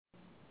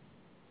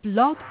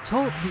Blog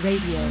Talk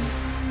Radio.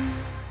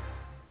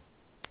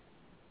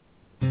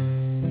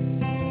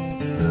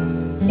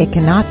 It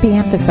cannot be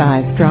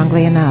emphasized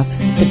strongly enough,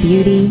 the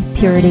beauty,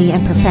 purity,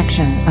 and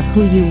perfection of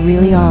who you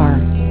really are.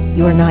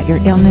 You are not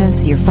your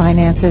illness, your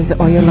finances,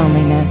 or your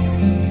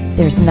loneliness.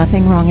 There's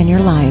nothing wrong in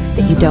your life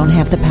that you don't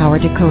have the power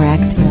to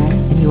correct,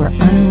 and you are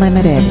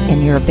unlimited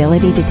in your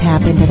ability to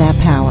tap into that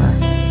power.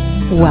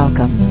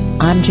 Welcome.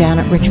 I'm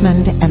Janet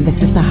Richmond, and this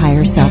is the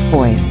Higher Self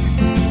Voice.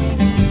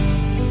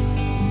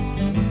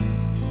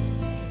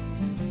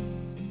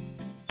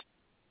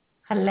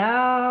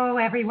 Hello,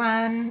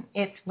 everyone.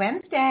 It's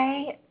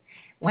Wednesday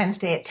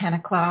at 10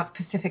 o'clock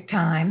Pacific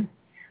time.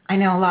 I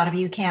know a lot of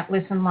you can't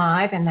listen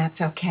live, and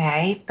that's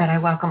okay, but I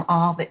welcome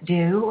all that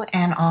do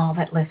and all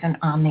that listen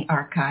on the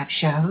archive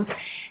shows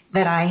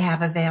that I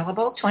have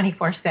available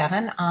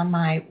 24/7 on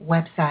my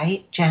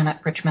website,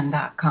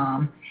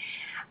 janetrichmond.com.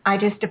 I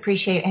just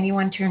appreciate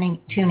anyone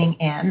tuning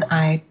in.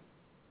 I'm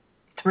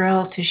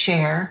thrilled to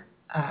share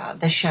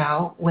the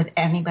show with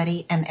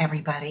anybody and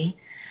everybody.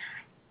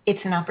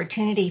 It's an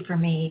opportunity for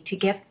me to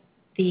get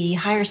the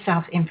higher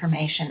self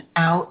information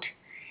out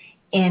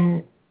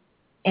in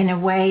a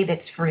way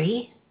that's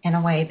free, in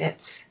a way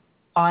that's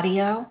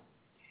audio.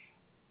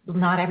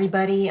 Not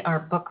everybody are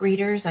book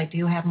readers. I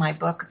do have my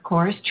book, of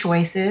course,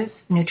 Choices,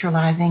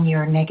 Neutralizing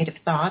Your Negative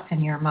Thoughts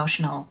and Your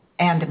Emotional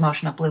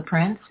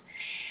Blueprints.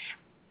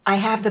 I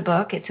have the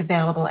book. It's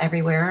available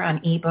everywhere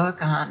on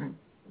ebook, on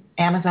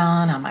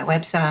Amazon, on my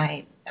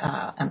website,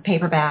 on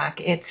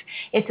paperback.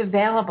 It's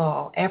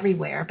available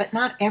everywhere, but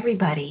not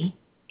everybody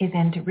is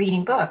into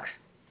reading books.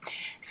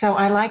 So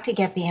I like to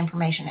get the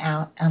information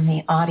out on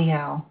the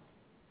audio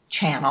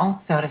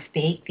channel, so to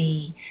speak,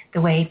 the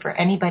way for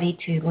anybody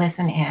to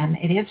listen in.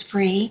 It is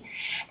free,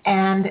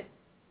 and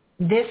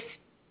this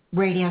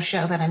radio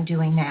show that I'm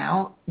doing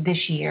now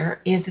this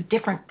year is a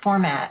different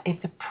format.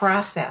 It's a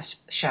process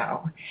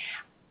show.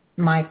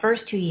 My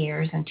first 2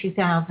 years in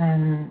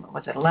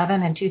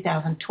 2011 and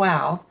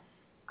 2012,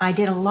 I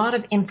did a lot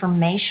of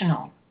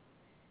informational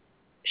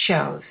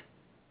shows,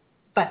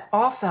 but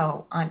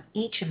also on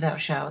each of those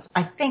shows,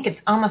 I think it's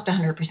almost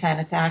 100%.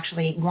 It's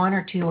actually 1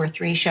 or 2 or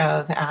 3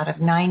 shows out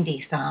of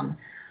 90 some.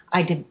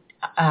 I did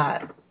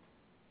a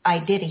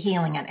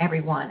healing on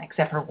every one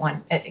except for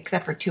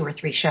 2 or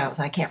 3 shows.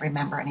 I can't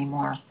remember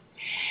anymore.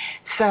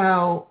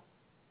 So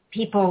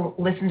people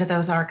listen to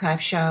those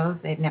archive shows.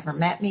 They've never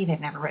met me. They've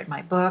never read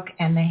my book,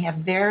 and they have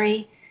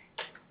very,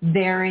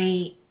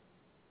 very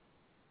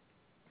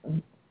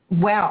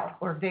well,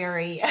 or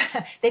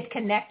they've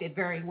connected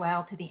very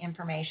well to the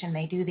information.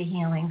 They do the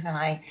healings,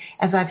 and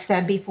as I've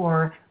said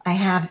before, I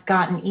have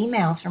gotten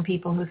emails from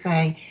people who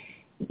say,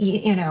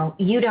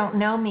 you don't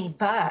know me,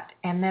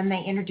 and then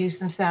they introduce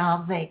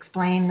themselves, they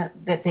explain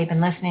that they've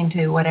been listening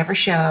to whatever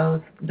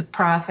shows, the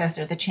process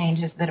or the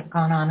changes that have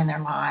gone on in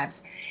their lives.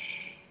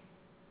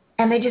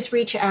 And they just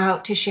reach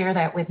out to share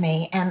that with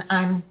me, and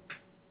I'm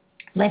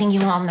letting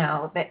you all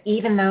know that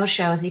even those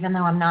shows, even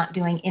though I'm not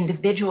doing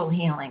individual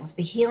healings,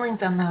 the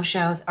healings on those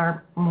shows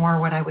are more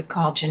what I would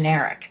call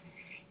generic.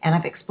 And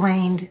I've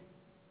explained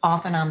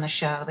often on the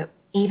show that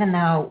even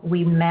though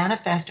we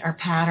manifest our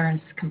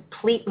patterns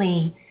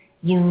completely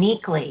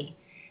uniquely,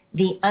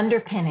 the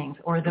underpinnings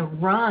or the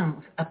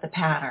rungs of the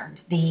patterns,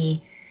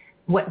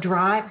 what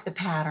drives the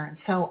pattern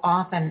so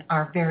often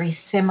are very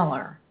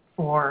similar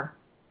for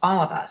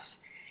all of us.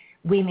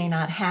 We may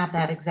not have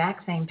that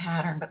exact same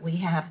pattern, but we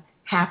have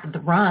half of the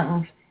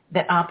rungs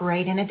that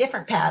operate in a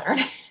different pattern.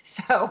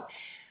 So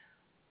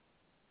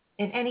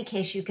in any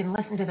case, you can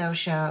listen to those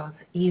shows.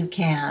 You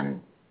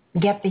can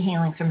get the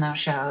healings from those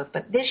shows.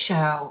 But this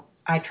show,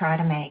 I try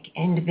to make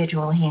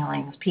individual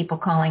healings, people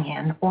calling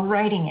in or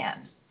writing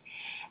in.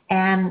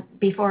 And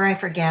before I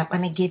forget,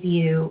 let me give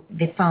you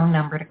the phone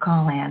number to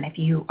call in if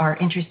you are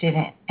interested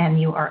in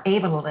and you are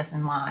able to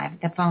listen live.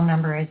 The phone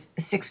number is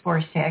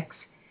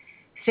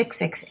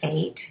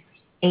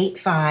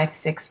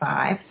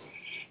 646-668-8565.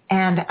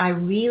 And I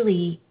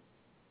really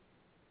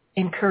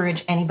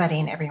encourage anybody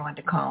and everyone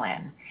to call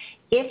in.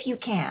 If you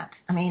can't,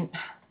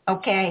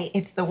 okay,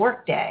 it's the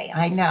work day.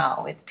 I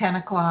know. It's 10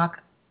 o'clock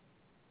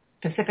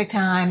Pacific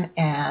time,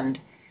 and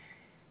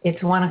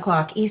it's 1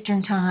 o'clock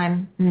Eastern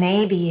time.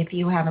 Maybe if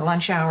you have a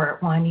lunch hour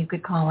at 1, you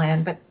could call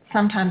in, but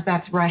sometimes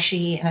that's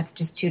rushy and it's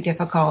just too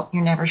difficult.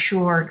 You're never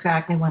sure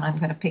exactly when I'm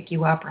going to pick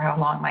you up or how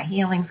long my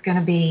healing's going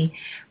to be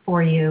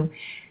for you.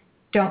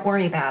 Don't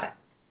worry about it.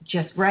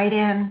 Just write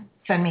in.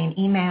 Send me an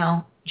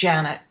email,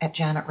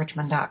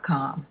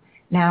 janet@janetrichmond.com.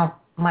 Now,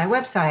 my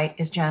website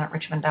is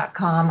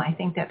janetrichmond.com. I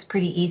think that's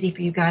pretty easy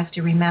for you guys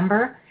to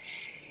remember.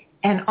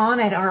 And on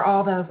it are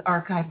all those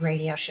archived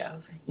radio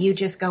shows. You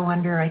just go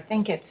under, I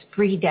think it's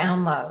free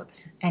downloads,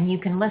 and you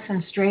can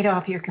listen straight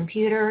off your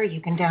computer.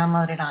 You can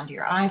download it onto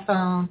your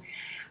iPhone,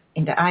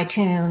 into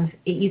iTunes.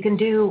 You can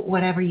do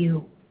whatever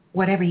you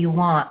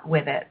want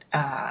with it.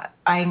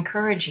 I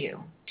encourage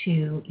you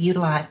to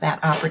utilize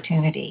that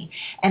opportunity.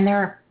 And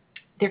they're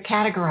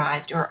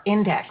categorized or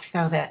indexed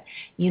so that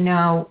you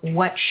know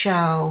what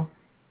show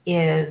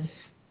is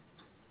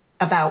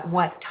about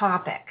what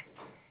topic.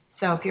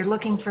 So if you're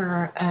looking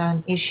for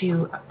an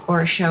issue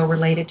or a show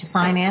related to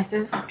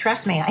finances,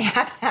 trust me, I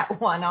have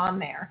that one on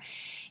there.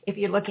 If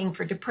you're looking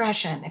for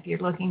depression, if you're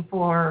looking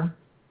for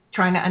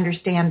trying to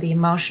understand the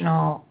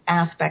emotional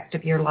aspect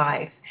of your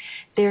life,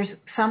 there's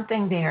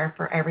something there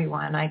for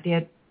everyone. I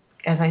did,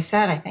 as I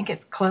said, I think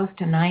it's close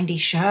to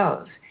 90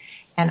 shows,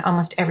 and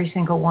almost every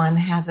single one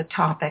has a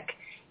topic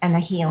and the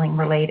healing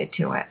related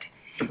to it.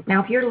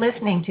 Now, if you're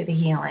listening to the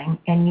healing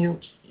and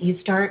you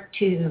start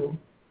to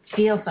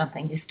feel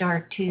something, you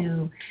start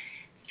to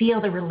feel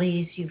the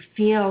release, you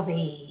feel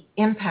the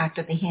impact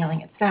of the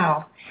healing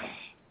itself,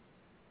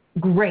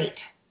 great.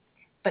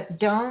 But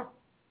don't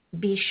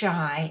be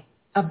shy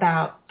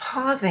about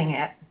pausing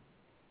it,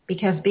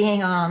 because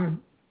being on,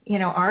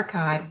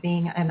 archive,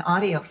 being an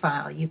audio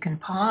file, you can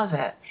pause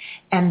it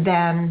and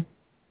then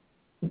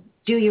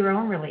do your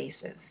own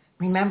releases.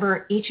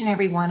 Remember, each and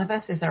every one of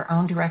us is our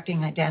own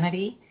directing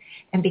identity.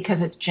 And because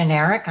it's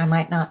generic, I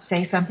might not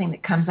say something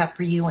that comes up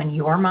for you in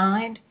your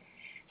mind.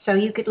 So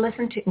you could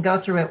listen to and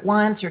go through it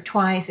once or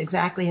twice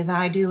exactly as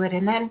I do it,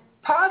 and then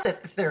pause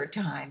it the third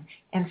time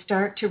and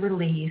start to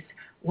release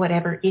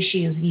whatever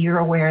issues you're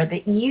aware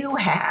that you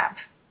have,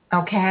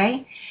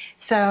 okay?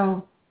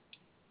 So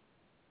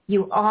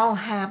you all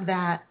have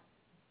that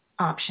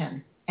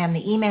option, and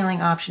the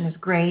emailing option is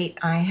great.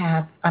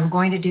 I'm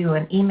going to do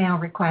an email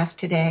request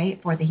today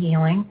for the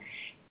healing.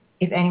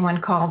 If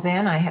anyone calls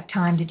in, I have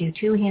time to do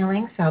 2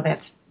 healings, so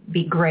that's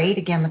be great.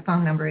 Again, the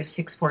phone number is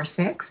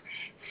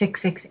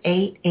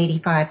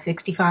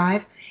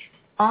 646-668-8565.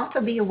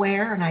 Also be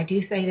aware, and I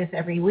do say this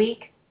every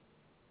week,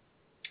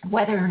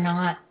 whether or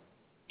not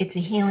it's a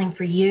healing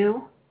for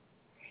you,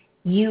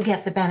 you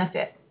get the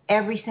benefit.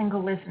 Every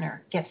single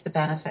listener gets the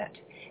benefit,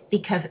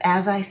 because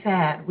as I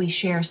said, we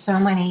share so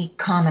many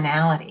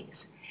commonalities.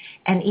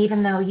 And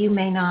even though you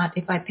may not,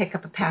 if I pick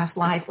up a past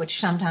life, which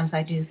sometimes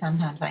I do,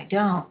 sometimes I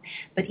don't,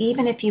 but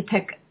even if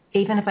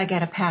I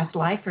get a past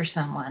life for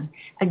someone,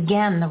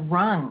 again, the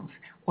rungs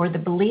or the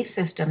belief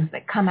systems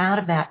that come out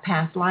of that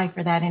past life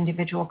for that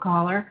individual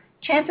caller,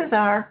 chances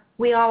are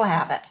we all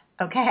have it,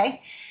 okay?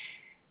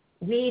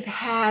 We've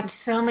had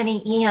so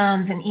many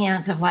eons and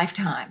eons of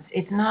lifetimes.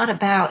 It's not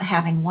about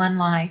having 1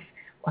 life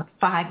or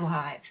 5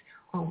 lives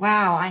or,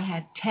 wow, I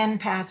had 10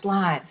 past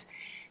lives.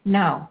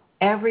 No,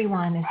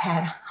 everyone has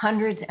had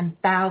hundreds and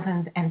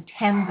thousands and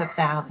tens of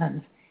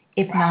thousands,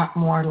 if not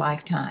more,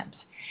 lifetimes.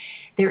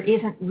 There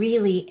isn't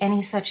really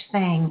any such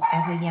thing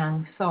as a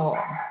young soul.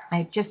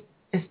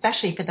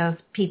 Especially for those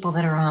people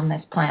that are on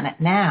this planet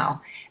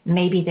now,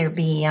 maybe there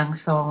be a young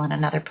soul on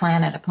another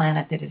planet, a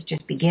planet that is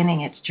just beginning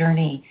its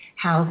journey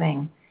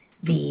housing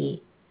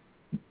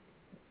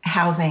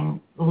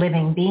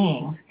living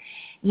beings.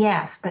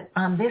 Yes, but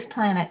on this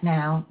planet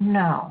now,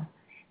 no,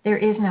 there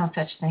is no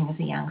such thing as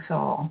a young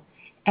soul.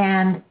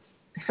 And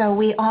so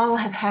we all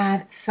have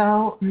had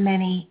so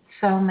many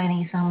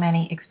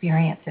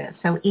experiences.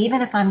 So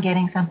even if I'm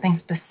getting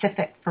something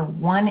specific for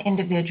one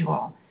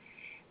individual,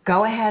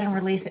 go ahead and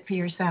release it for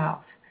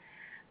yourself.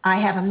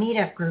 I have a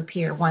meetup group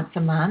here once a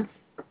month,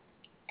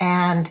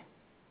 and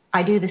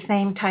I do the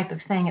same type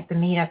of thing at the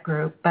meetup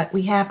group, but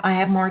I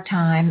have more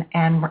time,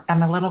 and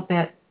I'm a little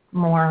bit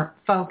more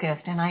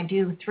focused, and I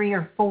do 3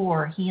 or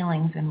 4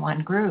 healings in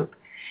one group.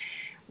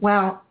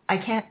 Well, I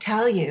can't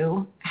tell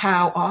you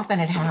how often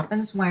it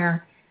happens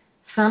where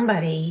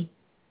somebody,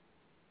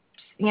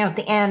 at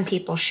the end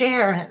people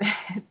share, and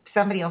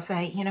somebody will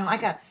say, I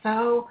got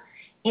so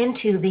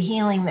into the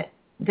healing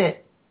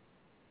that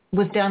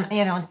was done,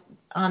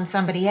 on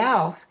somebody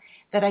else,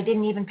 that I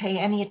didn't even pay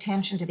any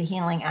attention to the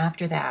healing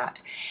after that.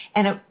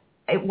 And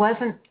I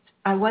wasn't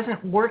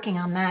working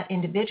on that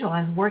individual.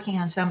 I was working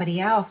on somebody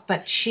else,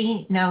 but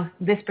she knows,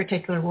 this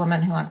particular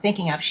woman who I'm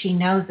thinking of, she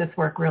knows this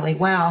work really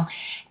well,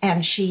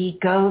 and she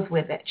goes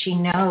with it. She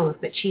knows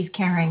that she's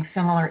carrying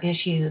similar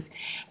issues.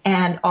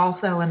 And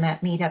also in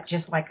that meetup,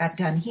 just like I've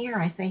done here,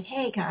 I say,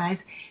 hey guys,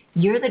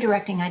 you're the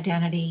directing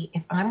identity.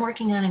 If I'm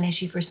working on an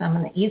issue for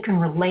someone that you can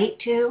relate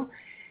to,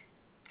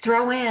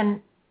 throw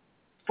in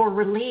for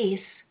release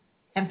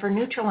and for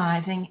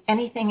neutralizing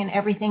anything and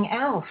everything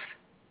else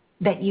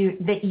that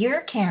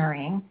you're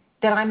carrying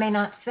that I may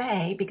not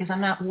say because I'm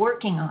not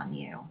working on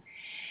you.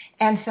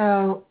 And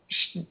so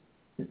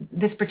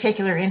this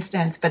particular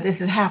instance, but this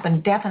has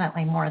happened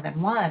definitely more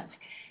than once,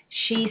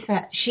 she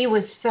said she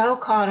was so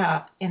caught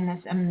up in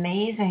this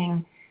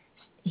amazing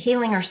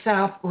healing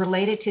herself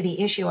related to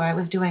the issue I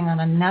was doing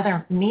on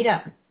another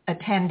meetup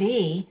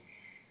attendee.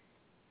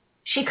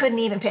 She couldn't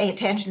even pay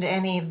attention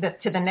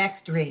to the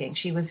next reading.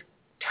 She was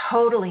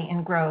totally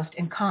engrossed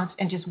and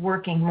just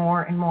working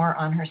more and more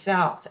on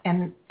herself.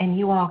 And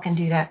you all can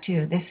do that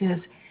too. This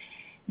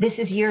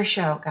is your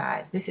show,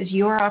 guys. This is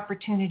your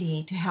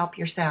opportunity to help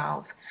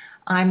yourselves.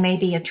 I may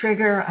be a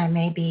trigger. I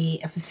may be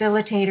a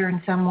facilitator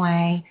in some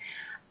way.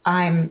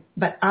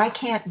 But I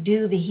can't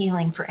do the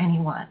healing for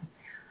anyone.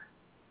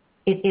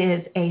 It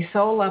is a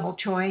soul level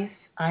choice.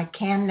 I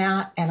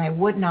cannot and I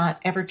would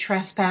not ever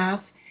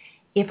trespass.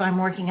 If I'm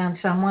working on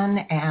someone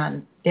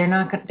and they're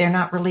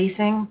not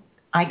releasing,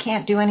 I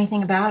can't do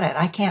anything about it.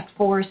 I can't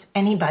force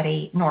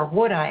anybody, nor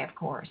would I, of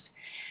course.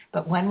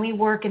 But when we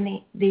work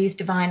in these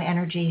divine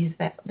energies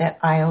that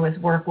I always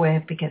work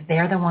with, because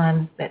they're the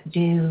ones that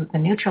do the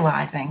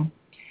neutralizing,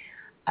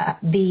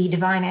 the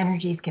divine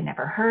energies can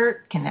never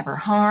hurt, can never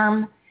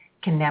harm,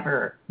 can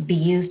never be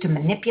used to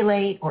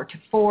manipulate or to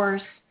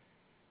force,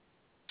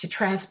 to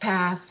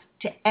trespass,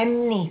 to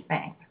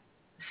anything.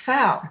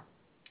 So,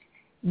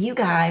 you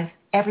guys,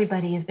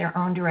 everybody is their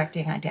own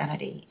directing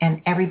identity,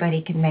 and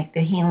everybody can make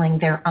the healing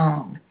their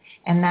own.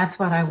 And that's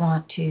what I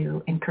want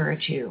to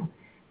encourage you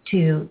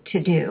to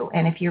do.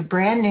 And if you're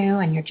brand new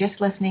and you're just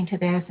listening to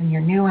this and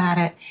you're new at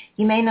it,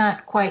 you may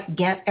not quite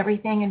get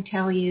everything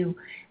until you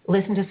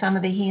listen to some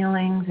of the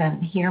healings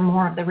and hear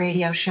more of the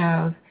radio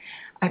shows.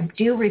 I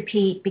do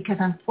repeat, because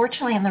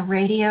unfortunately in the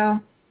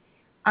radio,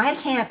 I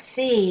can't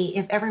see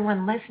if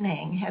everyone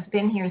listening has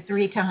been here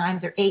 3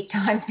 times or 8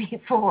 times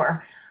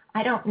before.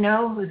 I don't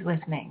know who's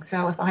listening.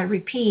 So if I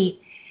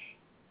repeat,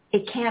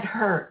 it can't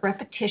hurt.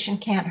 Repetition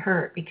can't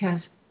hurt, because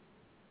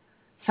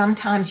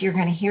sometimes you're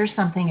going to hear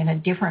something in a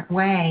different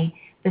way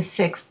the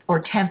 6th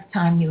or 10th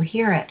time you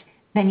hear it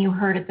than you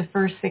heard it the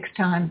first 6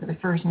 times or the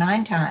first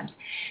 9 times.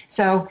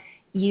 So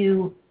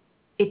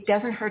it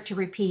doesn't hurt to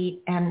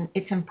repeat, and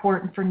it's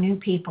important for new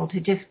people to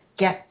just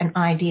get an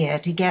idea,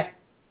 to get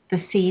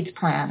the seeds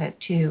planted,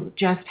 to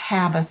just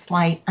have a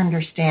slight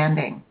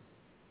understanding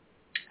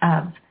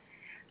of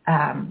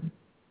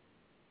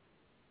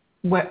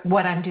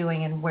what I'm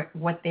doing and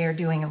what they're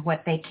doing and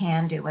what they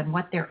can do and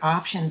what their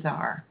options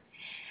are.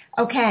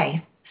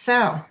 Okay,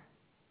 so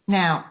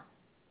now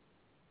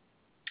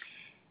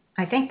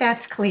I think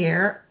that's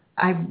clear.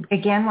 I,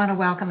 again, want to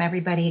welcome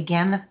everybody.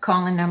 Again, the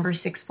call-in number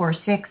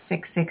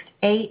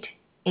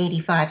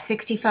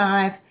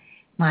 646-668-8565.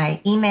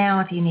 My email,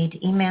 if you need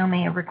to email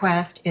me a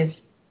request, is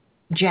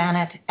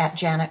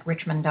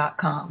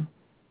janet@janetrichmond.com.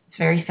 It's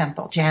very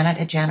simple,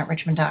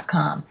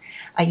 janet@janetrichmond.com.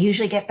 I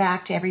usually get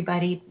back to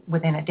everybody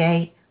within a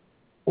day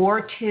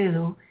or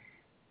 2.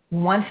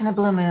 Once in a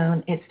blue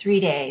moon, it's 3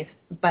 days.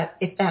 But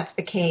if that's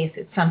the case,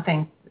 it's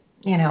something,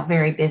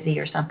 very busy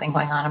or something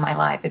going on in my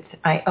life.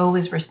 I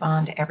always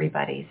respond to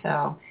everybody,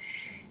 so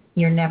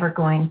you're never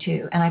going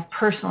to. And I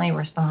personally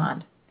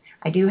respond.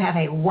 I do have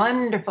a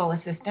wonderful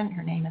assistant.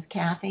 Her name is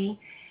Kathy,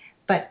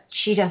 but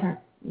she doesn't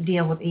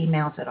deal with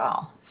emails at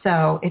all.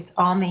 So it's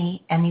all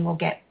me, and you will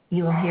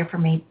hear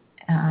from me,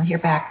 hear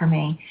back from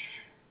me.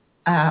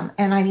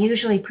 And I'm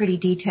usually pretty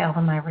detailed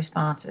in my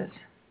responses.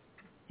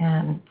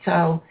 And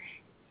so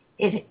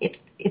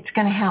it's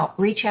going to help.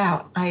 Reach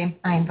out. I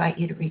invite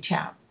you to reach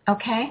out.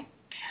 Okay?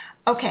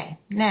 Okay.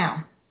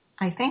 Now,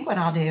 I think what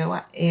I'll do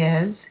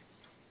is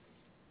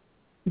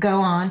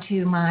go on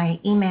to my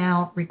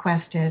email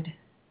requested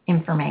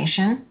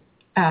information,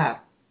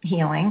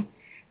 healing.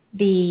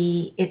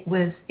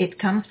 It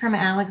comes from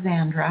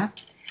Alexandra.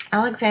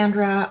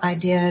 Alexandra, I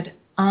did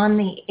on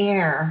the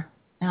air.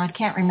 Now, I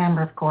can't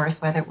remember, of course,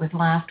 whether it was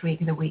last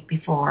week or the week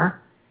before.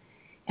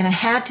 And it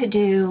had to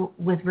do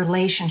with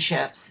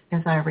relationships,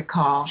 as I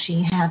recall.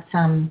 She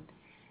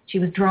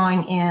was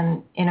drawing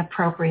in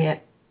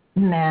inappropriate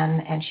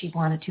men, and she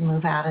wanted to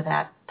move out of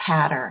that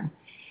pattern.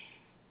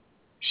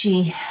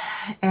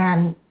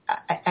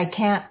 I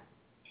can't,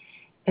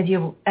 as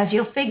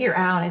you'll figure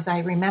out, as I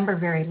remember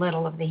very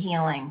little of the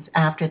healings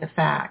after the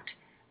fact,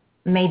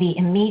 maybe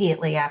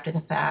immediately after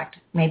the fact,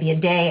 maybe a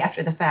day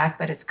after the fact,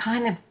 but it's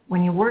kind of,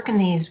 when you work in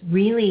these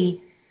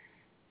really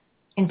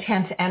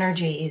intense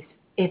energies,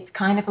 it's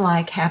kind of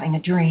like having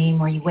a dream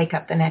where you wake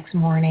up the next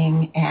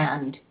morning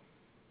and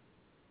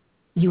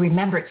you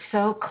remember it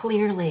so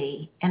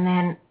clearly, and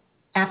then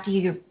after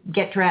you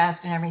get dressed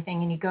and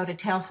everything and you go to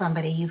tell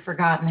somebody, you've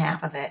forgotten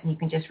half of it and you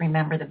can just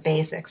remember the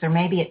basics, or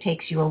maybe it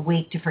takes you a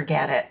week to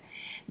forget it.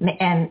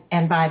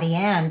 And by the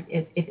end,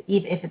 if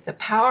it's a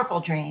powerful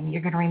dream,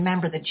 you're going to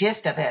remember the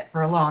gist of it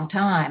for a long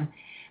time.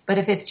 But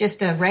if it's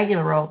just a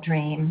regular old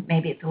dream,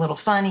 maybe it's a little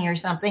funny or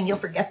something, you'll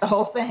forget the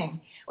whole thing.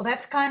 Well,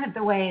 that's kind of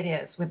the way it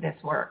is with this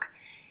work.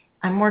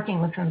 I'm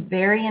working with some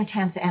very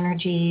intense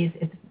energies.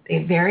 It's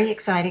very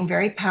exciting,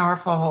 very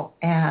powerful,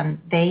 and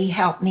they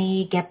help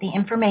me get the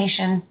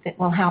information that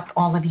will help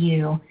all of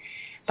you.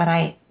 But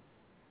I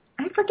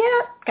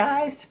forget,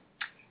 guys.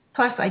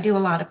 Plus, I do a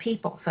lot of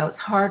people, so it's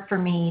hard for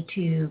me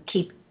to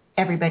keep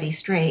everybody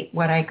straight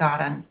what I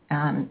got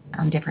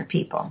on different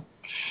people.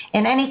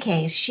 In any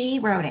case, she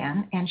wrote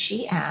in and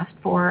she asked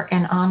for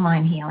an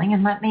online healing,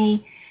 and let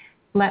me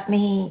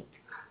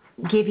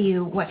give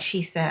you what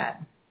she said.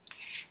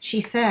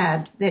 She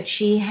said that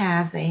she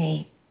has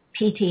a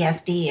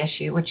PTSD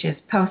issue, which is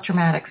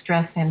post-traumatic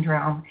stress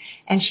syndrome,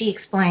 and she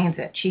explains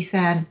it. She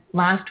said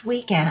last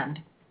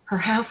weekend her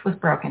house was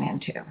broken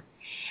into,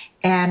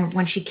 and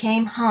when she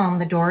came home,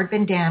 the door had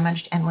been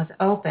damaged and was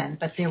open,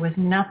 but there was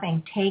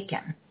nothing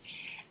taken,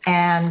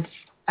 and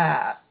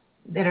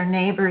that her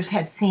neighbors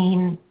had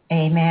seen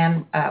a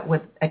man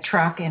with a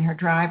truck in her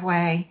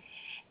driveway,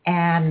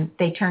 and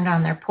they turned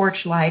on their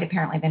porch light,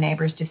 apparently the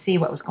neighbors, to see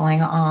what was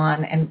going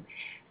on, and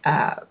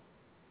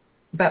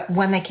But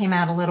when they came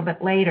out a little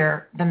bit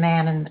later, the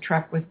man in the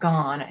truck was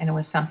gone, and it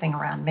was something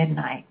around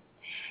midnight.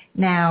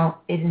 Now,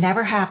 it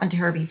never happened to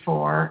her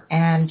before,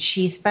 and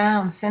she's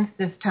found since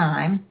this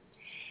time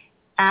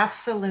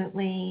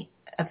absolutely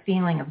a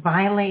feeling of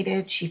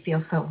violated. She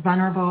feels so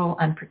vulnerable,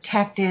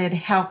 unprotected,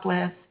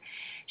 helpless.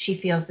 She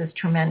feels this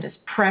tremendous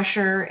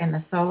pressure in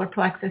the solar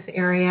plexus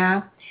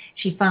area.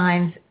 She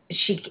finds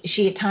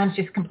she at times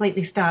just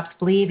completely stops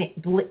breathing.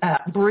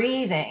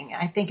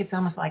 I think it's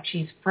almost like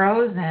she's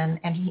frozen,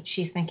 and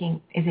she's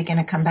thinking, is he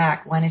going to come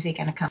back? When is he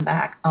going to come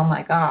back? Oh,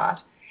 my God.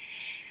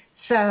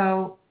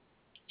 So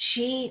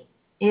she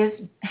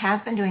has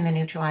been doing the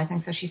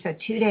neutralizing. So she said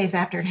 2 days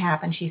after it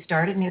happened, she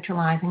started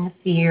neutralizing the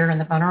fear and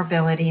the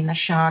vulnerability and the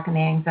shock and the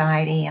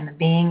anxiety and the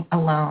being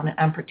alone and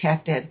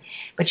unprotected.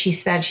 But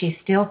she said she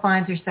still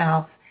finds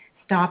herself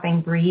stopping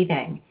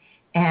breathing,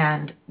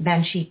 and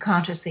then she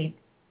consciously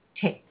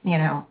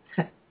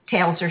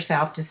tells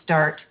herself to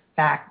start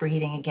back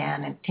breathing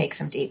again and take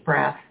some deep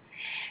breaths.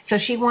 So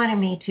she wanted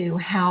me to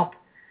help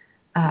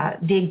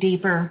dig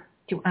deeper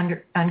to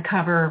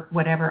uncover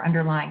whatever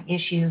underlying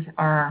issues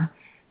are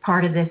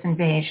part of this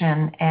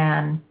invasion.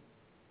 And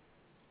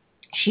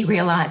she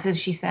realizes,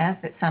 she says,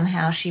 that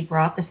somehow she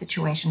brought the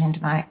situation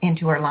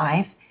into her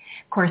life.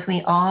 Of course,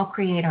 we all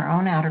create our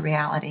own outer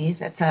realities.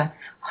 It's a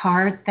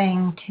hard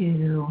thing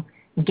to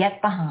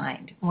get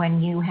behind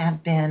when you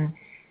have been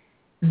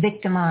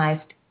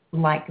victimized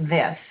like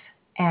this.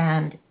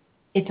 And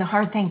it's a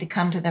hard thing to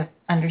come to the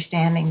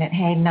understanding that,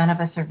 hey, none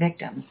of us are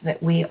victims,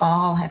 that we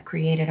all have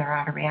created our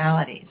outer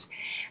realities.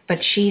 But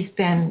she's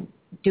been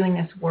doing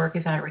this work,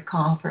 as I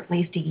recall, for at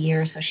least a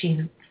year, so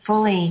she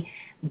fully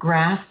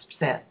grasps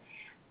it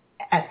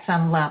at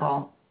some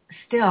level.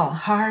 Still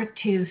hard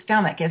to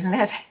stomach, isn't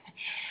it?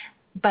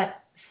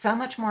 But so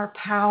much more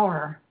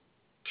power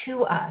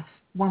to us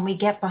when we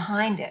get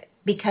behind it.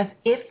 Because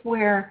if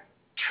we're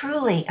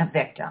truly a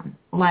victim,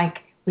 like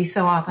we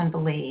so often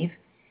believe,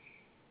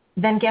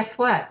 then guess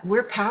what?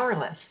 We're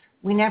powerless.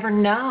 We never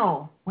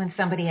know when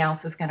somebody else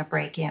is going to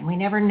break in. We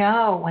never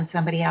know when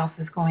somebody else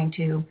is going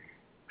to,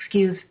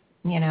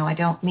 I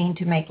don't mean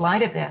to make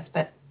light of this,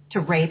 but to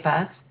rape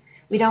us.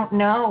 We don't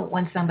know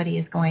when somebody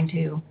is going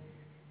to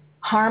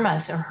harm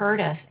us or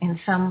hurt us in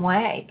some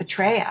way,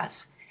 betray us.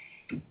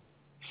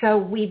 So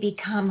we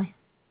become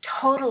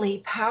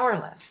totally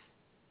powerless.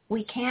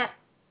 We can't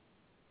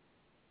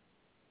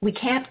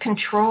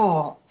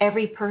control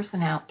every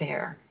person out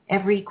there,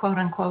 every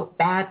quote-unquote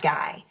bad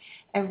guy,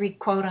 every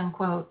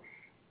quote-unquote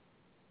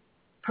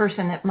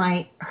person that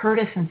might hurt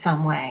us in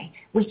some way.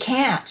 We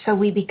can't, so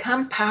we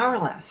become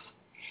powerless.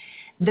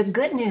 The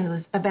good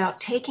news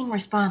about taking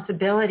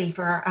responsibility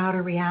for our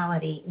outer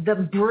reality, the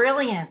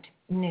brilliant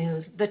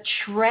news, the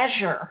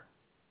treasure,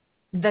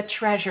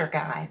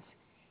 guys,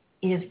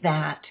 is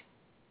that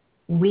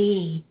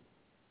we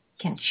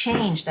can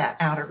change that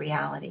outer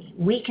reality.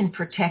 We can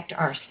protect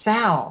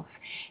ourselves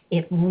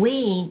if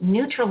we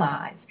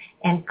neutralize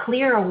and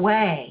clear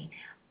away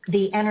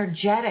the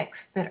energetics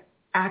that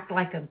act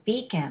like a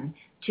beacon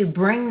to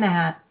bring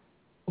that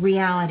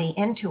reality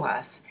into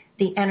us,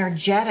 the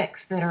energetics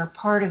that are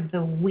part of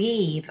the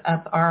weave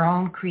of our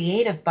own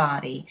creative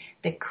body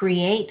that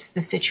creates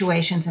the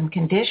situations and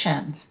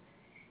conditions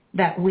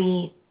that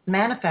we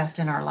manifest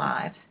in our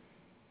lives.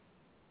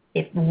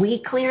 If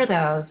we clear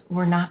those,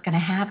 we're not going to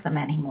have them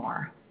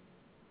anymore.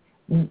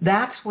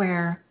 That's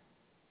where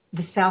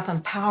the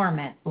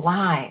self-empowerment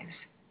lies,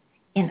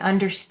 in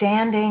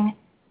understanding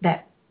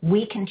that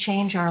we can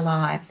change our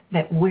lives,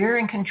 that we're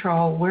in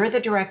control, we're the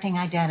directing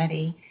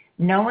identity,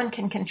 no one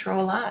can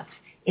control us.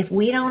 If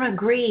we don't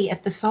agree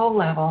at the soul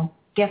level,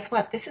 guess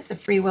what? This is a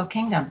free will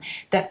kingdom.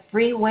 That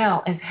free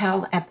will is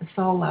held at the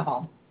soul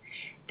level.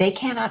 They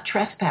cannot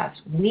trespass.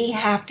 We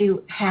have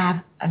to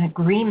have an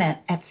agreement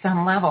at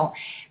some level.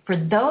 For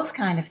those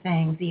kind of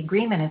things, the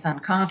agreement is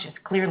unconscious.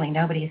 Clearly,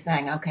 nobody is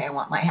saying, okay, I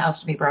want my house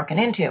to be broken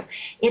into.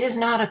 It is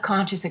not a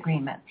conscious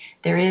agreement.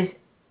 There is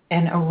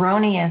an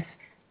erroneous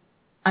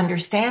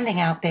understanding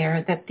out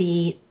there that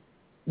the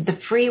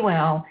free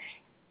will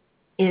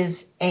is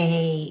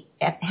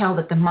held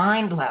at the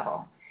mind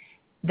level,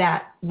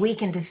 that we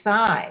can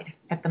decide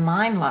at the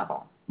mind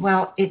level.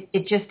 Well,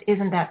 it just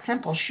isn't that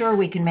simple. Sure,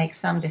 we can make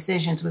some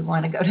decisions. We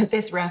want to go to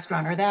this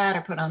restaurant or that,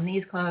 or put on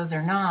these clothes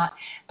or not.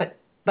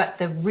 But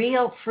the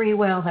real free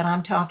will that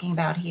I'm talking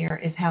about here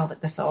is held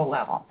at the soul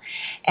level.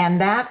 And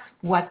that's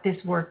what this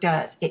work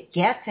does. It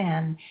gets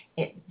in,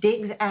 it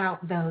digs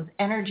out those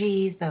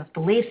energies, those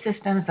belief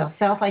systems, those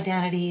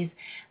self-identities,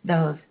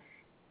 those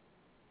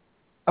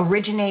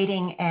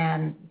originating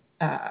and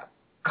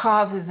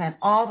causes and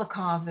all the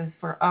causes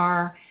for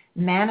our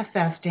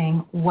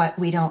manifesting what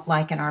we don't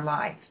like in our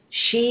lives.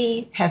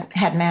 She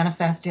had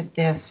manifested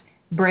this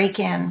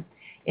break-in.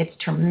 It's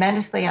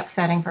tremendously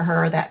upsetting for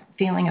her, that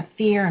feeling of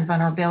fear and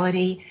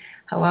vulnerability.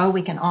 Hello,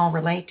 we can all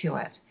relate to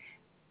it.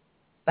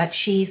 But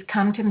she's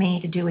come to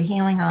me to do a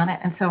healing on it,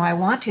 and so I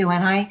want to.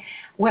 And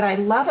what I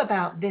love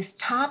about this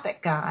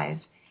topic, guys,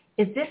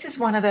 is this is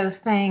one of those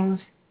things,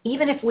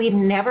 even if we've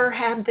never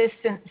had this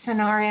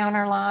scenario in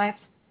our lives,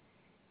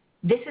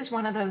 this is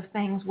one of those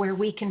things where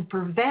we can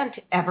prevent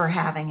ever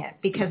having it,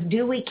 because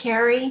do we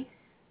carry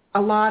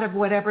a lot of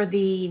whatever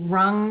the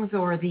rungs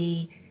or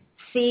the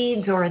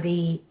seeds or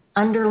the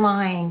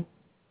underlying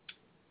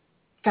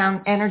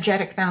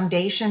energetic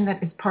foundation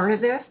that is part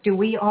of this? Do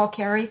we all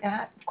carry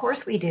that? Of course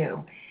we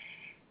do.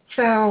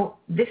 So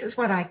this is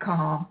what I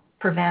call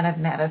preventive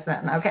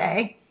medicine,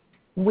 okay?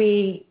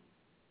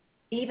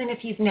 Even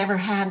if you've never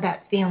had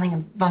that feeling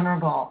of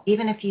vulnerable,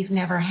 even if you've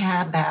never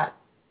had that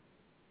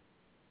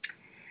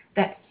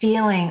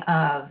feeling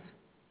of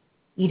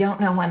you don't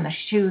know when the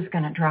shoe's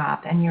going to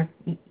drop, and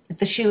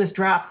the shoe has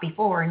dropped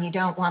before and you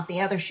don't want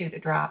the other shoe to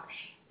drop,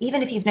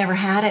 even if you've never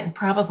had it, and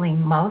probably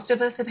most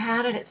of us have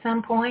had it at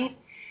some point,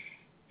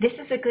 this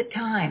is a good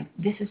time.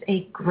 This is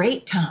a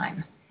great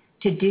time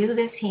to do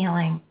this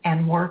healing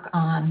and work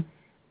on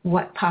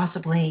what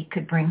possibly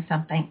could bring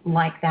something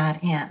like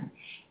that in.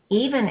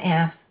 Even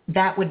if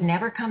that would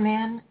never come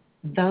in,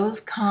 those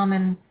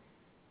common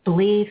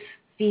beliefs,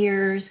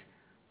 fears,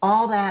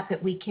 all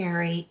that we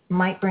carry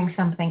might bring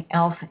something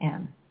else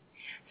in.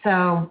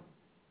 So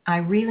I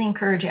really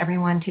encourage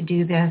everyone to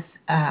do this,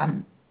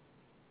 no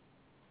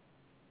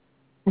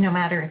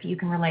matter if you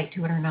can relate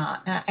to it or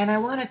not. And I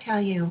want to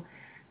tell you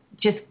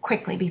just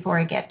quickly before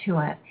I get to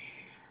it,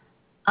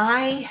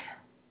 I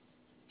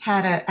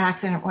had an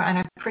accident, and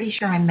I'm pretty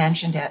sure I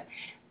mentioned it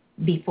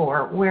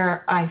before,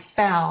 where I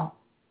fell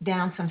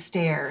down some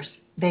stairs.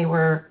 They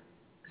were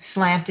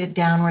slanted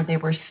downward, they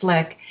were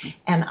slick,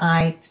 and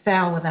I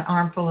fell with an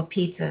armful of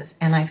pizzas,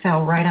 and I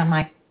fell right on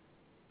my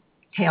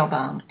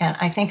tailbone. And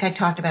I think I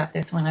talked about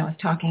this when I was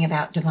talking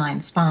about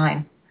divine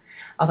spine,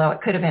 although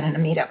it could have been in a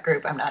meetup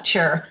group, I'm not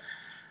sure.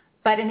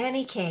 But in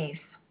any case,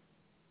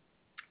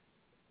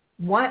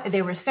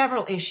 there were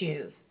several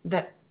issues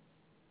that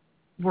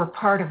were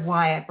part of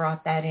why I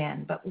brought that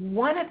in. But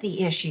one of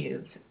the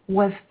issues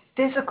was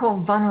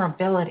physical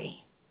vulnerability.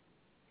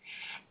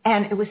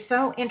 And it was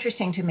so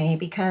interesting to me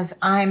because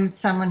I'm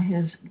someone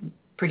who's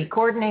pretty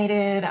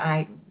coordinated.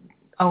 I've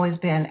always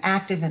been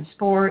active in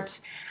sports.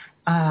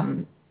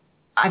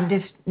 I've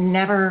just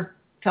never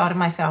thought of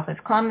myself as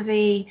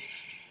clumsy.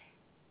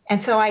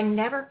 And so I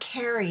never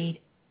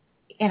carried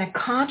in a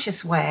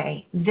conscious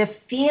way the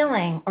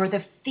feeling or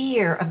the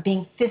fear of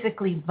being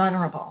physically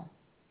vulnerable.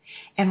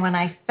 And when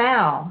I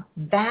fell,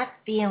 that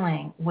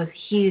feeling was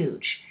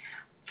huge.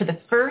 For the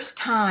first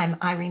time,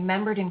 I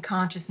remembered in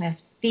consciousness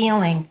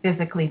feeling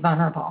physically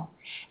vulnerable.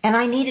 And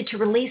I needed to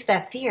release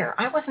that fear.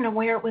 I wasn't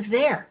aware it was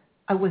there.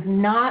 I was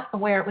not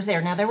aware it was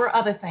there. Now, there were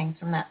other things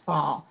from that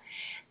fall,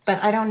 but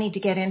I don't need to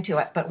get into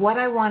it. But what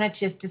I wanted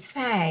just to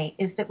say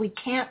is that we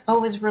can't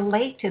always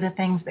relate to the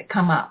things that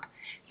come up.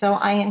 So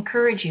I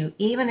encourage you,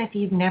 even if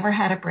you've never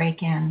had a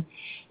break-in,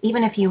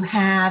 even if you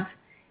have,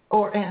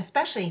 and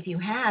especially if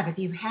you've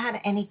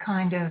had any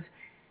kind of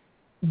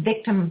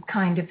victim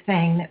kind of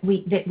thing,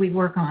 that we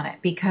work on it,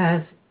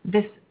 because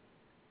this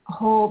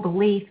whole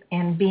belief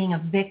in being a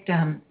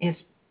victim is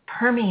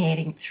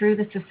permeating through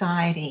the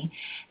society,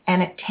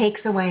 and it takes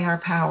away our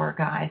power,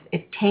 guys.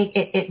 It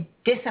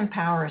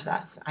disempowers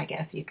us, I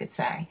guess you could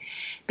say,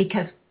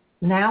 because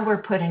now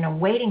we're put in a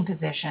waiting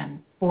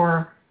position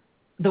for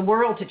the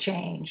world to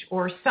change,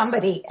 or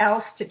somebody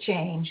else to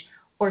change,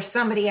 or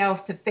somebody else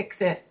to fix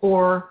it,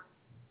 or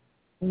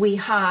we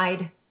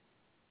hide,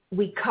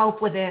 we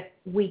cope with it,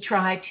 we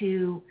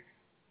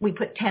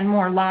put 10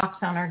 more locks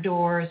on our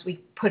doors, we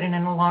put in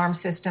an alarm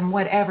system,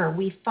 whatever.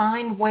 We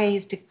find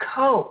ways to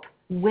cope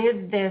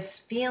with this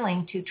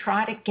feeling to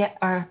try to get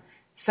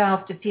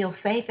ourselves to feel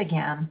safe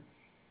again.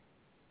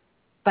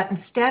 But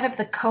instead of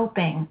the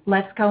coping,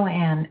 let's go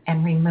in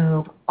and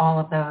remove all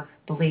of those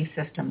belief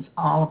systems,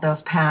 all of those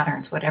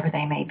patterns, whatever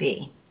they may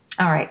be.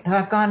 All right, so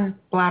I've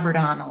blabbered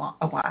on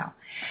a while.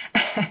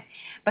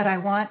 But I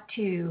want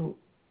to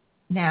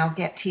now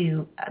get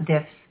to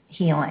this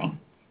healing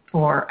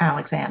for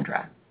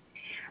Alexandra.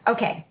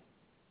 Okay,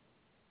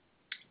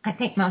 I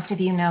think most of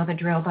you know the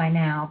drill by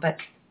now, but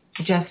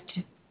just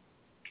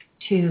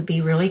to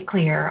be really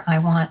clear, I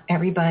want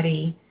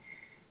everybody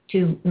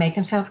to make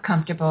themselves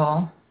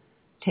comfortable,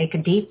 take a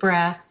deep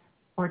breath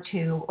or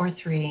two or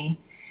three,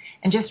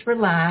 and just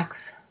relax.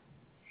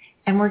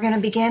 And we're going to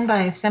begin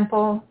by a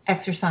simple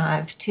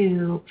exercise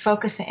to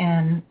focus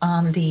in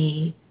on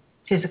the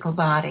physical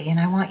body. And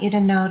I want you to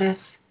notice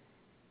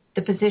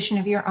the position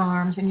of your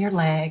arms and your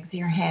legs,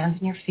 your hands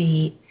and your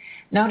feet.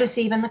 Notice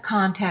even the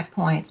contact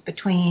points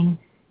between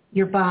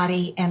your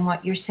body and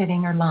what you're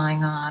sitting or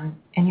lying on,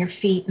 and your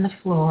feet and the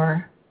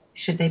floor,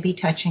 should they be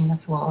touching the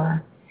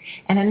floor.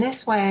 And in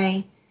this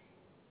way,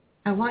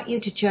 I want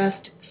you to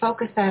just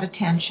focus that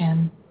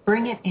attention,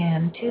 bring it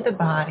in to the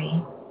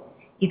body.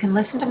 You can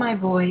listen to my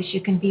voice.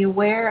 You can be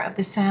aware of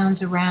the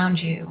sounds around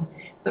you.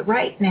 But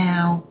right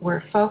now,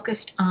 we're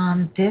focused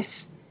on this,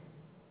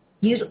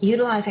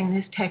 utilizing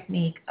this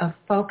technique of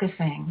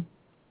focusing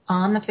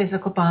on the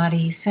physical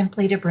body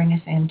simply to bring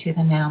us into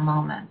the now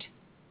moment.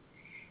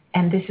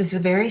 And this is a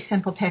very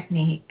simple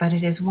technique, but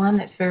it is one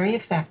that's very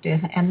effective.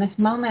 And this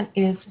moment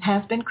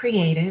has been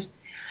created.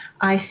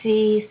 I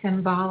see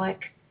symbolic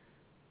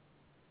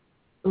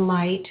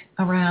light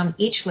around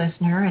each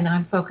listener, and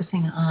I'm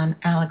focusing on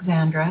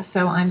Alexandra,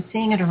 so I'm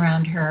seeing it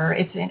around her.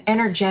 It's an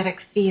energetic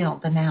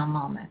field, the now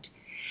moment.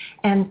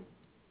 And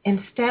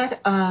instead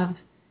of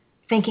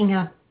thinking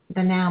of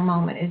the now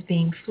moment as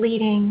being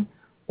fleeting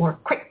or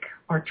quick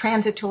or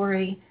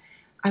transitory,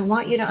 I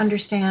want you to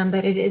understand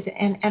that it is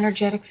an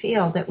energetic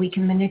field that we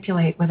can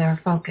manipulate with our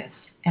focus.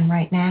 And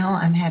right now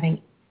I'm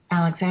having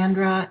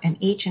Alexandra and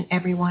each and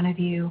every one of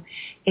you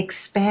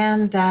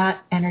expand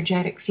that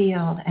energetic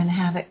field and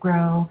have it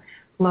grow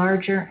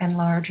larger and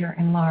larger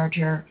and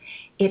larger.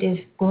 It is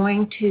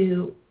going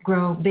to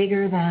grow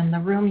bigger than the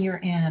room you're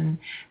in,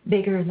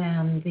 bigger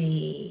than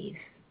the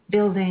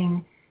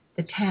building,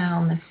 the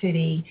town, the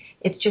city.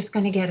 It's just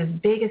going to get as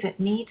big as it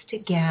needs to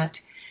get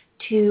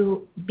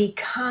to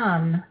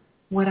become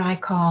what I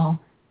call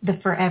the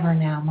forever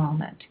now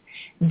moment.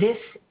 This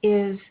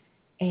is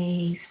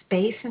a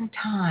space and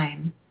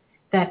time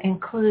that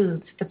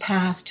includes the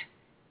past,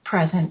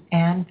 present,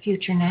 and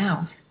future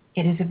now.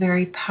 It is a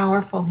very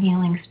powerful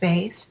healing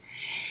space,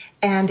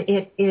 and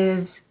it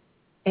is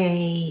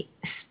a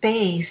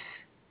space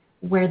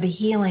where the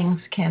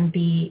healings can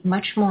be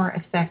much more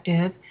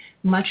effective,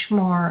 much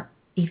more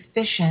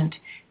efficient,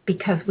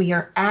 because we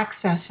are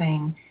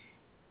accessing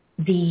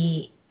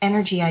the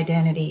energy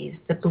identities,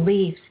 the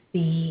beliefs,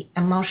 the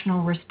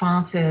emotional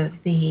responses,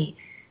 the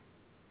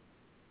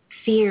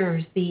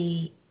fears,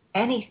 the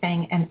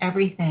anything and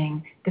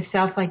everything, the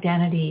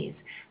self-identities,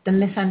 the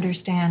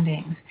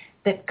misunderstandings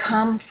that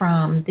come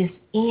from this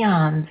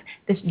eons,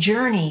 this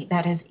journey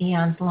that is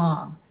eons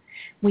long.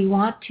 We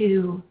want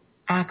to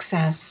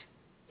access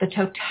the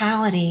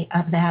totality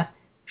of that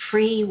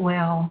free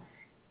will,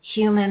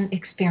 human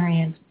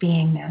experience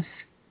beingness.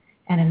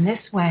 And in this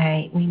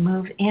way, we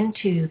move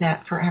into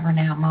that forever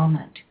now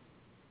moment.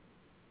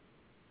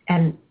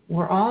 And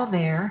we're all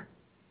there.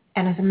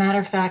 And as a matter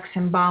of fact,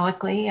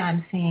 symbolically,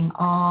 I'm seeing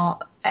all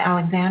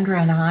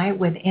Alexandra and I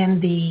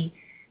within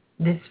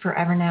this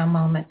forever now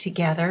moment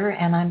together.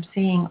 And I'm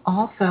seeing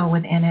also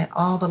within it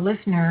all the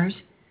listeners,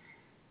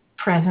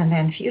 present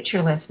and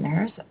future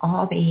listeners,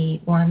 all the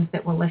ones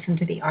that will listen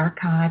to the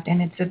archived.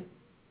 And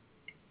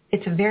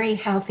it's a very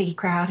healthy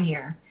crowd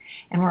here.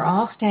 And we're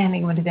all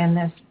standing within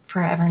this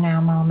forever now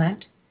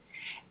moment.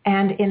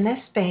 And in this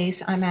space,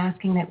 I'm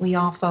asking that we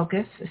all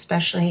focus,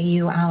 especially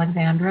you,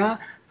 Alexandra,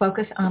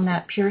 focus on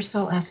that pure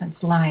soul essence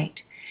light,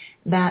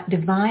 that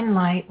divine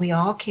light we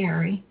all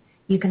carry.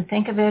 You can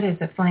think of it as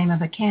a flame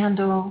of a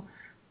candle,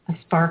 a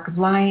spark of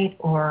light,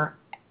 or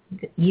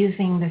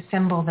using the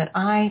symbol that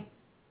I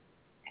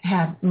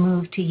have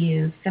moved to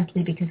use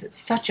simply because it's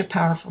such a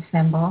powerful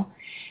symbol,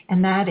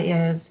 and that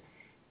is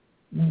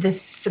the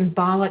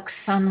symbolic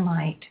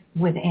sunlight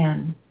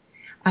within.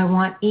 I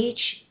want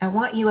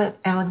you,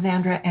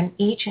 Alexandra, and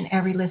each and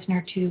every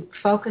listener to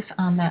focus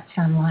on that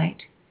sunlight.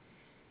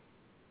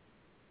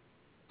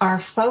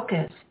 Our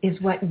focus is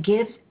what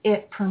gives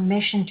it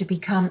permission to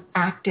become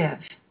active.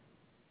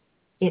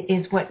 It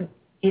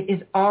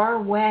is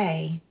our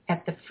way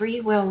at the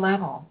free will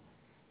level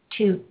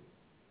to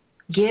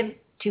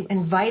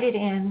invite it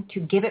in, to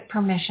give it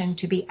permission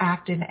to be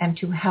active and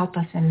to help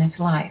us in this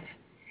life.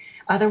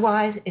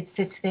 Otherwise, it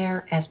sits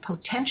there as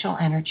potential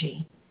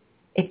energy.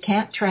 It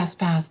can't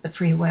trespass the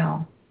free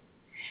will.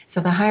 So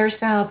the higher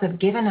selves have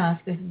given us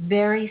this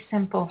very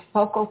simple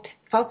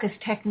focus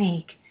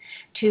technique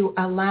to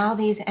allow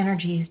these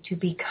energies to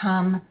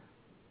become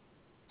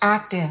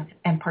active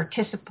and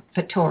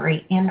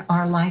participatory in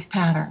our life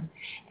pattern.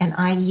 And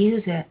I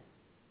use it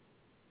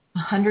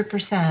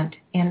 100%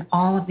 in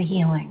all of the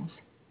healings.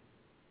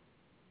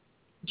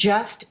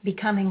 Just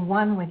becoming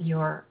one with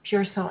your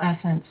pure soul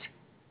essence,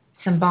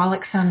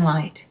 symbolic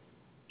sunlight,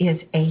 is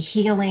a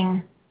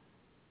healing.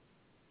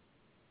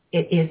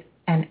 It is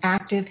an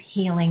active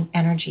healing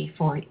energy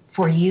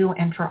for you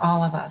and for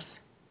all of us.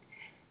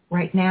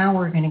 Right now,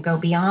 we're going to go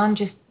beyond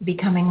just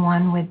becoming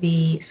one with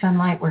the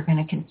sunlight. We're going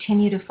to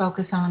continue to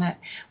focus on it.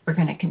 We're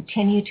going to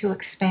continue to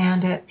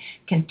expand it,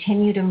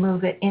 continue to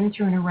move it in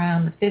through and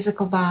around the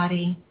physical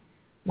body,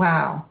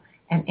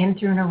 and in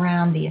through and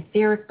around the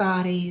etheric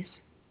bodies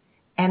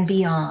and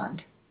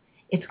beyond.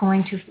 It's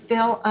going to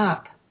fill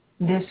up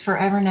this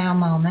forever now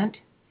moment,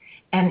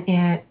 and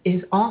it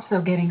is also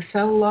getting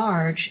so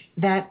large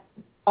that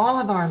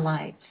all of our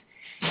lights,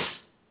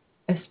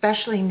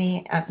 especially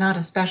me, not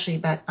especially,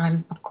 but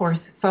I'm, of course,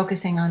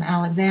 focusing on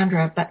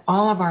Alexandra, but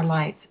all of our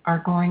lights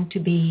are going to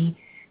be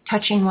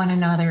touching one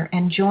another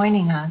and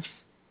joining us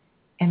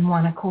in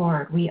one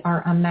accord. We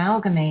are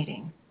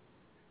amalgamating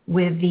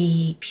with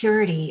the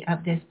purity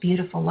of this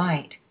beautiful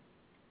light.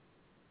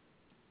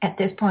 At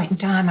this point in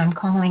time, I'm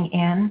calling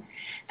in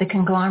the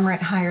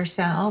conglomerate higher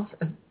selves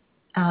of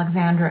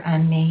Alexandra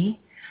and me.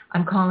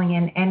 I'm calling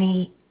in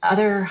any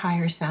other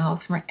higher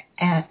selves from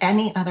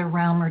any other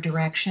realm or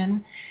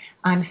direction.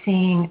 I'm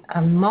seeing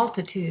a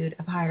multitude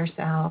of higher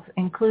selves,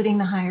 including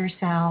the higher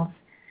selves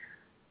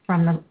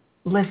from the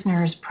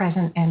listeners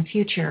present and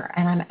future.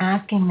 And I'm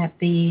asking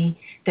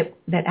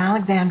that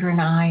Alexandra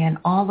and I and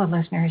all the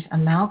listeners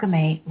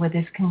amalgamate with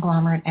this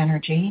conglomerate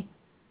energy,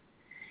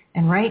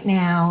 And right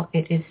now,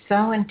 it is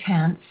so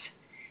intense.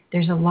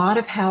 There's a lot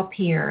of help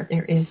here.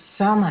 There is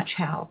so much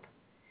help.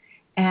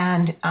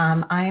 And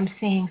I am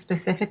seeing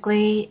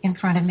specifically in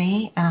front of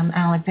me,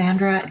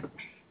 Alexandra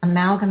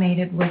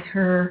amalgamated with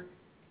her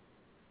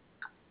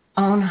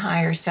own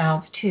higher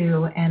selves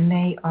too, and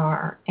they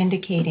are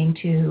indicating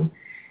to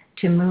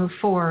move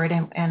forward.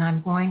 And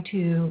I'm going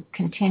to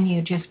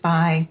continue just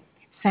by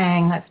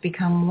saying, let's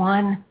become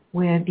one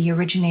with the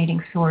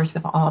originating source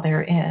of all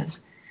there is.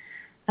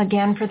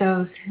 Again, for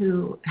those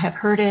who have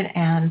heard it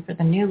and for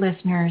the new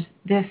listeners,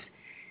 this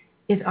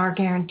is our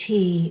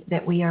guarantee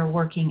that we are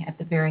working at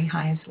the very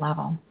highest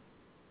level.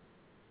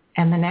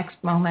 And the next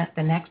moment,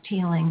 the next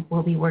healing,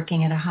 will be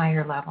working at a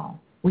higher level.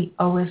 We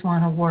always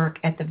want to work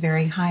at the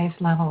very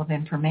highest level of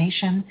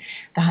information,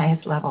 the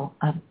highest level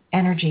of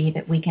energy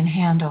that we can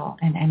handle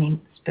in any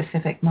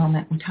specific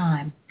moment in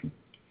time.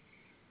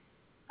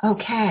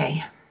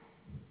 Okay.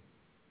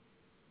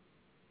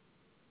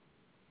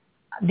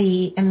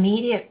 The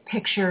immediate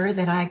picture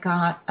that I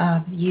got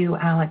of you,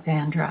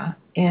 Alexandra,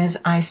 is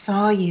I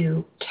saw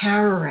you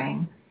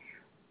cowering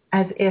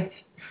as if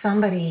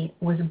somebody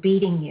was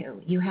beating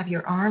you. You have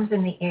your arms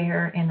in the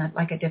air in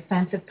like a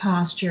defensive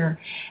posture,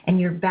 and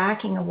you're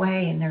backing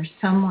away, and there's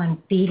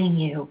someone beating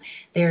you.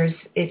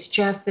 It's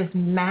just this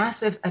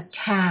massive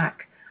attack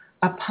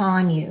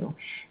upon you.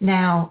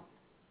 Now,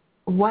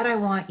 what I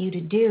want you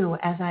to do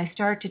as I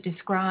start to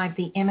describe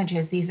the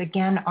images, these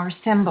again are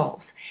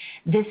symbols.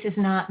 This is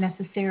not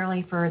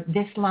necessarily for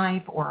this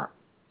life or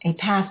a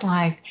past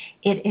life.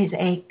 It is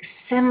a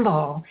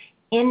symbol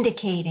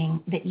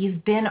indicating that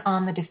you've been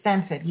on the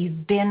defensive,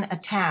 you've been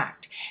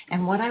attacked.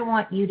 And what I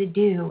want you to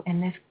do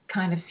in this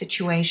kind of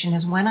situation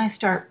is when I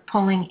start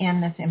pulling in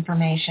this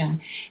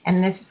information,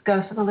 and this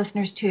goes to the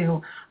listeners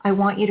too, I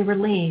want you to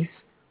release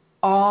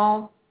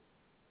all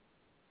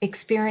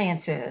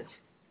experiences,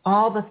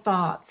 all the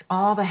thoughts,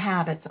 all the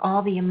habits,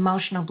 all the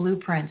emotional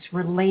blueprints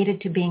related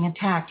to being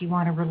attacked. You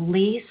want to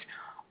release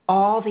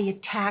all the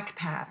attack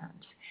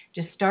patterns.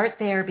 Just start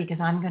there, because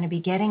I'm going to be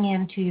getting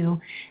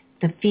into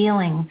the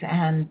feelings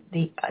and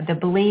the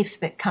beliefs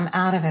that come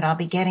out of it. I'll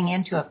be getting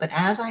into it. But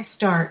as I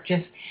start,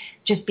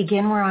 just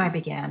begin where I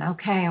began.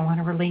 Okay, I want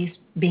to release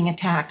being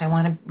attacked. I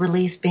want to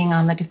release being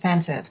on the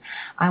defensive.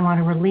 I want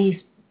to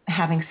release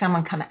having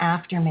someone come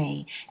after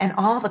me, and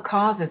all the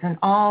causes and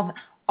all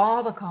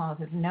the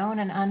causes, known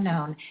and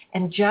unknown,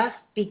 and just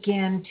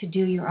begin to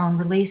do your own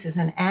releases.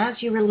 And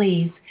as you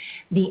release,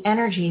 the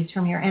energies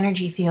from your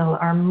energy field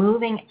are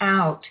moving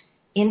out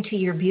into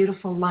your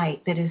beautiful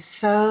light that is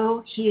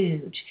so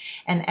huge.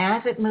 And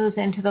as it moves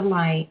into the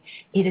light,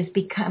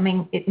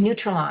 it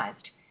neutralized.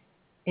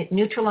 It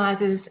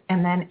neutralizes,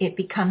 and then it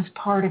becomes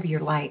part of your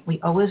light. We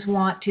always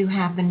want to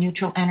have the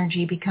neutral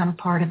energy become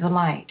part of the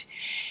light.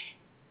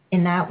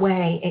 In that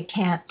way, it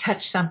can't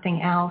touch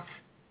something else,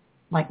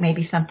 like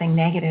maybe something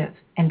negative,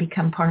 and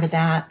become part of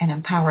that and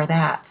empower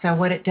that. So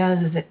what it does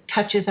is it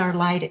touches our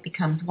light, it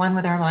becomes one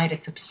with our light,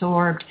 it's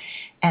absorbed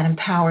and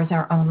empowers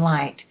our own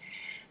light.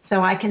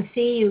 So I can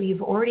see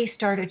you've already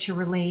started to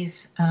release,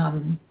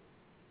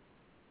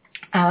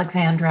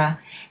 Alexandra,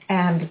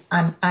 and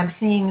I'm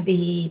seeing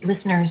the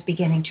listeners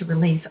beginning to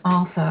release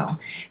also.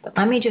 But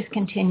let me just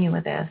continue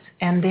with this.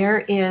 And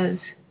there is,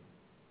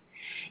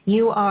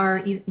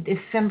 this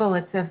symbol,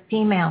 it's a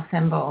female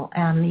symbol.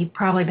 You've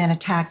probably been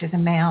attacked as a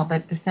male,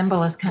 but the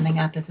symbol is coming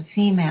up as a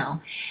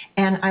female.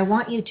 And I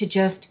want you to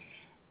just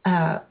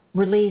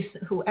release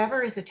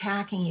whoever is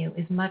attacking you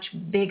is much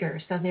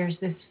bigger. So there's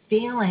this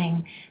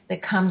feeling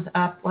that comes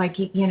up like,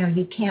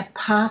 you can't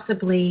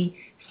possibly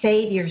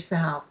save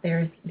yourself.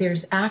 There's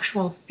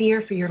actual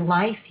fear for your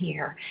life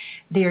here.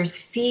 There's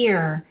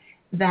fear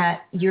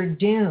that you're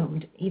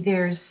doomed.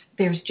 There's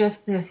just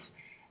this,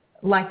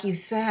 like you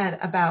said,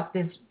 about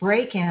this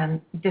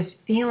break-in, this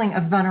feeling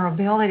of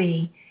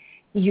vulnerability.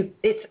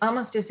 It's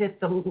almost as if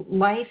the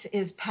life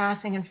is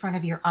passing in front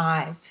of your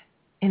eyes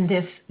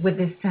with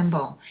this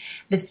symbol.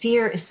 The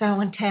fear is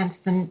so intense,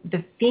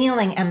 the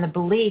feeling and the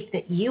belief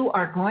that you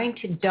are going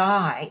to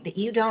die, that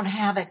you don't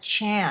have a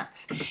chance,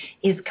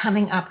 is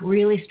coming up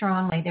really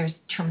strongly. There's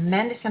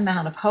tremendous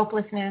amount of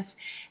hopelessness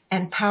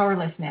and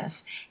powerlessness.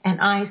 And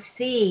I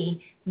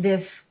see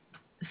this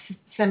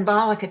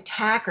symbolic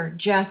attacker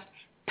just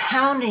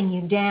pounding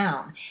you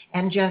down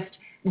and just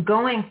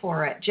going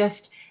for it. Just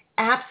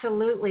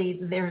absolutely,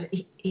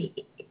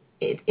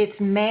 it's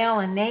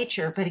male in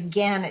nature, but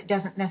again, it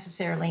doesn't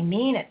necessarily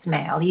mean it's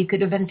male. You could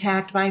have been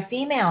attacked by a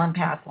female in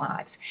past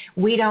lives.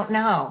 We don't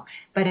know.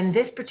 But in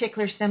this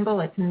particular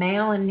symbol, it's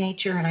male in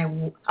nature,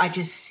 and I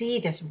just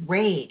see this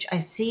rage.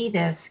 I see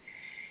this.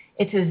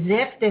 It's as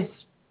if this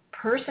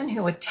person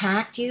who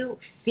attacked you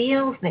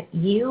feels that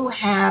you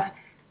have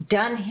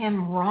done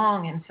him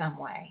wrong in some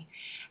way.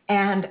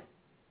 And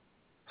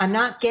I'm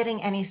not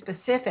getting any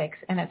specifics,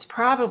 and it's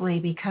probably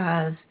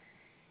because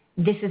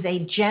this is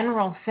a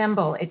general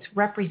symbol. It's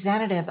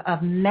representative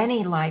of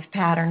many life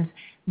patterns,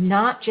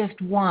 not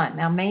just one.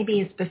 Now,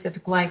 maybe a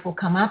specific life will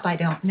come up, I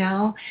don't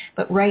know.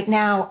 But right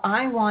now,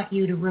 I want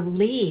you to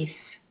release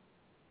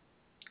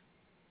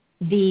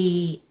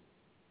the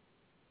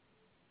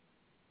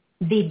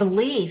the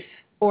belief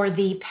or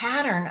the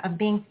pattern of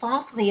being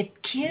falsely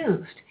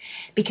accused,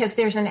 because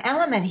there's an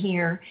element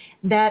here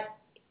that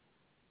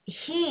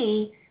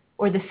he,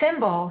 or the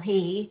symbol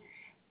he,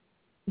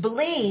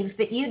 believes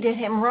that you did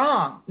him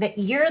wrong, that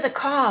you're the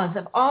cause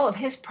of all of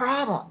his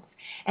problems.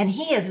 And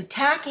he is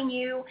attacking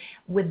you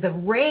with the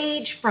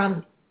rage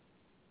from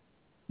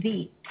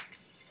the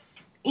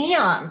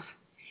eons,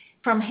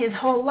 from his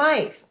whole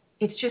life.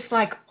 It's just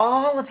like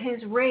all of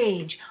his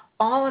rage,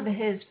 all of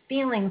his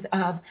feelings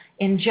of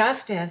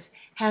injustice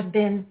have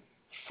been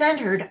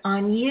centered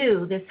on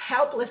you, this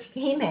helpless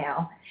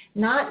female,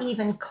 not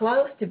even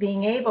close to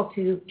being able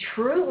to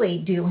truly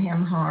do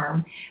him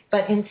harm,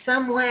 but in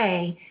some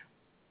way,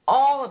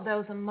 all of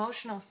those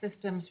emotional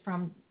systems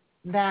from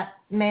that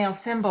male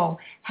symbol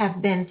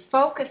have been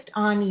focused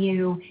on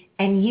you,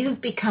 and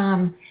you've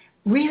become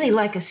really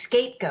like a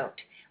scapegoat,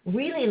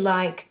 really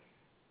like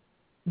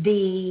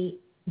the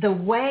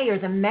way or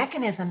the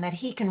mechanism that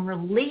he can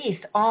release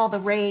all the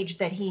rage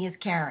that he is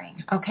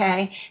carrying,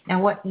 okay?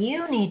 Now, what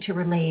you need to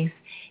release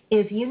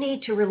is you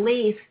need to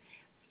release,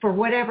 for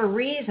whatever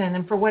reason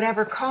and for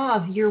whatever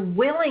cause, your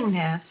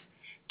willingness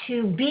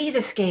to be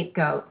the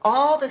scapegoat,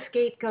 all the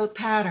scapegoat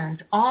patterns,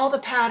 all the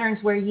patterns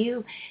where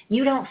you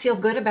don't feel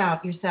good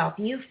about yourself,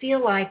 you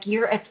feel like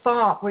you're at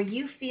fault, where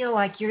you feel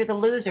like you're the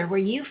loser, where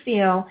you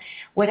feel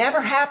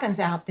whatever happens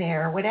out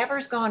there,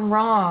 whatever's gone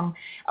wrong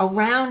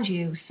around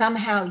you,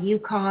 somehow you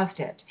caused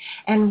it.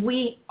 And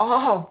we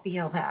all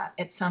feel that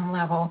at some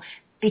level,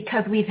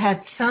 because we've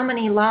had so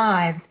many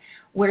lives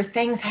where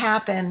things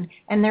happen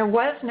and there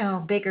was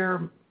no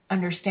bigger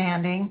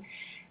understanding.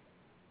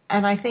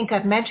 And I think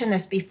I've mentioned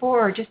this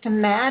before, just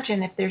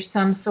imagine if there's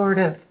some sort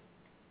of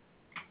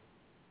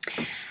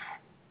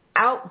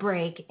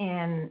outbreak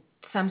in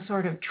some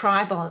sort of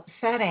tribal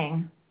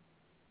setting,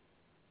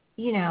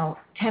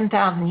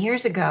 10,000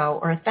 years ago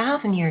or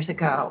 1,000 years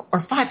ago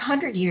or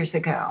 500 years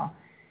ago.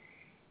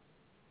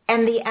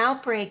 And the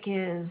outbreak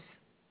is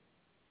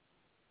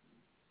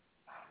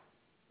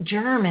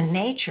germ in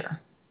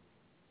nature.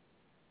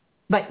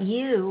 But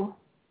you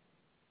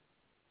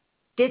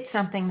did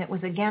something that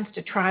was against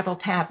a tribal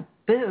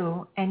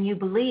taboo, and you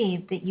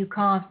believed that you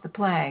caused the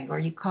plague or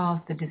you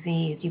caused the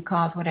disease, you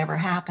caused whatever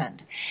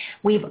happened.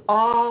 We've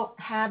all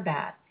had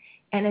that.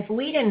 And if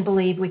we didn't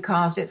believe we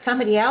caused it,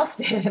 somebody else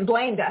did and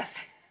blamed us.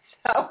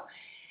 So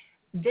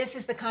this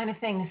is the kind of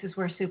thing, this is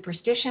where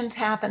superstitions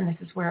happen,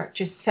 this is where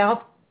just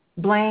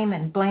self-blame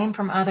and blame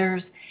from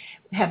others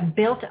have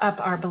built up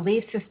our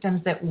belief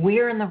systems that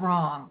we're in the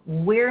wrong,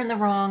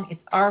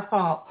 it's our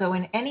fault. So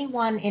in any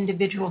one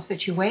individual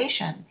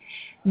situation,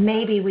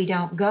 maybe we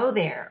don't go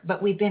there,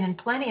 but we've been in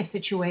plenty of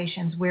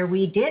situations where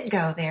we did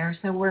go there,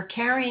 so we're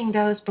carrying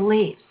those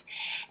beliefs.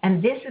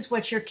 And this is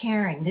what you're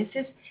carrying. This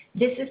is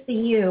the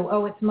you.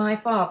 Oh, it's my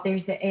fault.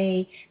 There's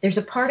a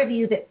part of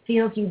you that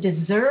feels you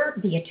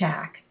deserve the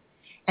attack.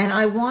 And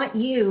I want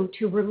you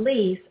to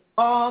release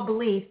all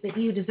beliefs that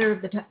you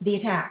deserve the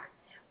attack.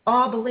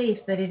 All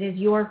beliefs that it is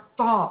your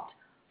fault,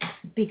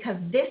 because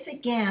this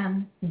isn't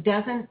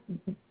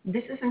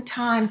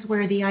times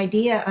where the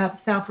idea of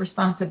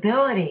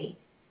self-responsibility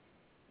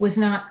was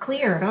not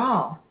clear at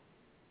all.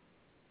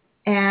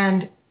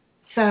 And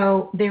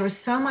so there was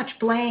so much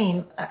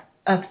blame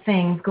of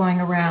things going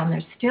around.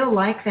 There's still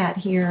like that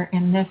here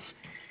in this,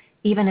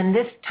 even in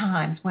this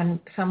times when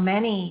so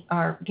many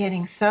are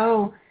getting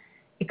so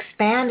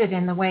expanded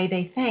in the way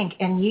they think,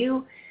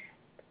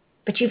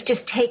 but you've just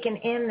taken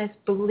in this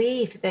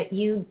belief that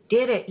you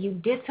did it, you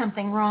did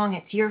something wrong,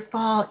 it's your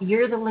fault,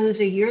 you're the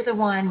loser, you're the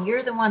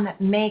one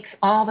that makes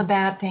all the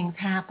bad things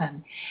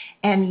happen.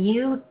 And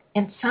you,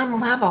 in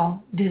some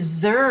level,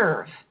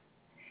 deserve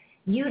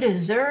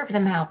the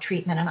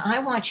maltreatment. And I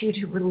want you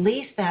to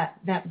release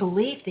that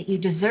belief that you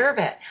deserve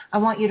it. I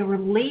want you to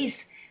release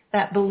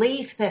that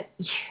belief that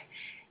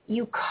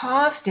you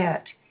caused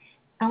it.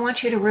 I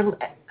want you to,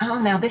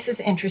 now this is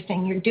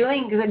interesting. You're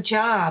doing a good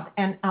job,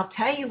 and I'll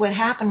tell you what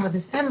happened with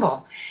the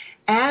symbol.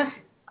 As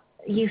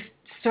you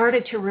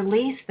started to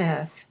release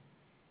this,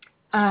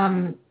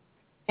 and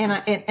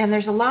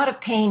there's a lot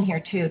of pain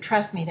here too.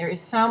 Trust me, there is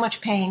so much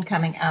pain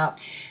coming out.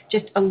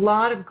 Just a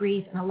lot of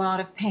grief and a lot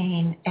of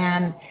pain,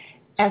 and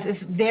as is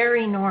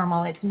very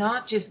normal, it's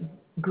not just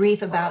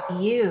grief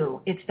about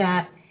you. It's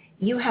that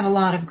you have a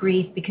lot of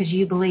grief because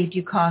you believed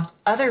you caused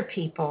other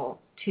people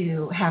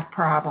to have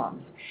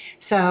problems.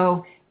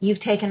 So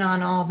you've taken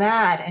on all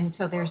that, and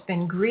so there's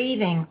been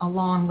grieving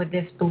along with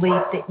this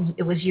belief that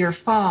it was your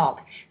fault.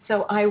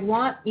 So I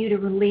want you to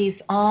release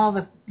all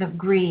the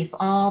grief,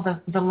 all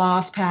the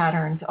loss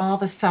patterns, all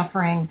the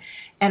suffering,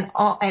 and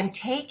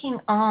taking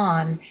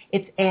on,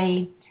 it's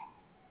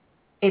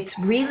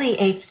really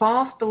a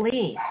false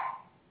belief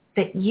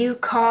that you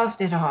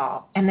caused it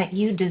all and that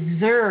you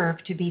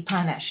deserve to be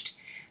punished.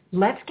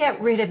 Let's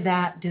get rid of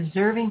that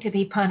deserving to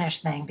be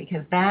punished thing,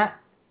 because that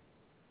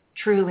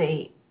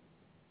truly,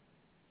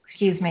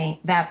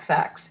 that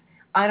sucks.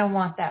 I don't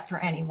want that for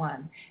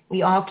anyone.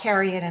 We all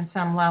carry it in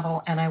some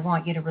level, and I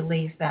want you to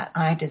release that.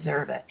 I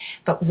deserve it.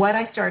 But what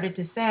I started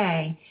to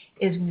say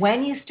is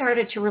when you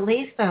started to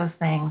release those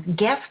things,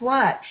 guess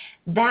what?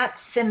 That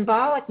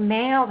symbolic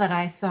male that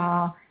I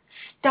saw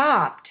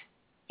stopped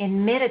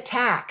in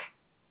mid-attack.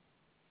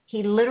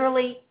 He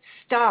literally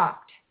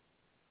stopped,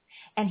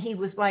 and he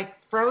was like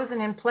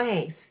frozen in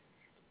place,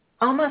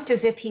 almost as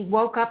if he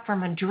woke up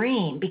from a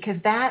dream, because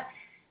that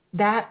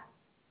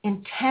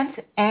intense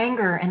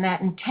anger and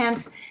that intense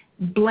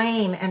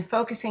blame and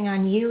focusing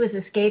on you as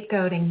a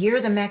scapegoat and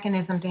you're the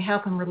mechanism to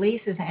help him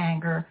release his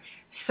anger,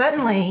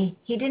 suddenly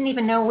he didn't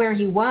even know where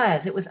he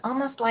was. It was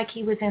almost like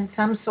he was in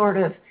some sort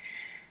of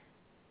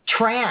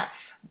trance.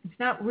 It's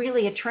not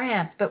really a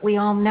trance, but we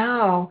all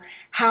know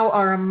how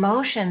our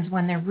emotions,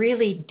 when they're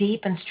really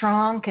deep and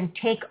strong, can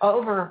take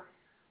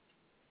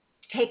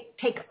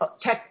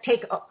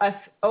us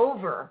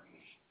over.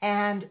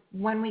 And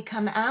when we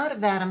come out of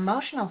that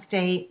emotional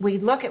state, we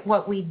look at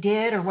what we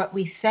did or what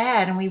we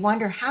said, and we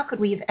wonder, how could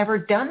we have ever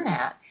done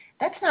that?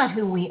 That's not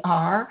who we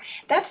are.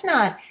 That's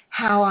not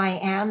how I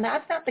am.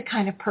 That's not the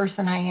kind of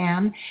person I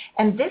am.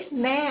 And this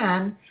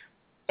man,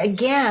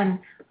 again,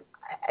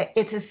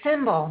 it's a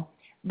symbol,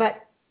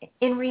 but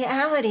in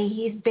reality,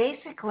 he's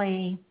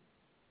basically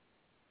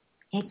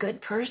a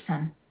good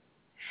person.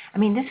 I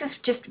mean, this is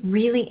just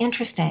really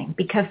interesting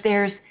because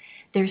there's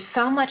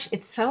so much,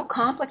 it's so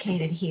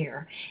complicated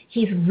here.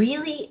 He's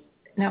really,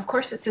 now of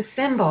course it's a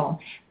symbol,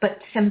 but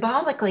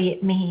symbolically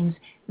it means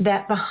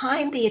that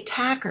behind the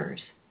attackers,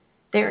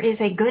 there is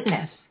a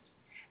goodness.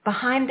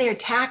 Behind their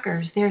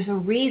attackers, there's a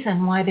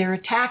reason why they're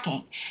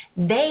attacking.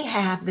 They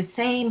have the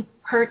same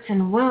hurts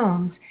and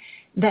wounds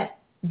that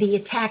the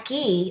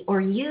attackee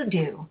or you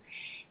do.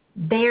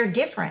 They're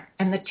different,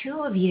 and the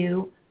two of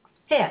you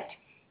fit.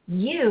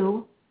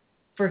 You,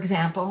 for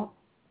example,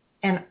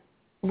 and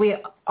we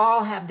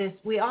all have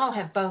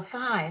both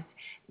sides.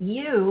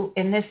 You,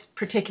 in this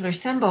particular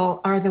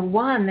symbol, are the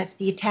one that's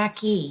the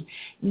attackee.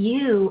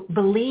 You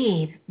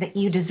believe that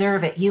you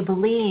deserve it. You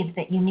believe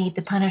that you need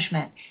the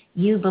punishment.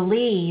 You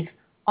believe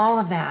all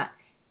of that.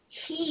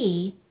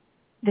 He,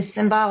 the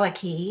symbolic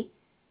he,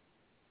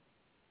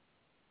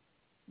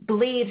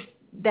 believes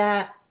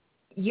that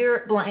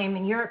you're at blame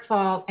and you're at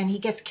fault, and he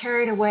gets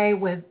carried away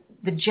with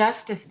the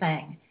justice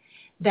thing.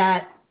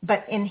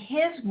 But in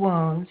his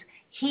wounds,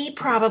 he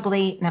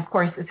probably, and of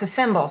course it's a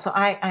symbol, so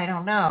I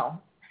don't know,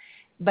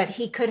 but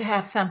he could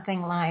have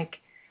something like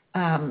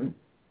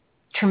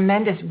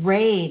tremendous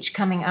rage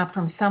coming up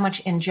from so much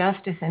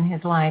injustice in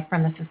his life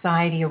from the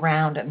society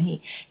around him.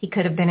 He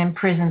could have been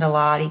imprisoned a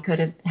lot. He could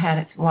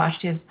have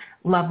watched his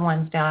loved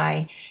ones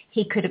die.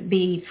 He could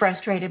be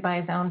frustrated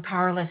by his own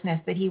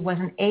powerlessness that he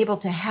wasn't able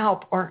to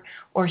help or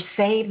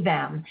save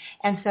them.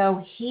 And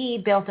so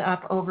he built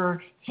up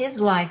over his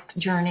life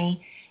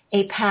journey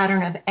a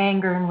pattern of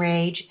anger and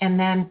rage, and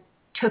then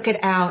took it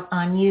out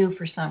on you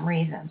for some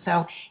reason. So,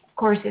 of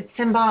course, it's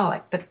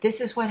symbolic, but this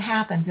is what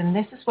happens, and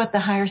this is what the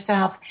higher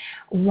self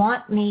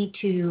want me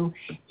to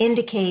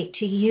indicate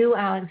to you,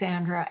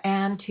 Alexandra,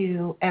 and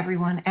to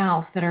everyone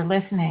else that are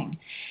listening,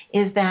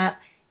 is that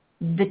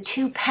the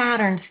two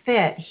patterns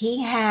fit.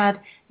 He had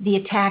the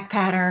attack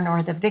pattern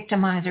or the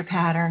victimizer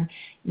pattern.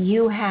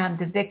 You had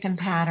the victim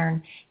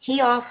pattern.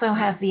 He also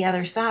has the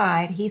other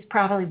side. He's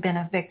probably been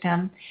a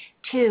victim,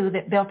 too,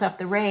 that built up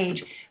the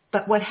rage.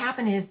 But what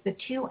happened is the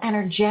two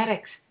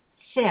energetics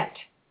fit.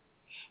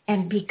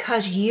 And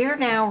because you're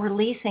now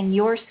releasing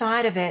your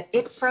side of it,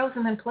 it froze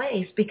them in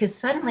place because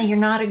suddenly you're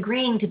not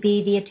agreeing to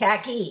be the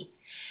attackee.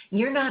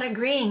 You're not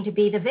agreeing to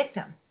be the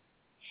victim.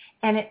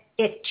 And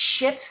it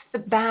shifts the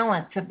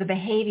balance of the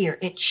behavior.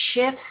 It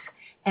shifts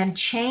and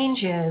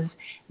changes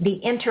the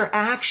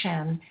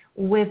interaction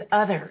with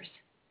others.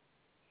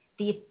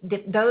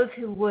 Those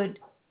who would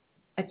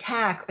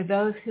attack or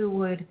those who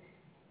would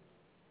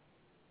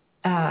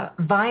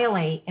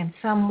violate in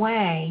some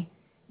way,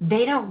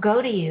 they don't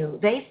go to you.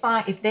 They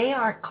find, if they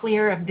aren't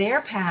clear of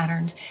their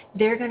patterns,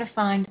 they're going to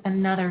find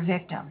another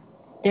victim.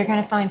 They're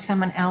going to find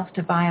someone else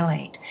to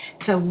violate.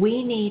 So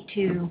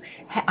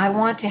I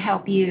want to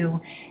help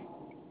you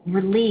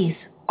release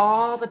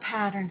all the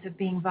patterns of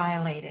being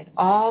violated,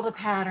 all the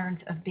patterns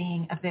of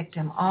being a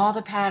victim, all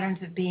the patterns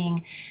of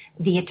being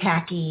the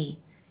attackee.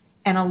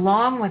 And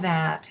along with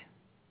that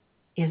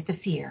is the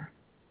fear.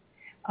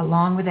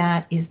 Along with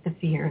that is the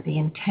fear, the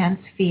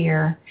intense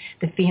fear,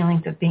 the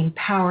feelings of being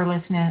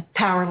powerless,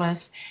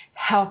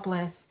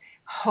 helpless,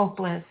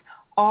 hopeless,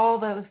 all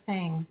those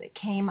things that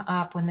came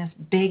up when this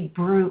big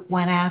brute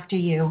went after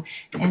you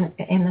in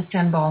the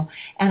symbol.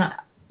 And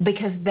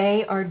because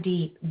they are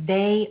deep.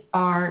 They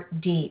are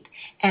deep.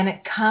 And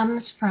it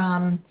comes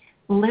from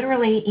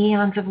literally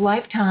eons of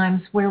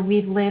lifetimes where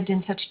we've lived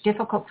in such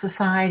difficult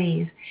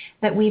societies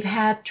that we've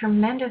had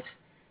tremendous,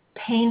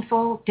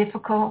 painful,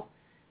 difficult,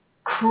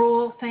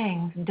 cruel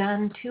things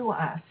done to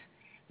us.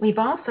 We've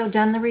also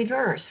done the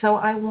reverse. So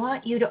I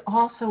want you to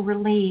also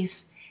release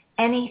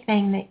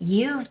anything that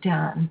you've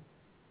done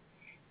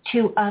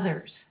to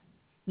others.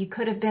 You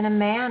could have been a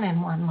man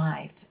in one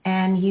life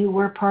and you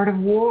were part of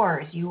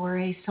wars. You were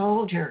a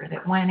soldier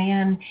that went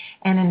in,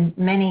 and in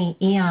many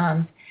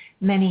eons,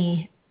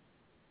 many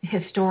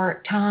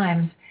historic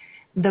times,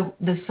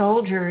 the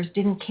soldiers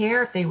didn't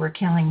care if they were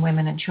killing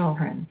women and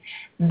children.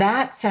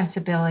 That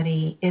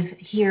sensibility is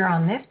here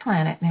on this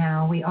planet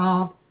now. We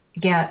all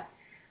get,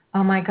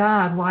 oh my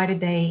God, why did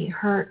they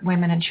hurt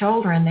women and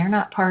children? They're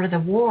not part of the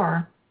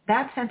war.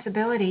 That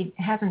sensibility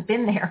hasn't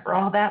been there for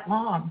all that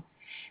long.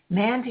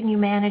 Man's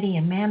inhumanity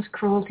and man's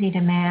cruelty to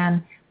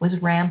man was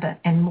rampant,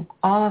 and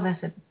all of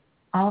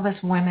us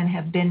women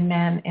have been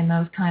men in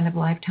those kind of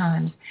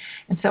lifetimes.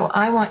 And so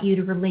I want you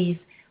to release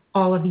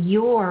all of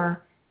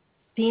your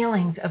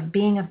feelings of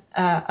being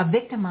a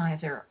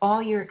victimizer,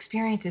 all your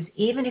experiences,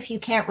 even if you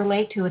can't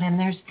relate to it, and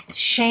there's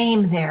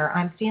shame there.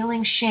 I'm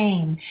feeling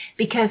shame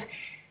because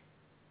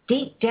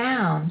deep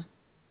down,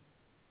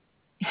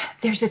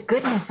 there's a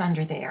goodness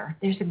under there.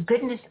 There's a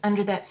goodness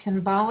under that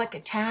symbolic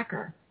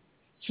attacker.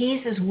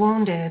 He's as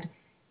wounded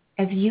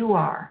as you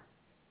are,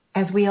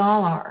 as we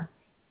all are.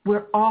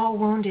 We're all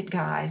wounded,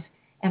 guys,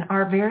 and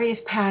our various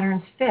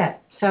patterns fit.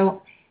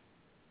 So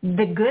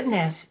the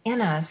goodness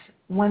in us,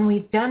 when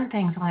we've done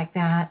things like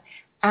that,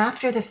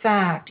 after the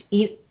fact,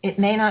 it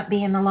may not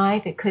be in the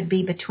life, it could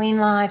be between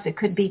lives, it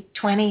could be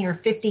 20 or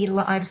 50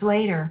 lives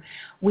later,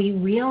 we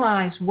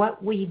realize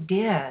what we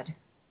did,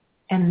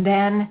 and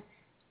then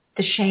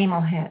the shame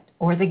will hit,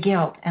 or the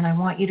guilt. And I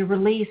want you to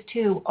release,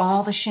 too,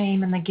 all the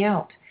shame and the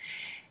guilt.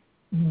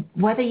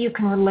 Whether you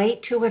can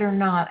relate to it or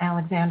not,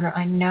 Alexandra,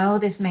 I know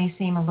this may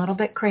seem a little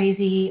bit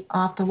crazy,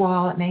 off the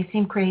wall. It may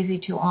seem crazy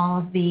to all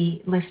of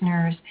the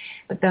listeners,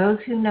 but those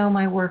who know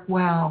my work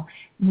well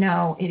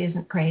know it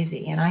isn't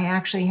crazy. And I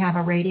actually have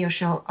a radio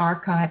show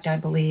archived, I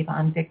believe,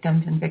 on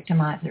victims and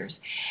victimizers.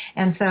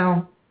 And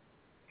so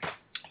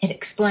it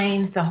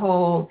explains the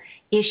whole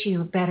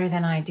issue better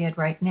than I did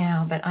right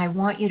now, but I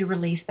want you to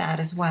release that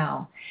as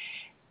well.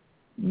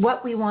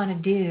 What we want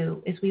to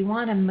do is we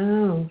want to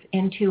move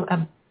into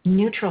a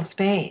neutral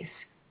space.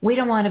 We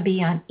don't want to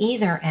be on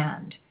either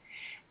end.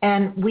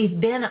 And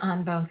we've been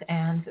on both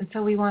ends, and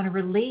so we want to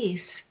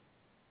release.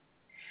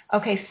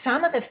 Okay,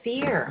 some of the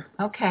fear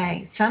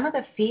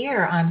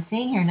I'm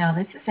seeing here now,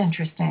 this is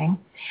interesting.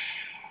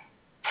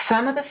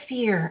 Some of the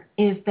fear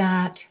is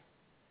that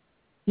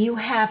you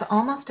have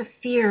almost a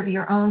fear of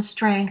your own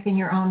strength and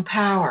your own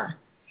power.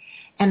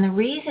 And the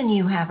reason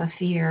you have a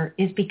fear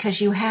is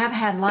because you have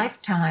had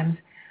lifetimes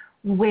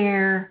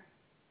where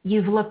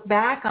you've looked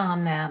back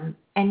on them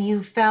and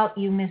you felt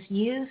you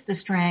misused the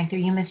strength or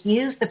you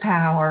misused the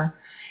power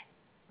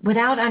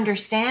without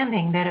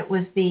understanding that it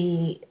was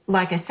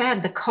like I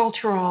said, the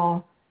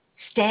cultural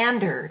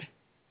standard,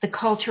 the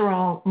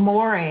cultural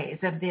mores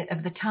of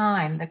the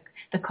time,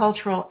 the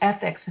cultural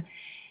ethics.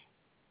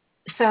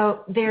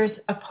 So there's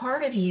a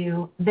part of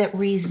you that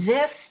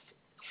resists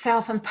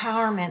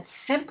self-empowerment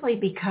simply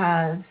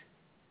because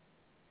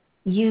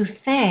you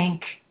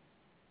think,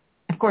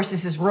 of course,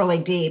 this is really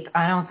deep.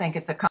 I don't think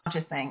it's a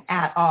conscious thing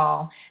at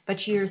all.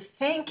 But you're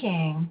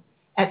thinking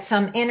at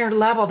some inner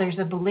level, there's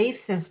a belief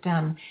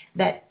system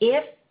that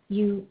if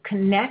you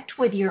connect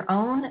with your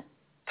own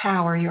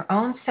power, your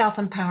own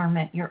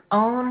self-empowerment, your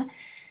own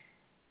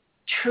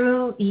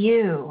true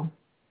you,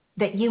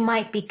 that you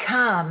might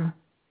become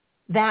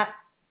that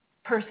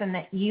person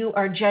that you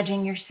are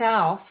judging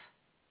yourself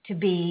to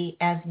be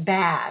as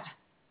bad.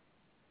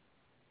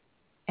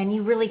 And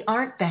you really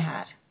aren't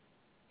bad.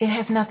 It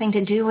has nothing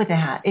to do with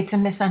that. It's a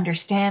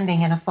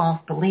misunderstanding and a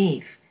false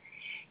belief.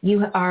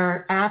 You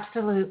are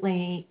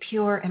absolutely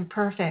pure and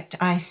perfect.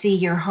 I see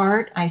your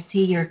heart. I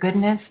see your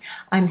goodness.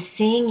 I'm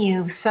seeing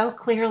you so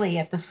clearly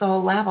at the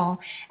soul level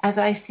as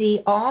I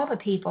see all the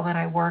people that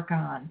I work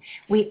on.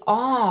 We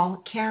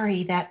all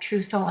carry that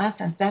true soul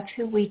essence. That's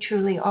who we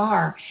truly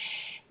are.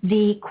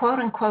 The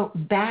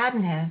quote-unquote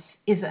badness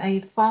is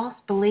a false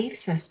belief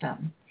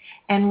system.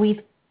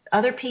 And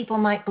other people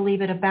might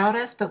believe it about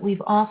us, but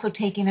we've also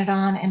taken it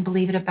on and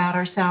believe it about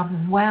ourselves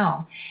as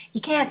well.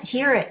 You can't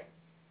hear it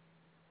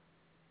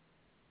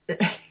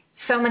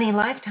so many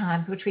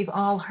lifetimes, which we've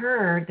all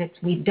heard, that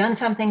we've done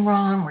something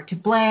wrong, we're to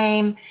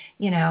blame,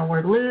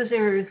 we're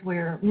losers,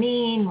 we're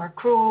mean, we're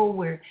cruel,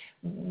 we're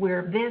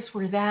this,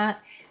 we're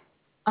that.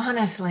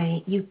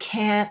 Honestly, you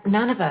can't,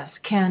 none of us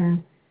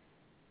can,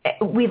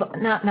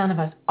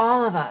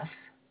 all of us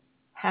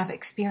have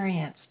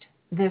experienced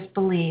this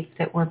belief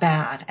that we're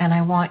bad, and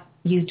I want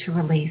you to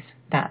release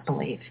that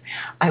belief.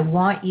 I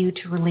want you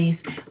to release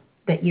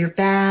that you're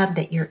bad,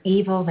 that you're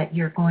evil, that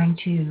you're going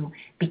to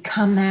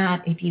become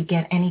that if you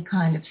get any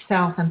kind of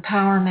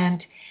self-empowerment.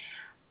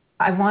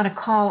 I want to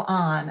call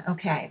on,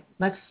 okay,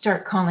 let's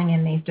start calling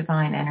in these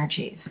divine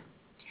energies.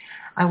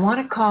 I want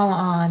to call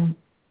on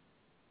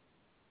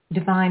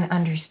divine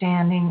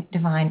understanding,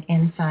 divine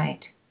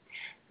insight,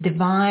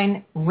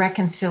 divine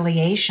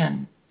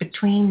reconciliation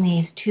between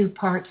these two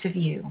parts of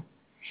you.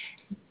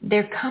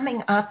 They're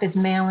coming up as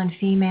male and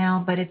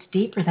female, but it's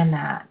deeper than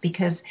that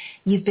because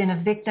you've been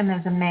a victim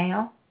as a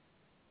male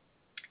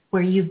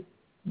where you've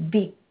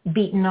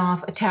beaten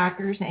off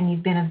attackers, and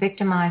you've been a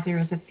victimizer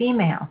as a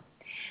female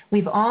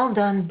We've all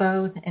done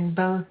both in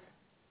both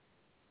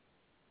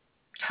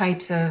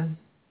types of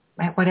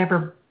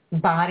whatever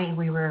body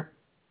we were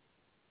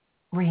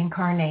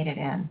reincarnated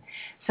in.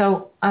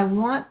 So I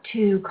want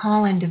to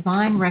call in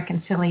divine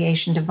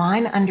reconciliation,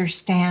 divine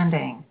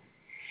understanding,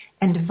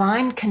 and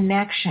divine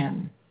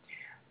connection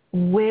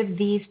with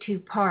these two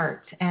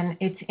parts. And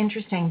it's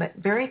interesting, but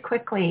very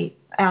quickly,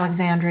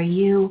 Alexandra,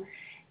 you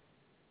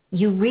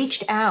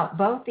reached out,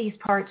 both these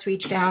parts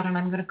reached out, and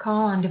I'm going to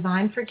call on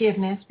divine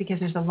forgiveness because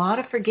there's a lot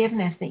of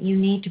forgiveness that you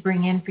need to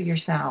bring in for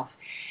yourself.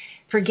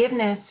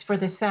 Forgiveness for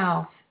the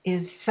self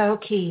is so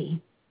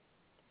key.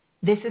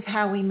 This is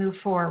how we move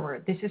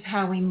forward. This is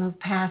how we move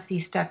past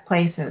these stuck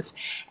places.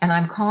 And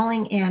I'm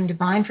calling in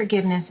divine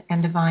forgiveness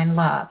and divine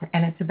love.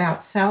 And it's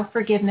about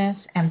self-forgiveness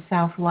and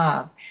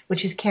self-love,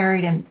 which is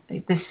carried in,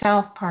 the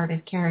self part is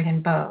carried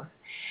in both.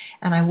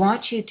 And I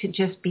want you to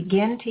just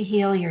begin to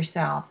heal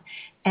yourself.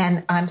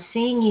 And I'm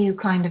seeing you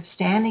kind of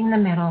standing in the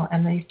middle,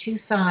 and these two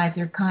sides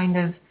are kind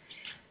of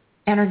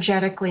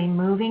energetically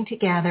moving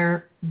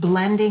together,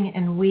 blending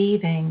and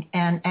weaving.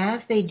 And as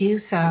they do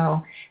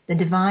so, the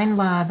divine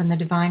love and the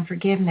divine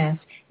forgiveness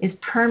is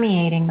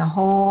permeating the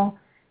whole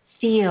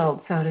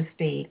field, so to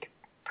speak,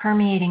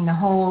 permeating the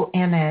whole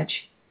image.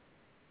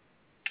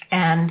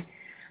 And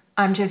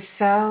I'm just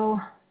so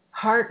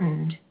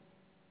heartened.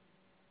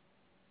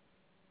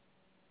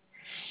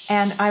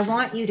 And I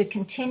want you to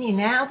continue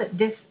now that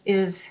this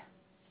is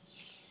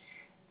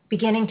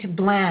beginning to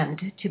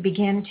blend, to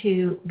begin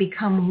to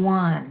become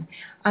one.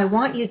 I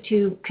want you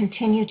to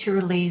continue to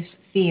release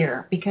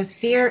fear because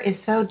fear is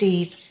so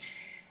deep.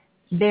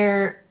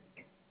 I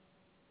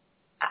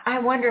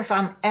wonder if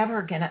I'm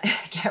ever going to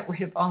get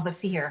rid of all the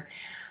fear.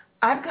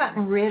 I've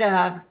gotten rid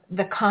of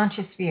the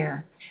conscious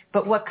fear,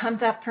 but what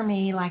comes up for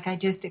me, like I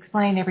just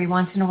explained every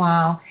once in a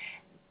while,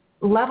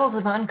 levels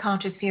of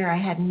unconscious fear I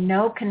had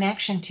no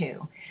connection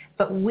to.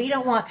 But we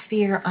don't want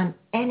fear on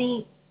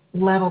any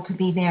level to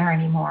be there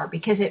anymore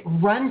because it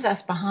runs us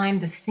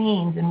behind the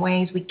scenes in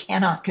ways we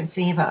cannot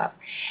conceive of.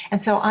 And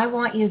so I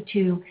want you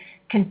to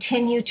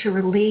continue to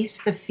release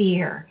the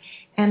fear.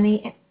 And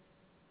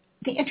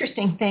the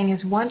interesting thing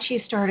is once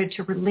you started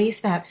to release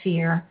that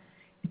fear,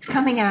 it's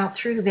coming out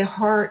through the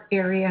heart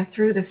area,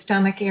 through the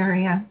stomach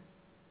area.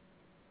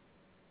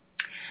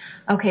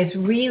 Okay, it's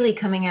really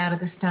coming out of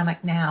the stomach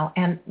now.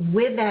 And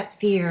with that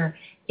fear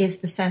is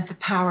the sense of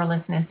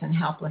powerlessness and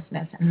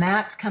helplessness. And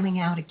that's coming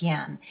out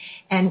again.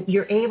 And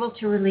you're able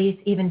to release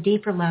even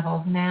deeper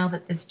levels now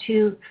that these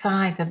two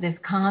sides of this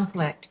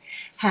conflict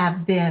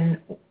have been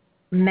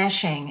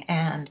meshing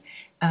and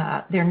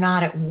they're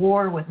not at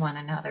war with one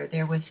another.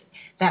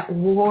 That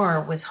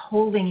war was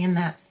holding in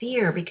that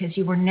fear because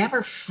you were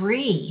never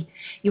free.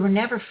 You were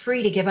never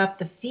free to give up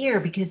the fear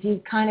because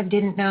you kind of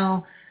didn't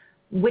know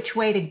which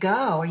way to go.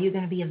 Are you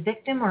going to be a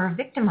victim or a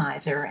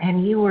victimizer?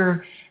 And you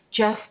were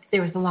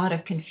there was a lot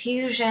of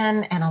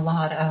confusion and a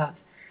lot of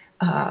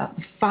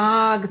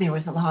fog. There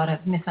was a lot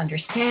of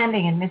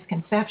misunderstanding and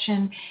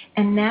misconception.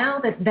 And now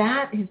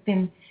that has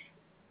been,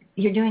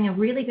 you're doing a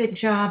really good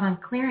job on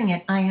clearing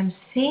it, I am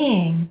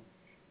seeing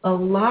a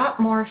lot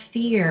more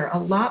fear, a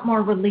lot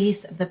more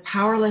release of the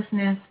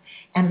powerlessness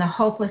and the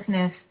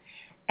hopelessness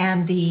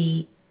and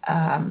the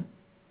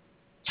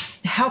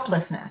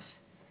helplessness.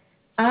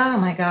 Oh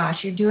my gosh,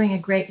 you're doing a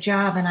great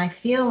job. And I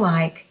feel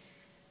like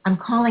I'm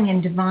calling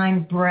in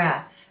divine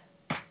breath.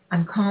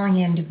 I'm calling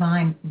in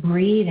divine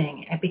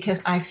breathing because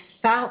I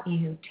felt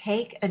you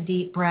take a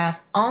deep breath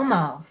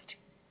almost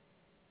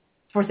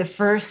for the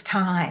first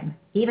time.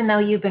 Even though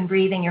you've been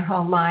breathing your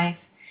whole life,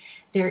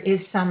 there is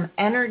some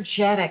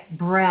energetic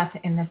breath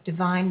in this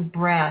divine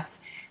breath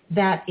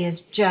that is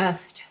just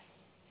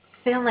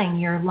filling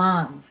your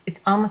lungs. It's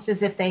almost as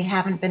if they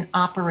haven't been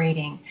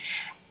operating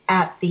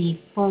at the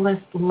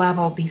fullest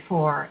level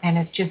before, and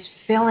it's just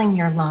filling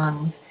your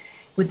lungs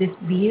with this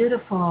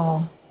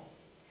beautiful,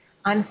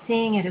 I'm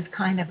seeing it as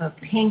kind of a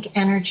pink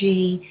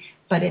energy,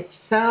 but it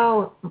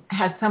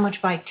has so much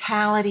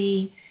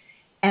vitality.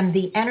 And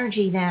the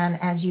energy then,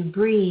 as you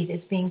breathe, is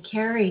being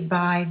carried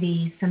by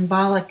the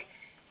symbolic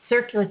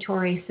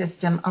circulatory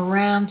system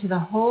around to the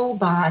whole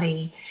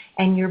body,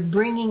 and you're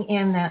bringing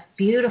in that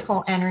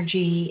beautiful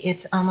energy.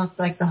 It's almost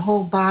like the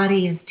whole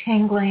body is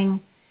tingling.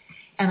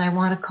 And I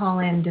want to call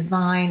in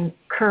divine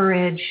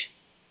courage,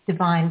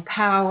 divine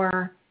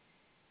power.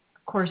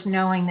 Of course,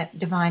 knowing that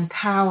divine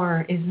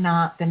power is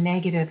not the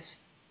negative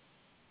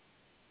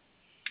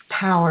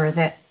power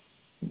that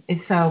is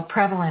so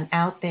prevalent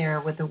out there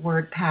with the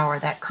word power,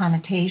 that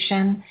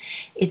connotation.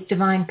 It's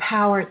divine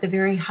power at the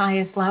very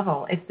highest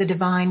level. It's the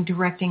divine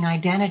directing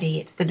identity.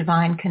 It's the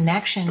divine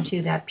connection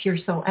to that pure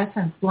soul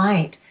essence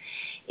light.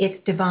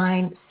 It's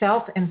divine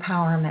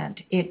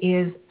self-empowerment. It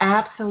is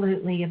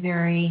absolutely a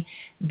very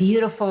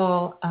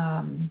beautiful,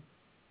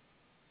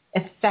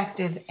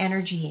 effective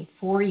energy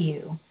for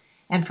you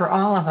and for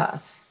all of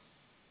us.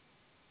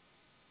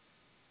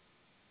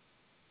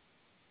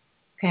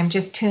 Okay, I'm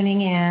just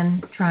tuning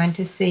in, trying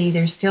to see.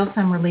 There's still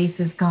some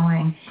releases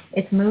going.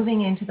 It's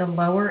moving into the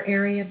lower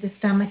area of the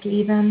stomach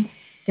even,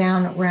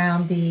 down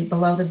around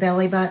below the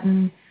belly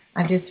button,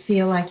 I just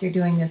feel like you're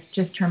doing this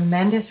just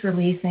tremendous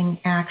releasing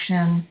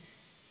action.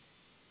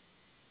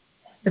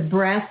 The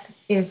breath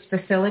is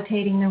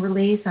facilitating the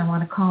release. I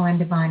want to call in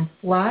divine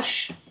flush.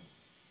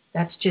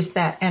 That's just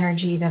that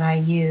energy that I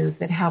use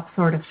that helps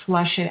sort of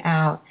flush it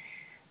out.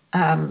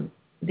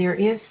 There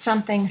is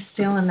something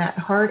still in that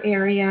heart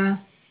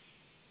area.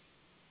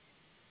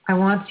 I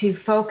want to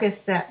focus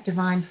that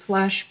divine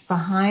flush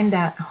behind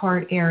that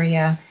heart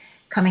area,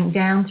 coming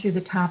down through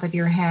the top of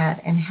your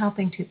head and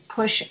helping to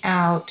push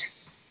out,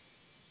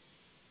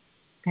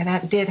 and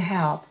that did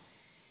help,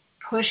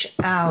 push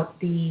out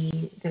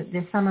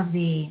some of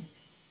the,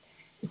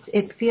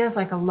 it feels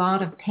like a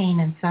lot of pain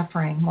and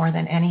suffering more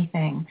than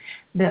anything,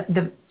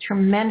 the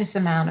tremendous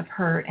amount of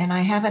hurt. And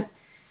I haven't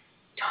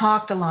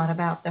talked a lot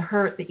about the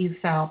hurt that you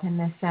felt in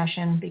this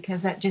session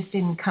because that just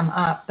didn't come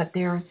up, but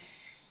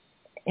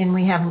and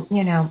we have,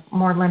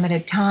 more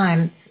limited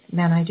time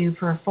than I do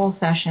for a full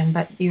session,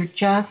 but you're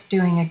just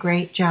doing a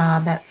great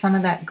job. That some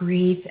of that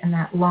grief and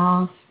that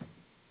loss.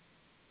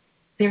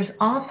 There's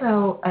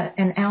also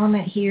an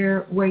element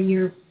here where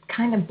you're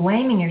kind of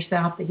blaming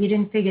yourself that you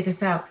didn't figure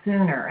this out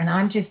sooner, and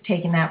I'm just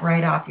taking that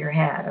right off your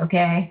head,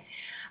 okay?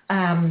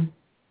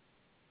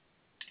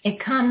 It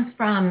comes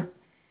from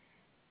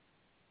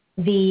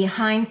the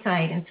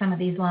hindsight in some of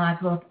these lives.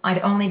 Well, if I'd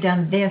only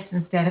done this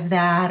instead of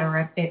that,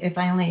 or if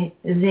I only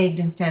zigged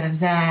instead of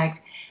zagged.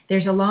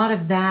 There's a lot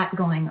of that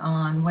going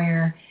on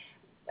where,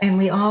 and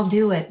we all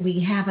do it, we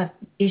have an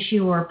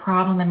issue or a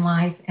problem in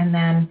life, and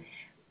then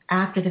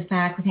after the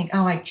fact we think,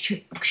 oh, I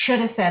should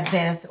have said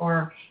this,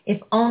 or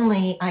if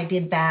only I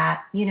did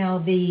that,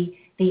 the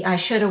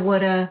I shoulda,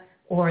 woulda,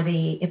 or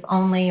the if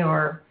only,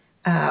 or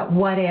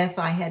what if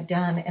I had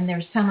done, and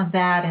there's some of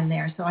that in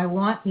there. So I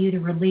want you to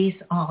release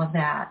all of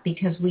that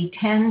because we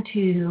tend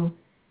to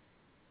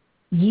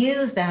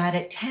use that.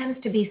 It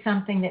tends to be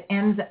something that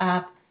ends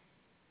up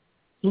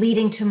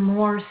leading to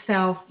more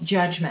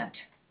self-judgment.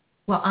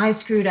 Well, I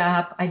screwed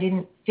up. I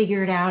didn't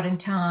figure it out in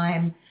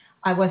time.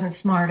 I wasn't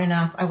smart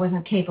enough. I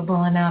wasn't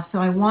capable enough. So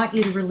I want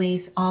you to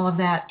release all of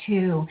that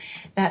too,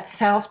 that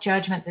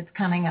self-judgment that's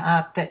coming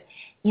up, that,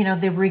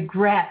 the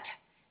regret,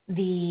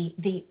 the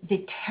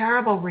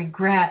terrible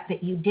regret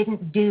that you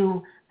didn't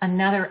do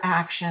another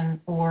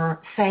action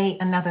or say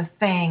another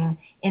thing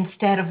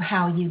instead of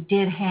how you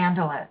did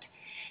handle it.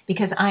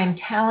 Because I am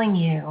telling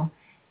you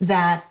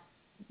that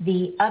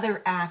the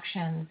other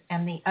actions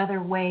and the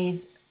other ways,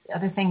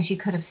 other things you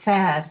could have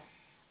said,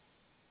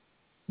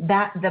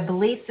 that the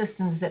belief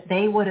systems that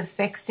they would have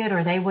fixed it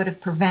or they would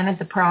have prevented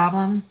the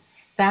problem,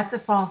 that's a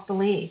false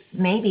belief.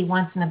 Maybe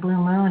once in a blue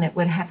moon it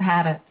would have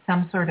had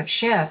some sort of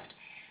shift,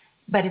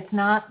 but it's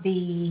not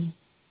for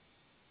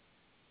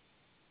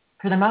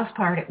the most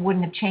part, it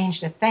wouldn't have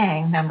changed a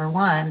thing, number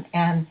one.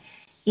 And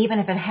even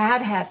if it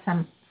had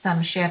some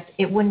shift,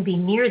 it wouldn't be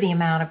near the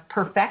amount of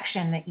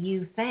perfection that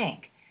you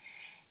think.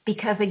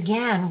 Because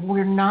again,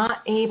 we're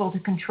not able to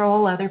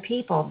control other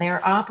people.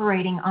 They're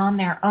operating on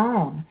their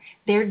own.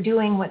 They're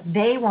doing what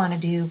they want to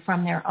do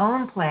from their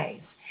own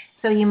place.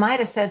 So you might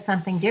have said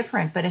something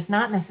different, but it's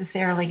not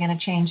necessarily going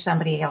to change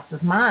somebody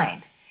else's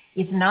mind.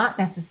 It's not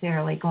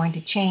necessarily going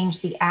to change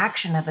the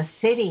action of a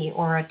city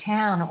or a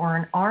town or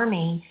an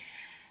army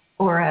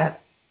or a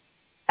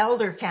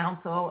elder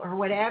council or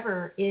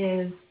whatever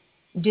is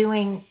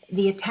doing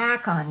the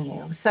attack on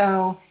you.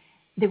 So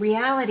the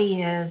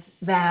reality is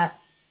that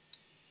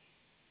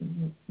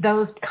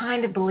those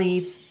kind of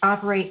beliefs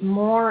operate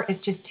more as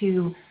just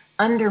to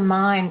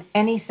undermine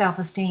any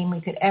self-esteem we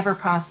could ever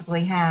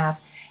possibly have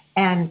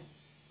and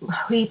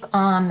heap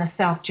on the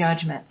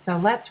self-judgment. So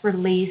let's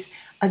release,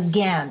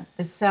 again,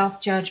 the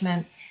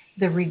self-judgment,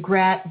 the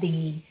regret,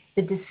 the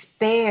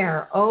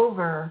despair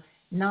over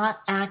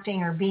not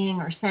acting or being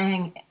or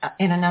saying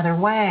in another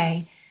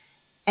way,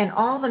 and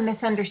all the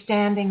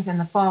misunderstandings and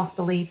the false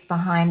beliefs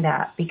behind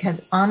that. Because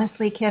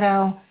honestly,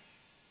 kiddo,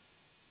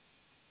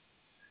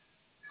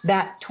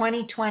 that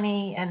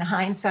 20/20 and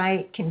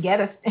hindsight can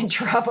get us in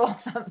trouble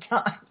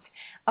sometimes,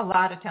 a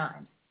lot of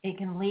times. It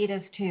can lead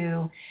us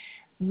to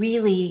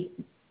really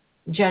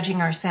judging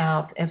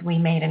ourselves as we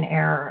made an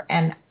error.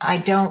 And I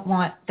don't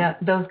want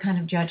those kind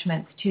of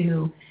judgments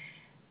to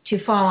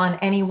fall on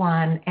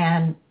anyone,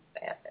 and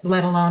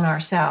let alone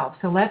ourselves.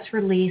 So let's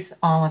release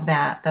all of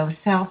that, those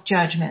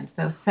self-judgments,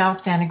 those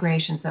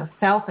self-denigrations, those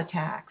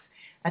self-attacks,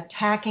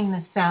 attacking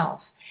the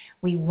self.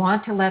 We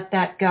want to let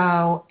that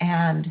go,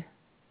 and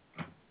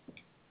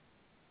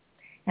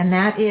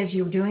that is,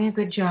 you're doing a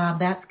good job.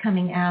 That's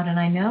coming out. And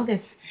I know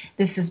this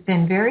has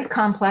been very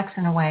complex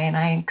in a way, and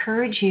I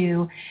encourage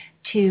you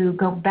to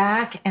go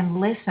back and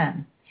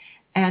listen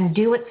and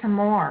do it some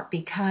more,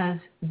 because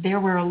there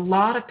were a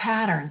lot of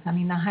patterns. I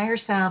mean, the higher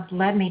selves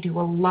led me to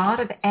a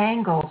lot of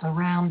angles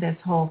around this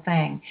whole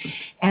thing.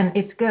 And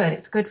it's good.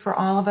 It's good for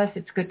all of us.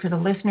 It's good for the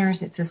listeners.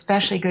 It's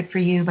especially good for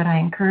you. But I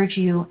encourage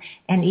you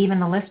and even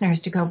the listeners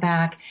to go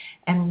back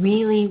and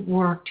really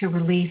work to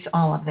release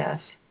all of this.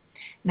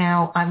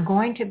 Now, I'm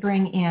going to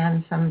bring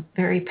in some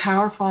very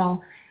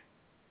powerful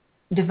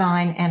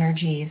divine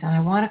energies, and I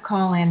want to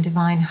call in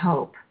divine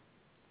hope.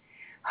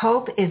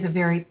 Hope is a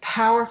very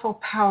powerful,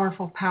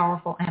 powerful,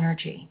 powerful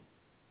energy.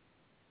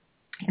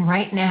 And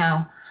right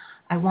now,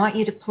 I want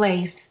you to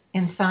place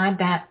inside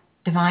that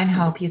divine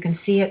hope, you can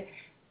see it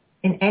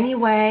in any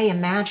way,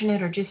 imagine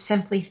it, or just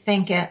simply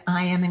think it.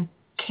 I am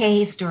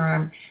encased, or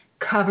I'm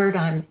covered,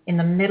 I'm in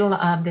the middle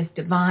of this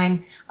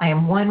divine, I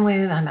am one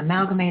with, I'm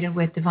amalgamated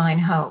with divine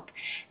hope.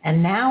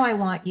 And now I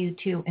want you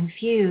to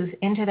infuse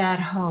into that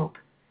hope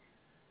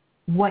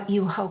what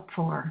you hope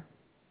for.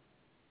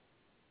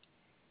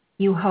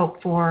 You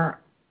hope for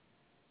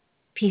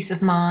peace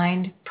of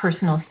mind,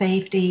 personal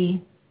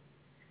safety.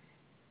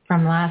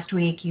 From last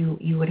week,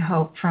 you would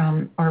hope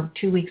from, or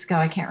 2 weeks ago,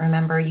 I can't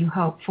remember, you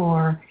hope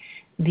for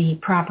the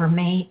proper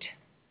mate.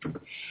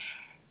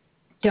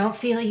 Don't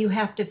feel you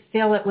have to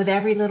fill it with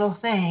every little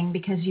thing,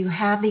 because you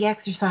have the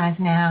exercise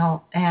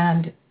now,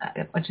 and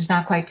which is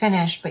not quite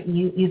finished, but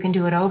you can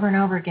do it over and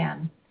over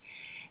again.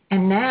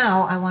 And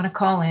now I want to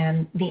call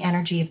in the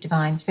energy of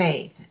divine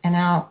faith. And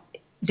now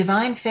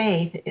divine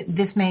faith,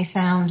 this may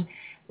sound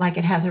like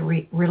it has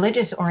a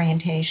religious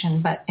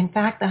orientation, but in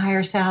fact the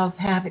higher selves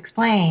have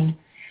explained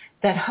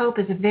that hope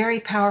is a very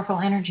powerful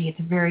energy. It's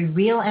a very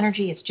real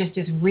energy. It's just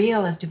as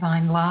real as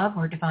divine love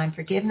or divine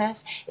forgiveness.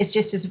 It's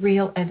just as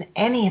real as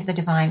any of the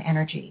divine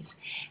energies.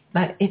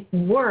 But it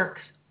works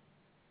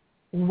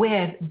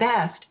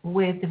best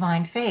with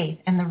divine faith.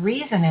 And the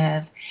reason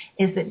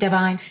is that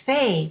divine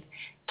faith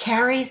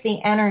carries the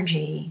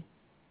energy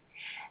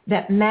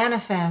that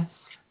manifests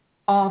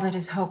all that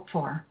is hoped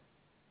for.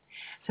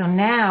 So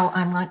now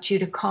I want you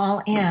to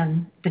call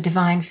in the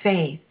divine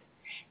faith.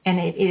 And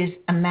it is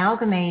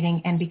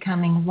amalgamating and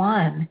becoming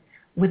one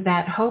with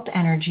that hope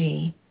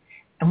energy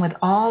and with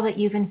all that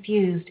you've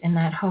infused in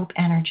that hope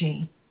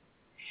energy.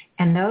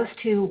 And those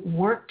two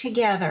work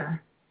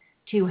together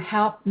to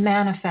help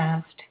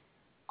manifest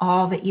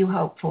all that you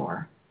hope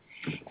for.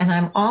 And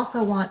I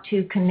also want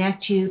to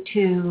connect you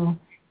to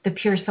the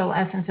pure soul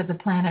essence of the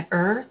planet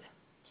Earth.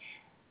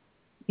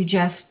 You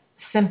just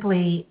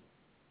simply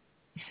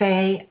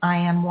say, I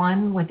am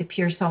one with the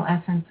pure soul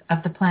essence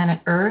of the planet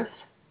Earth.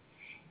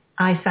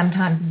 I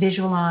sometimes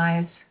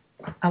visualize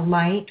a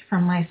light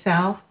from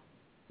myself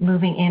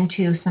moving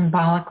into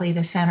symbolically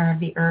the center of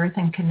the earth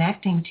and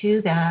connecting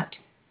to that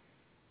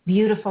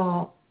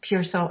beautiful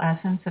pure soul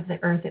essence of the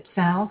earth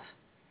itself.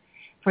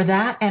 For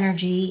that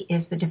energy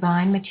is the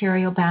divine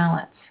material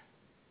balance,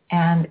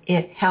 and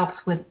it helps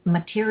with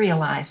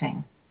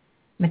materializing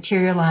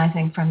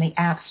from the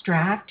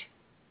abstract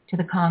to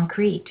the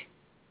concrete.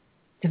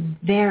 It's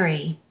a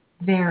very,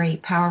 very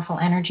powerful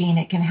energy, and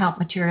it can help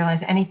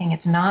materialize anything.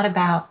 It's not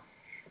about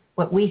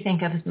what we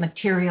think of as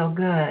material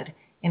good,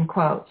 in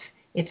quotes.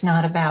 It's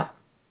not about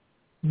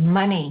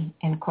money,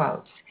 in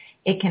quotes.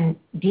 It can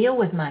deal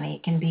with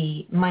money.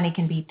 Money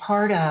can be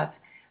part of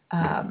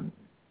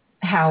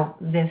how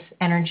this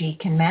energy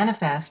can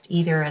manifest,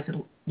 either as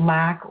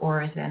lack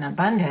or as an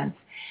abundance.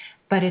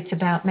 But it's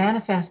about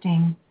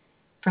manifesting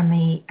from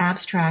the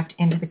abstract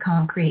into the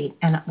concrete.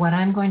 And what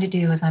I'm going to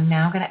do is I'm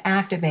now going to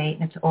activate,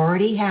 and it's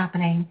already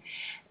happening,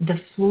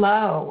 the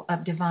flow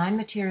of divine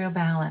material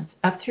balance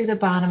up through the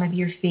bottom of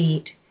your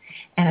feet,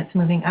 and it's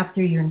moving up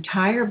through your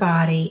entire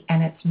body,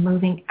 and it's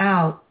moving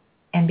out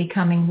and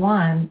becoming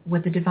one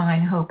with the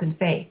divine hope and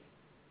faith.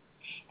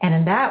 And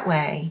in that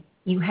way,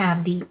 you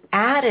have the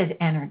added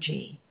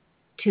energy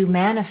to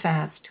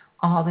manifest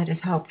all that is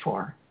hoped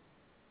for.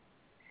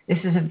 This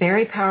is a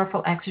very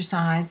powerful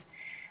exercise.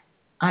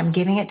 I'm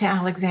giving it to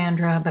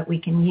Alexandra, but we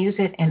can use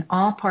it in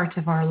all parts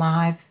of our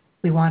lives.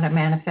 We want to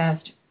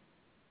manifest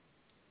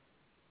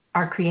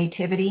our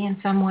creativity in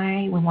some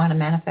way. We want to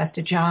manifest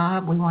a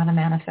job. We want to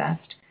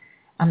manifest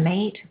a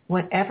mate.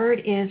 Whatever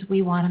it is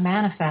we want to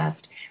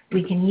manifest,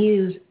 we can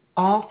use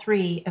all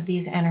three of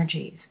these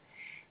energies.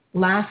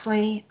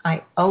 Lastly,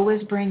 I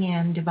always bring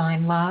in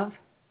divine love,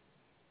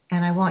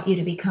 and I want you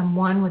to become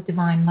one with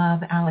divine love,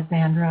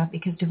 Alexandra,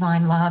 because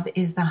divine love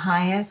is the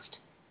highest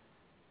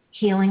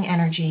healing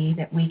energy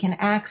that we can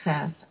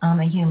access in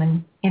the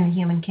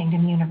human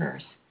kingdom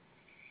universe.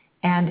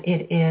 And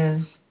it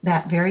is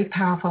that very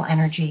powerful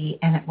energy,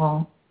 and it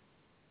will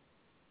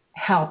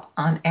help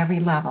on every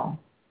level.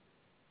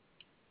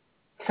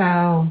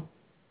 So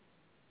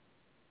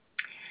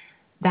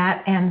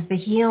that ends the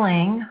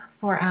healing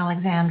for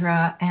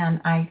Alexandra,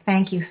 and I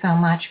thank you so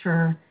much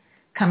for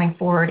coming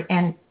forward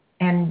and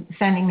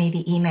sending me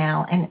the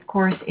email. And of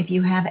course, if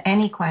you have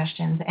any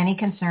questions, any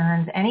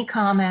concerns, any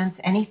comments,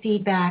 any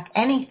feedback,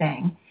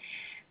 anything,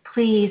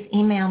 please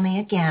email me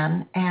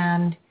again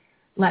and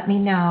let me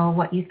know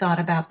what you thought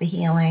about the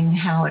healing,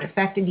 how it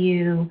affected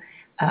you,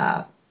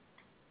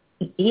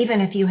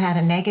 even if you had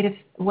a negative,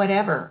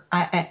 whatever,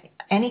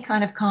 any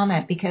kind of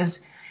comment,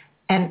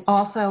 and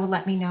also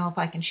let me know if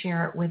I can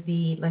share it with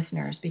the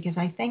listeners, because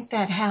I think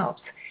that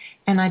helps.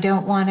 And I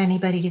don't want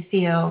anybody to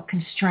feel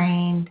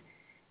constrained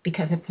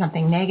because if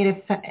something negative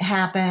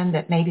happened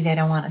that maybe they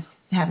don't want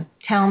to have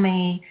tell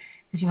me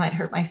because you might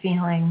hurt my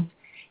feelings.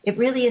 It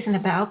really isn't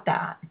about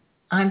that.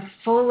 I'm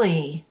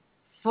fully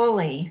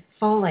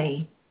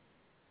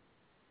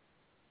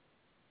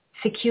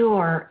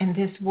secure in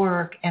this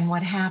work and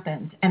what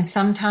happens. And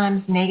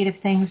sometimes negative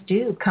things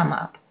do come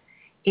up.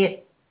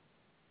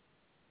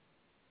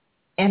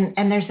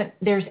 And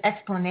there's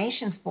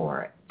explanations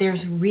for it.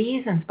 There's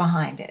reasons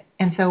behind it.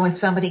 And so if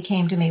somebody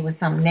came to me with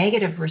some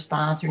negative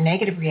response or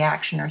negative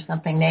reaction or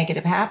something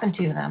negative happened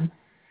to them,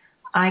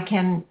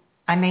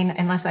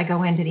 unless I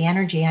go into the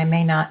energy, I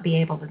may not be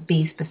able to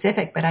be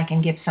specific, but I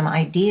can give some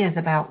ideas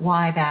about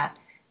why that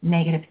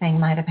negative thing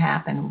might have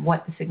happened,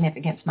 what the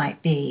significance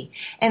might be.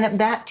 And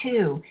that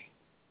too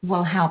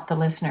will help the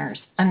listeners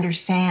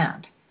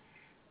understand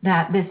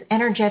that this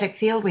energetic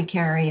field we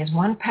carry is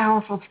one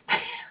powerful,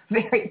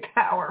 very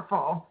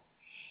powerful.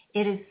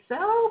 It is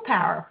so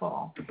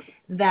powerful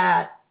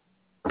that,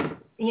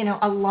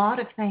 a lot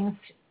of things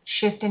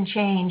shift and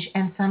change,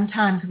 and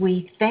sometimes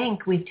we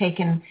think we've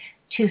taken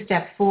 2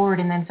 steps forward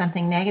and then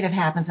something negative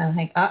happens and we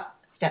think,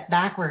 step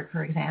backward,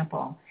 for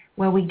example.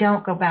 Well, we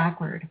don't go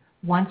backward.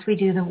 Once we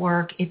do the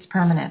work, it's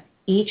permanent.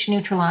 Each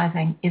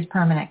neutralizing is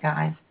permanent,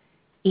 guys.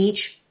 Each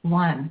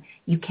one.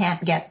 You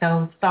can't get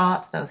those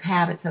thoughts, those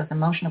habits, those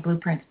emotional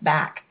blueprints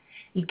back.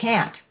 You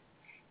can't.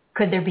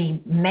 Could there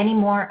be many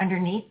more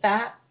underneath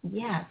that?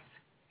 Yes.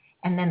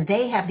 And then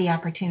they have the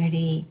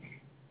opportunity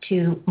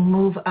to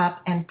move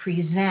up and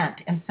present.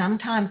 And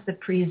sometimes the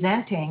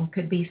presenting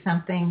could be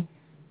something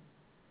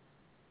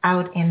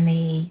out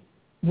in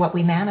what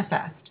we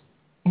manifest.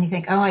 And you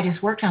think, I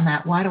just worked on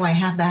that. Why do I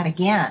have that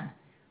again?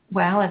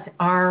 Well, it's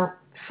our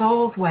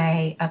soul's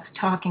way of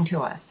talking to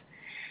us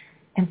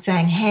and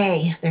saying,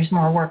 hey, there's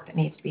more work that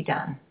needs to be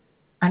done.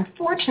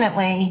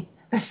 Unfortunately,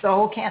 the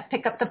soul can't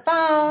pick up the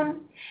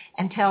phone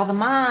and tell the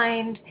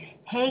mind,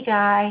 hey,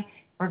 guy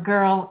or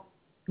girl,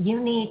 you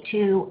need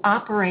to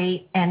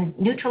operate and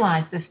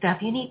neutralize this stuff.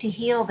 You need to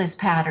heal this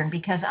pattern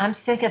because I'm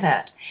sick of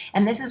it.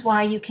 And this is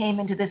why you came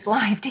into this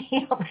life, to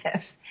heal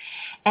this.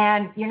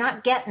 And you're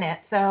not getting it.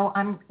 So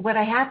what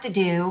I have to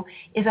do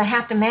is I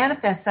have to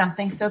manifest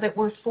something so that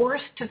we're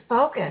forced to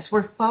focus.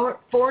 We're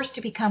forced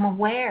to become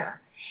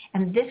aware.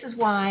 And this is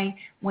why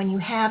when you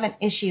have an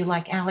issue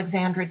like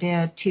Alexandra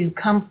did, to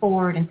come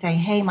forward and say,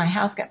 hey, my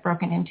house got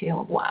broken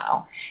into.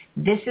 Wow,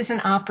 this is an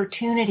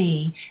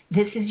opportunity.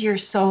 This is your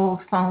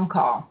soul's phone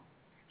call.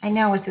 I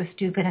know it's a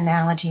stupid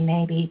analogy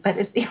maybe, but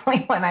it's the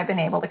only one I've been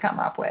able to come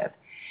up with.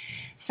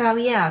 So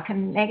yeah,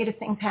 can negative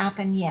things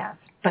happen? Yes.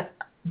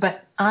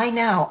 But I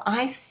know,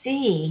 I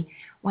see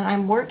when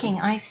I'm working,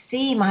 I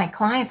see my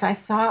clients. I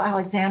saw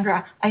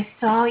Alexandra. I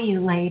saw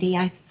you, lady.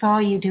 I saw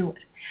you do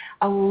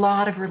a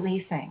lot of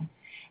releasing.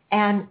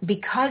 And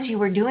because you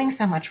were doing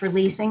so much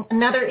releasing,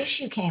 another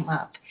issue came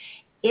up.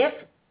 If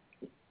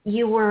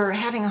you were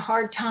having a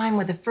hard time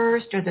with the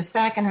first or the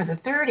second or the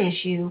third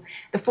issue,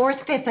 the fourth,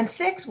 fifth, and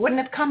sixth wouldn't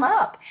have come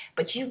up.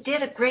 But you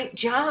did a great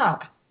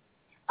job.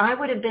 I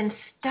would have been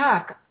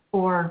stuck,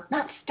 or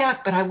not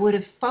stuck, but I would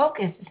have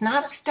focused. It's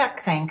not a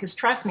stuck thing, because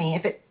trust me,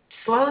 if it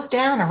slows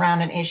down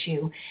around an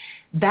issue,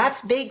 that's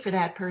big for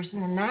that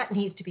person, and that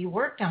needs to be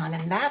worked on,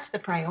 and that's the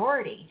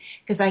priority,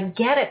 because I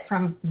get it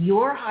from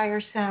your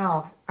higher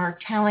self are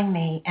telling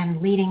me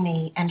and leading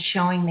me and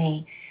showing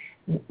me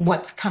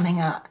what's coming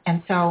up.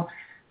 And so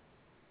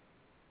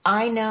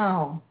I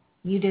know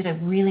you did a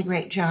really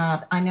great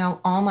job. I know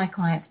all my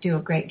clients do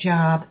a great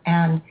job,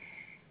 and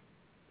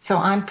so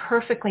I'm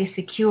perfectly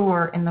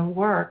secure in the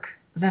work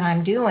that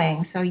I'm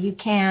doing. So you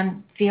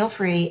can feel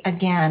free,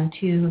 again,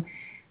 to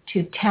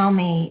tell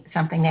me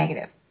something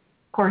negative.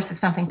 Of course, if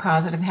something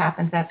positive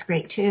happens, that's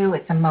great too.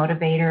 It's a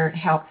motivator. It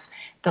helps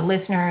the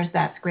listeners.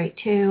 That's great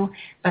too.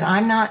 But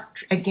I'm not,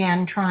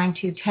 again, trying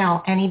to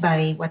tell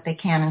anybody what they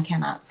can and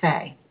cannot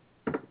say.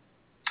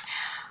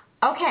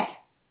 Okay,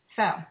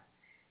 so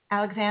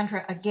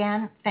Alexandra,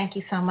 again, thank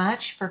you so much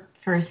for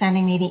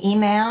sending me the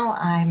email.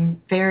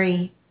 I'm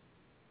very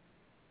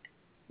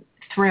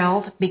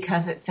thrilled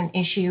because it's an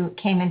issue. It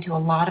came into a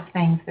lot of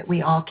things that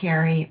we all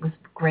carry. It was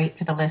great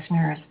for the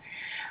listeners.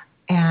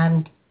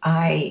 And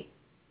I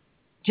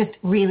just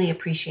really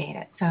appreciate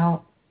it.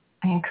 So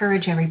I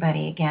encourage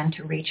everybody, again,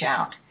 to reach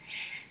out.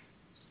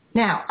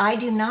 Now, I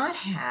do not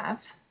have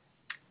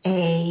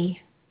a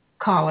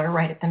caller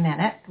right at the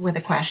minute with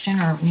a question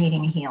or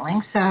needing a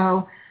healing.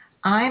 So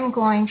I'm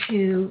going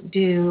to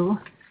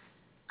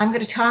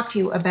talk to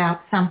you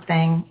about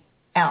something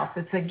else.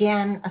 It's,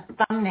 again,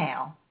 a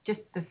thumbnail,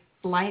 just the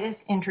slightest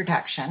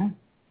introduction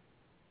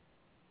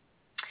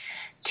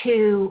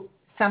to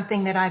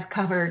something that I've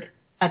covered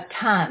a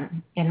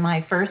ton in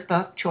my first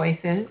book,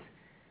 Choices,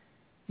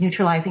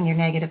 Neutralizing Your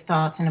Negative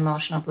Thoughts and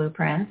Emotional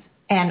Blueprints,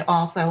 and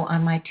also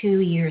on my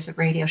 2 years of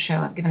radio show.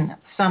 I've given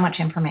so much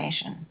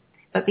information.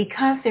 But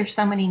because there's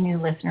so many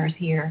new listeners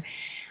here,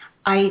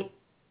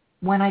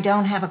 when I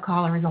don't have a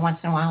caller every once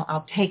in a while,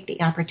 I'll take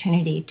the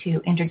opportunity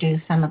to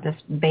introduce some of this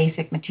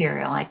basic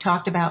material. I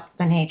talked about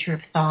the nature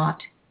of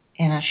thought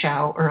in a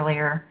show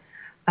earlier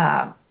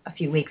a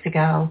few weeks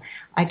ago.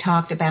 I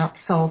talked about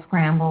soul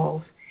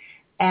scrambles.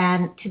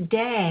 And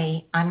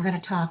today I'm going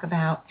to talk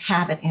about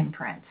habit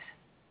imprints.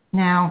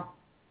 Now,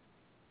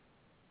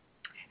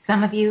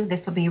 some of you, this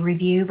will be a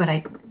review, but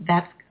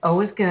that's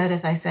always good,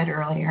 as I said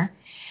earlier.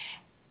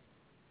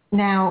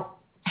 Now,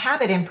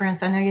 habit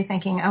imprints, I know you're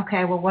thinking,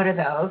 okay, well, what are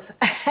those?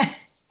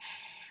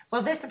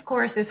 Well, this, of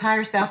course, is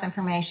higher self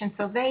information.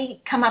 So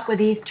they come up with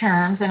these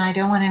terms, and I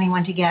don't want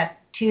anyone to get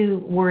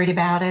too worried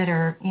about it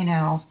or,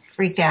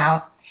 freaked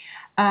out.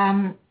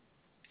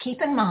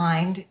 Keep in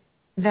mind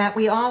that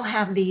we all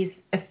have these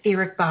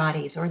etheric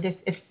bodies or this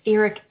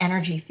etheric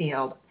energy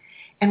field.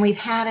 And we've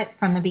had it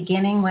from the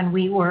beginning when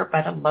we were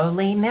but a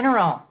lowly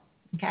mineral,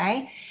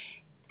 okay?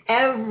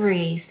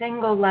 Every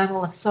single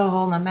level of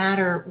soul, no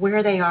matter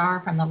where they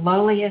are, from the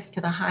lowliest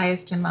to the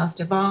highest and most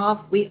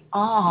evolved, we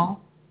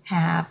all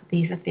have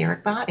these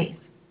etheric bodies.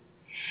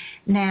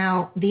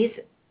 Now, the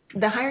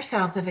higher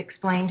selves have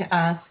explained to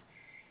us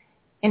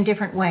in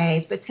different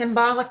ways, but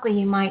symbolically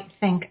you might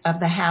think of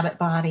the habit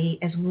body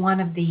as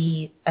one of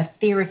the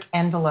etheric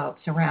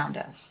envelopes around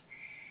us.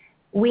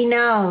 We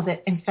know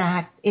that, in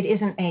fact, it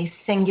isn't a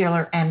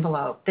singular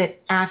envelope, that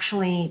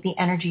actually the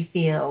energy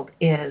field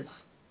is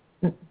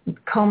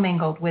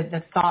commingled with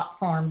the thought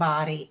form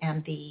body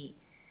and the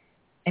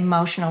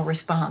emotional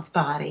response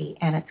body,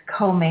 and it's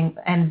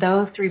and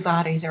those three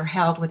bodies are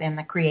held within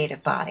the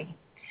creative body.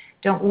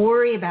 Don't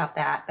worry about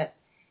that, but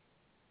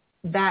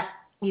that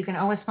you can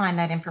always find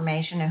that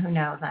information, and who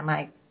knows, I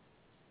might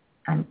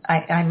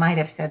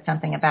have said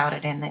something about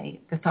it in the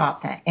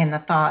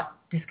thought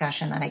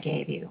discussion that I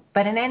gave you.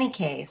 But in any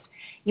case,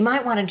 you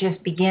might want to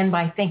just begin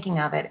by thinking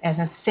of it as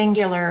a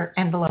singular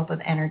envelope of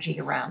energy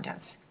around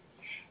us,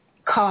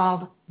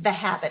 called the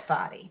habit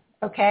body.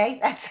 Okay,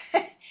 that's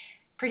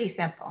pretty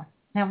simple.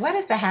 Now, what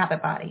is the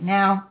habit body?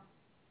 Now,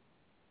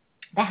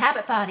 the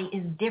habit body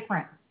is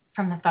different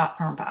from the thought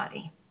form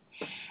body.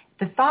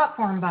 The thought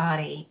form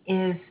body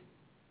is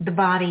the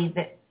body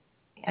that,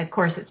 of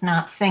course, it's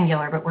not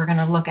singular, but we're going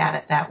to look at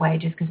it that way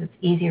just because it's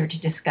easier to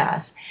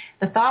discuss.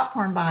 The thought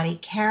form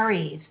body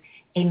carries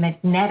a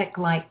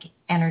magnetic-like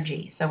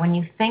energy. So when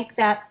you think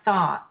that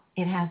thought,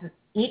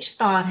 each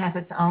thought has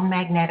its own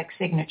magnetic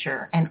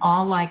signature, and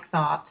all like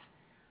thoughts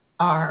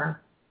are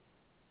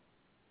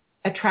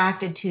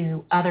attracted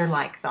to other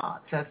like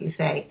thoughts. So if you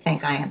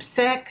think I am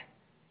sick,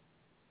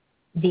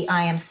 the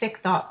I am sick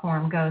thought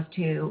form goes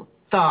to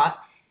thought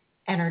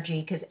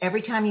energy, because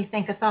every time you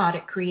think a thought,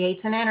 it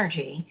creates an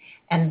energy,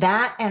 and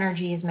that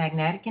energy is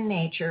magnetic in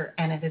nature,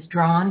 and it is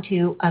drawn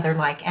to other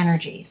like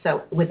energy.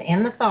 So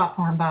within the thought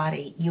form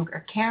body, you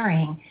are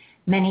carrying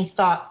many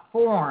thought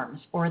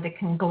forms, or the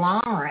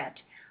conglomerate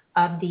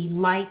of the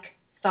like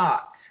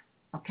thoughts,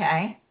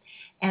 okay?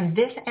 And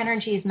this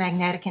energy is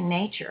magnetic in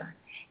nature.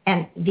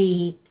 And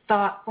the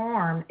thought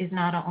form is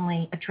not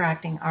only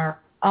attracting our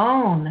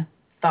own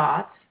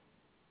thoughts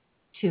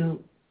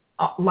to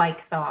like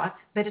thoughts,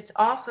 but it's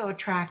also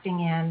attracting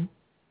in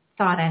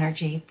thought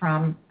energy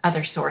from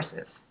other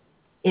sources.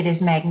 It is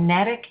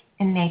magnetic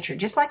in nature,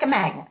 just like a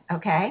magnet,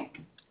 okay?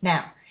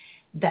 Now,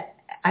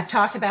 I've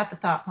talked about the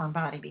thought form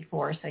body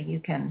before, so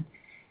you can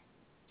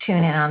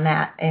tune in on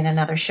that in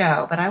another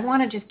show. But I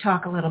want to just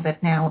talk a little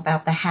bit now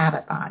about the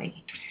habit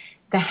body.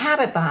 The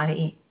habit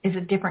body is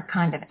a different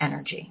kind of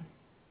energy.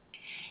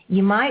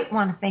 You might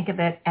want to think of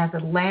it as a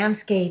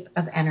landscape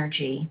of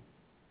energy,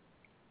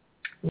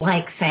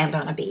 like sand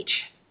on a beach,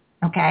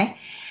 okay?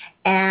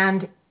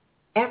 And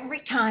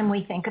every time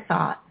we think a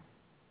thought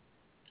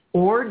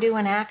or do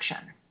an action,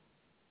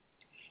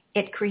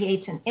 it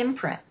creates an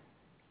imprint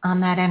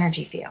on that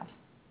energy field,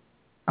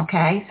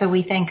 okay? So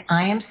we think,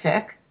 I am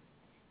sick,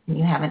 and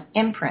you have an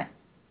imprint,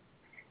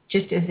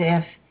 just as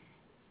if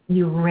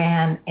you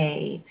ran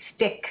a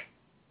stick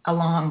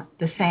along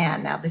the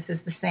sand. Now, this is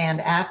the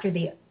sand after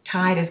the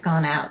tide has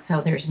gone out,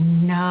 so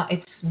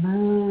it's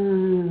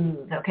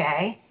smooth,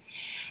 okay?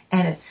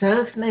 And it's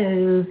so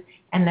smooth,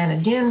 and then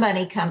a dune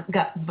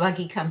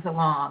buggy comes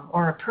along,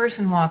 or a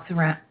person walks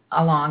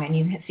along, and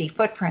you see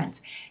footprints,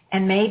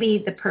 and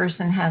maybe the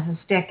person has a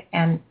stick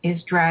and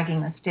is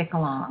dragging the stick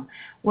along.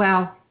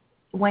 Well,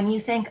 when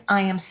you think,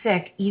 I am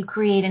sick, you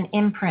create an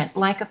imprint,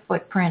 like a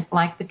footprint,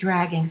 like the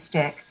dragging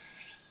stick.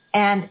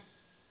 And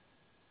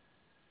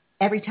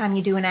every time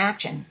you do an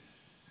action,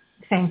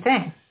 same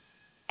thing.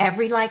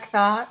 Every like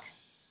thought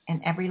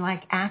and every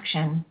like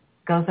action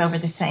goes over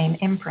the same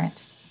imprint.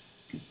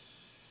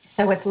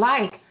 So it's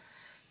like,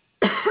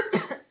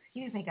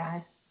 excuse me,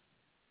 guys,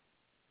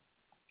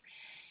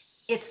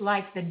 it's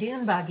like the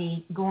dune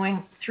buggy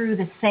going through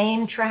the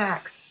same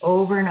tracks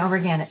over and over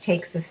again. It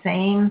takes the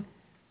same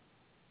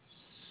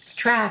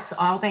tracks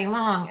all day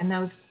long, and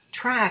those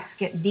tracks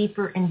get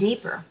deeper and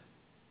deeper.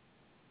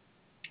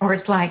 Or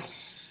it's like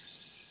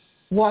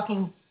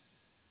walking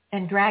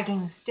and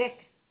dragging the stick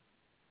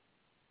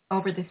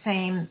over the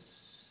same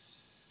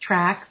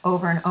track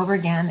over and over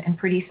again, and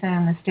pretty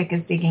soon the stick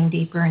is digging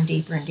deeper and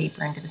deeper and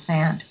deeper into the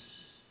sand.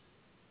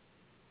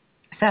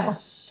 So,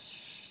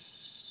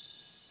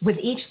 with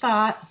each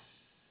thought,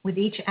 with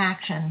each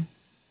action,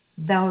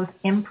 those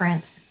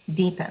imprints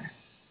deepen.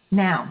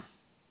 Now,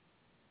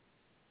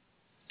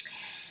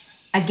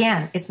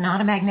 again, it's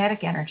not a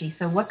magnetic energy,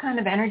 so what kind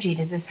of energy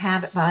does this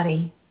habit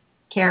body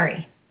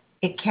carry?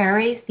 It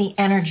carries the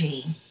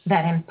energy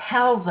that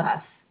impels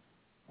us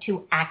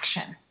to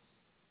action,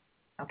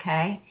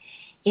 okay?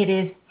 It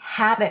is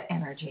habit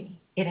energy.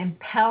 It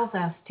impels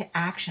us to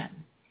action.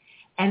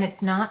 And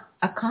it's not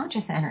a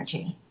conscious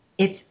energy.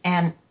 It's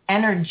an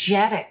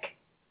energetic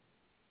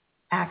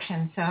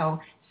action. So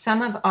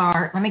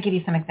let me give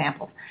you some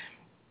examples.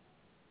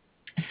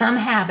 Some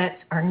habits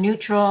are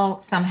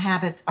neutral. Some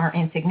habits are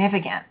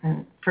insignificant.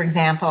 And for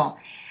example,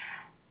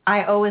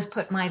 I always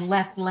put my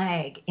left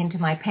leg into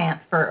my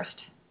pants first.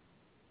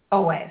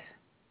 Always.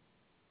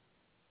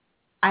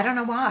 I don't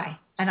know why.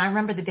 And I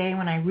remember the day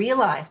when I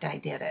realized I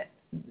did it.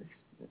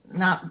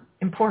 Not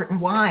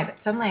important why, but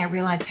suddenly I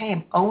realized, hey,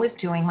 I'm always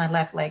doing my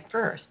left leg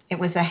first. It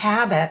was a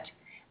habit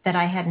that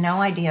I had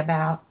no idea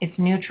about. It's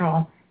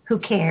neutral. Who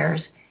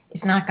cares?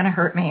 It's not going to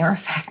hurt me or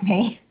affect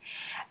me.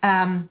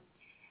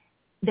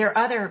 There are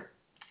other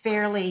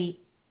fairly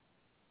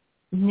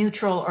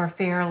neutral or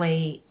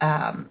fairly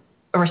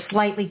or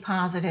slightly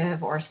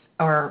positive or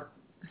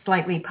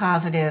slightly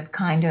positive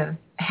kind of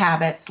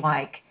habits,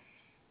 like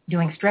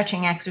doing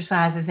stretching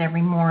exercises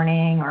every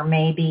morning, or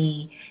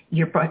maybe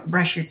you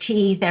brush your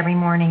teeth every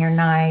morning or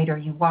night, or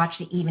you watch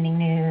the evening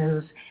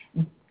news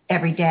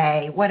every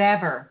day,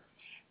 whatever.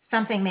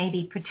 Something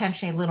maybe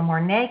potentially a little more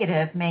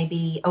negative,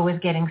 maybe always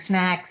getting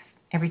snacks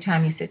every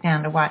time you sit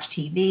down to watch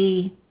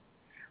TV,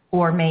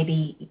 or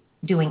maybe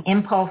doing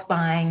impulse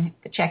buying,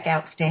 the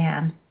checkout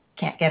stand,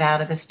 can't get out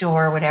of the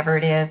store, whatever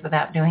it is,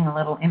 without doing a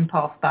little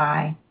impulse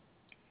buy.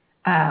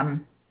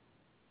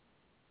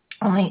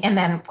 And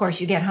then, of course,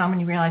 you get home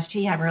and you realize,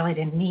 gee, I really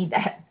didn't need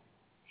that.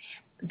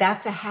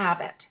 That's a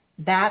habit.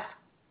 That's,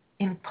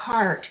 in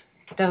part,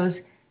 those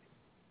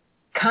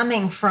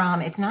coming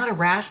from, it's not a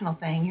rational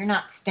thing. You're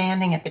not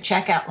standing at the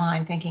checkout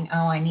line thinking,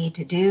 oh, I need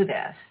to do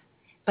this.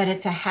 But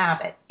it's a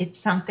habit. It's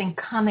something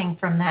coming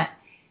from that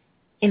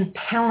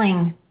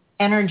impelling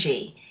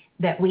energy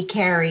that we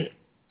carry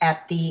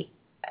at the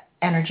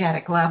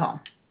energetic level.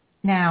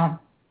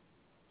 Now,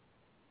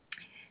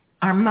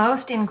 our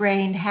most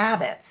ingrained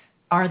habits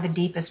are the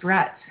deepest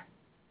ruts,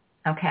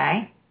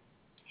 okay?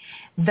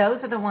 Those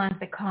are the ones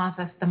that cause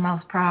us the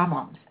most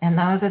problems. And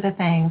those are the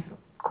things,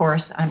 of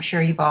course, I'm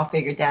sure you've all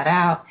figured that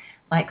out,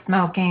 like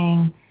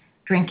smoking,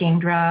 drinking,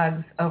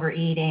 drugs,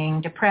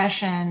 overeating,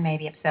 depression,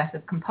 maybe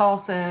obsessive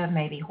compulsive,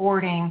 maybe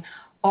hoarding.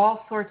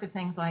 All sorts of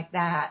things like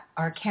that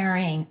are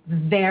carrying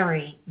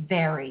very,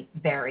 very,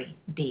 very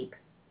deep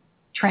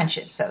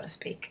trenches, so to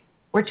speak.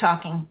 We're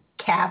talking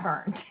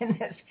caverns in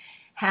this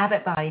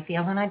habit body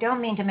field, and I don't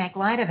mean to make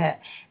light of it,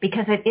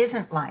 because it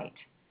isn't light.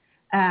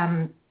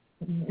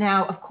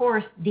 Now, of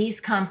course, these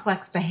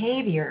complex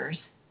behaviors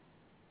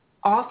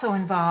also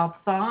involve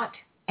thought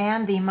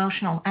and the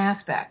emotional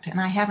aspect,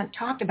 and I haven't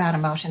talked about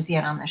emotions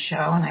yet on the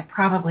show, and I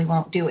probably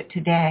won't do it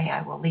today.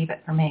 I will leave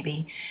it for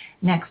maybe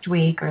next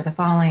week or the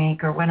following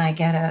week, or when I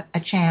get a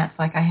chance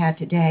like I had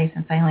today,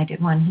 since I only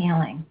did one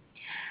healing.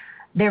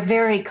 They're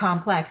very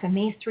complex, and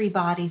these three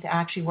bodies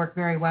actually work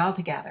very well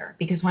together,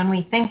 because when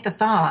we think the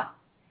thought,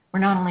 we're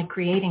not only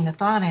creating the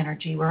thought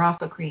energy, we're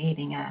also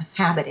creating a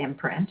habit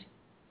imprint.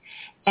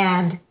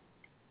 And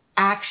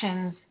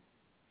actions,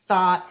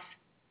 thoughts,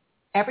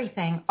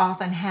 everything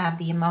often have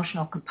the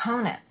emotional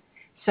component.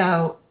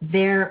 So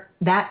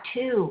that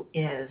too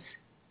is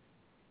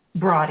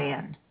brought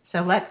in.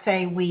 So let's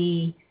say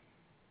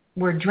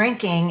we're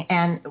drinking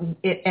and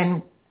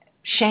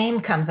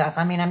shame comes up.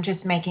 I mean, I'm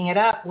just making it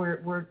up.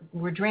 We're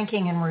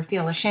drinking and we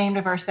feel ashamed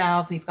of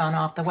ourselves. We've gone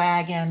off the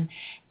wagon,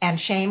 and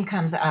shame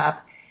comes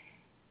up.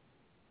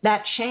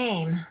 That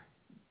shame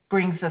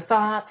brings the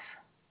thoughts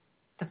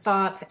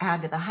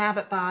add to the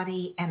habit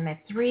body, and the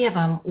three of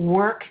them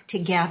work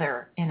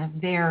together in a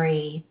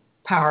very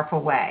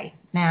powerful way.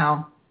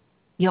 Now,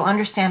 you'll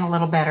understand a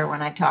little better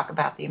when I talk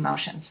about the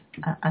emotions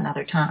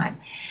another time.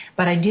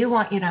 But I do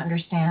want you to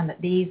understand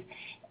that these,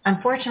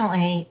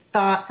 unfortunately,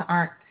 thoughts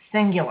aren't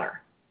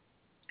singular.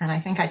 And I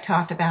think I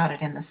talked about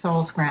it in the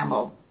Soul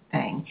Scramble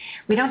thing.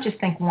 We don't just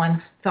think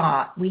one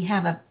thought. We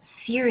have a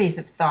series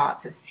of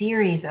thoughts, a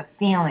series of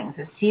feelings,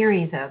 a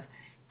series of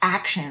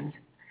actions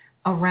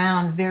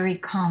around very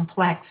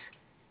complex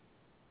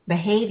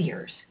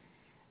behaviors.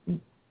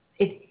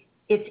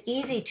 It's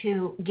easy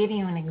to give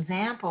you an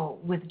example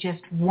with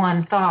just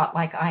one thought,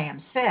 like I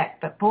am sick.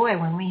 But boy,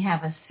 when we're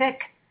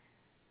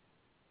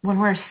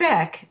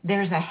sick,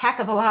 there's a heck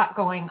of a lot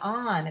going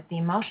on at the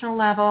emotional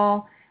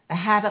level, the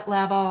habit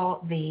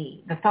level,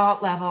 the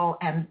thought level,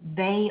 and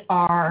they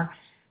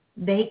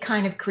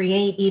kind of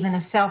create even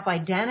a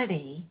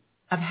self-identity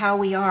of how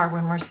we are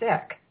when we're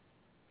sick.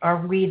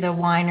 Are we the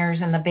whiners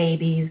and the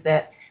babies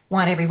that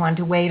want everyone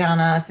to wait on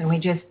us, and we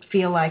just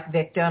feel like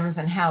victims,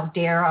 and how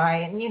dare I,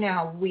 and,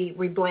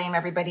 we blame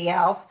everybody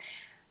else.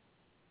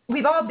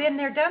 We've all been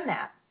there, done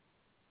that.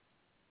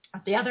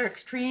 At the other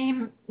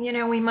extreme,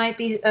 we might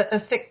be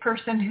a sick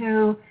person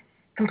who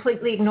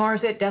completely ignores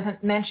it,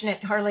 doesn't mention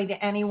it hardly to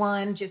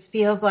anyone, just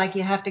feels like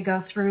you have to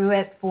go through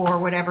it for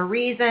whatever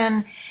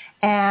reason,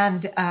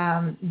 and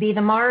be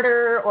the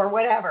martyr or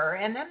whatever.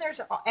 And then there's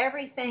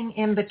everything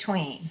in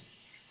between.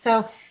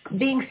 So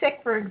being sick,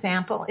 for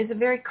example, is a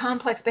very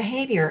complex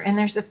behavior, and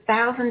there's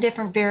 1,000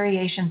 different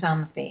variations on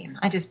the theme.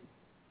 I just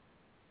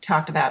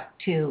talked about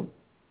 2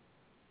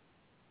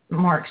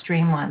 more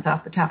extreme ones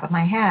off the top of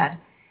my head.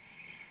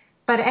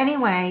 But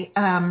anyway,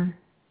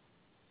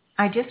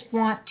 I just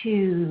want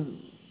to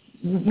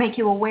make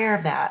you aware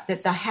of that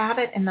the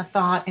habit and the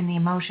thought and the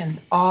emotions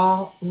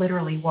all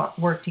literally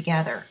work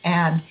together.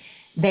 And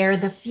they're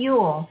the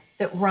fuel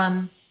that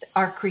run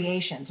our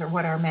creations or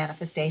what our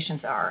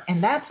manifestations are.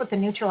 And that's what the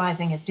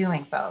neutralizing is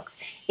doing, folks.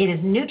 It is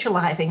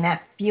neutralizing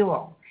that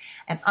fuel.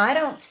 And I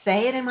don't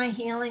say it in my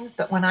healings,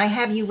 but when I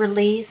have you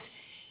release,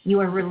 you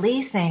are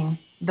releasing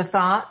the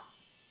thought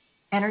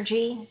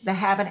energy, the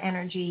habit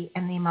energy,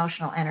 and the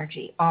emotional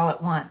energy all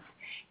at once.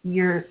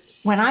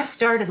 When I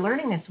started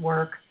learning this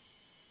work,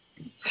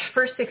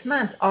 first 6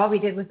 months, all we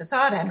did was the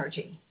thought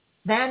energy.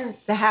 Then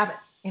the habit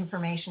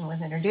information was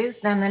introduced.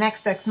 Then the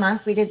next 6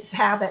 months, we did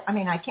habit.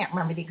 I can't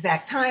remember the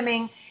exact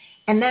timing.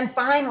 And then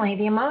finally,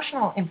 the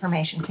emotional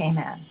information came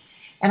in.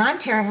 And I'm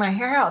tearing my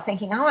hair out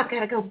thinking, I've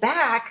got to go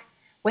back.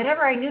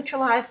 Whatever I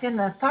neutralized in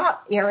the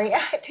thought area, I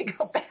have to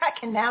go back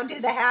and now do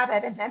the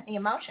habit and then the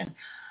emotion.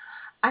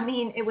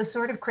 It was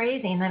sort of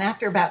crazy. And then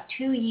after about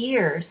 2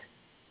 years,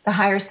 the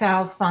higher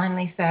selves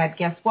finally said,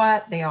 guess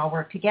what? They all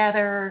work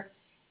together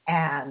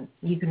and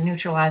you can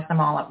neutralize them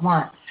all at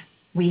once.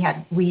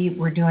 We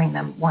were doing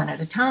them one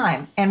at a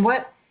time. And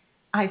what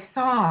I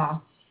saw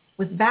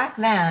was back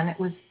then, it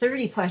was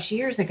 30 plus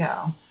years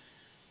ago,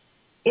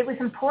 it was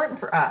important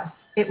for us.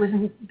 It was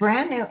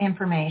brand new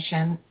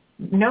information.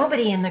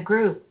 Nobody in the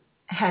group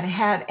had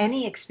had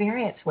any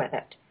experience with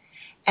it.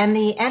 And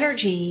the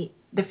energy,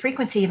 the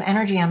frequency of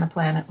energy on the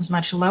planet was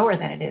much lower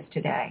than it is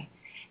today.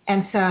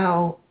 And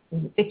so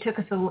it took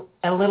us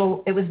a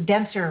little, it was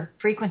denser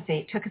frequency.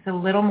 It took us a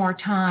little more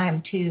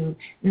time to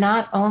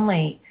not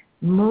only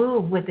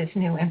move with this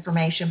new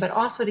information, but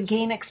also to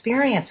gain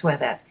experience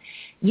with it.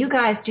 You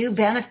guys do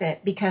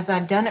benefit because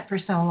I've done it for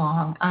so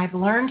long. I've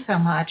learned so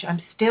much.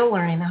 I'm still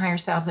learning. The higher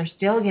selves are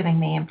still giving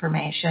me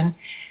information,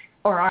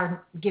 or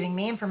are giving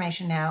me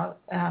information now,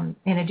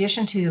 in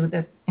addition to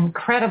the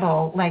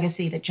incredible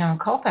legacy that Joan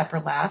Culpepper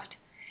left.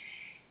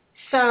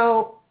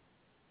 So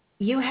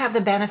you have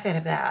the benefit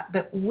of that.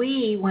 But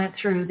we went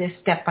through this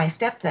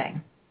step-by-step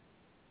thing.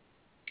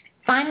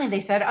 Finally,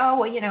 they said,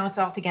 it's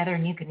all together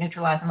and you can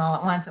neutralize them all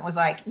at once. It was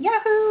like,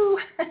 yahoo!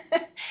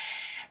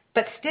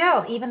 But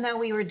still, even though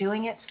we were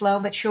doing it slow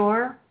but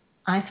sure,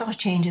 I saw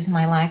changes in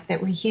my life that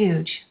were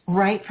huge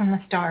right from the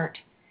start.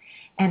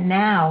 And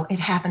now it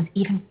happens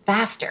even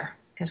faster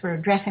because we're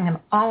addressing them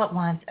all at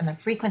once, and the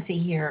frequency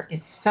here is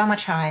so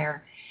much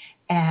higher.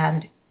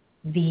 And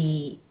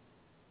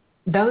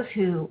those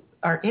who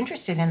are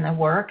interested in the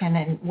work and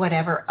in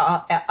whatever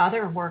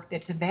other work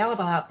that's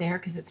available out there,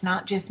 because it's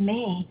not just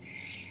me,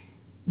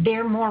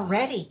 they're more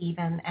ready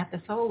even at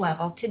the soul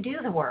level to do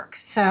the work.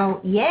 So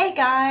yay,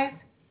 guys.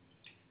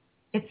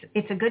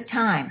 It's a good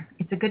time.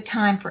 It's a good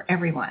time for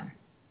everyone.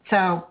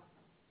 So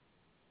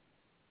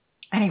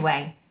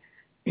anyway,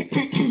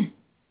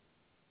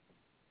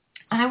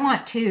 I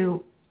want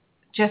to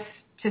just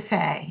to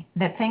say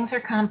that things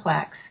are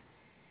complex.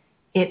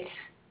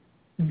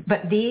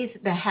 But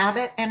the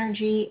habit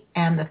energy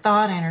and the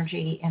thought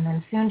energy, and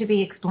then soon to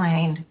be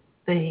explained,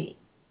 the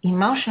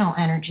emotional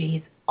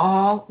energies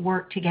all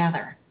work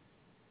together.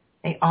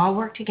 They all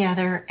work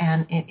together,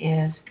 and it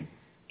is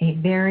a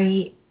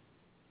very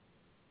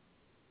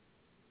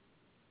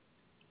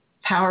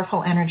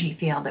powerful energy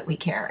field that we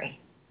carry.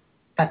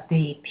 But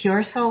the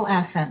pure soul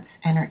essence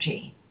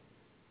energy,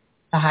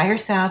 the higher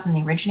self and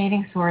the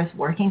originating source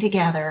working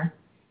together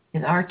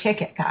is our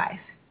ticket, guys.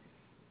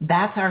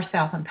 That's our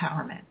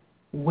self-empowerment.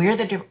 We're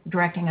the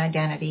directing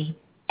identity.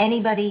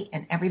 Anybody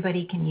and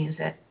everybody can use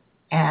it,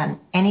 and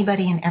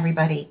anybody and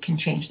everybody can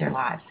change their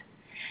lives.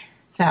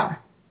 So,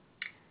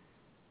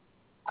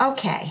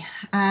 okay.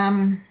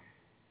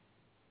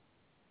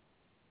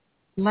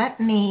 Let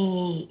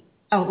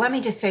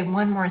me just say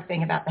one more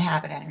thing about the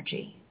habit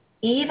energy.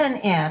 Even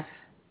if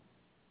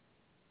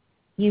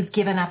you've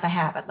given up a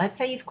habit, let's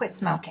say you've quit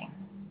smoking.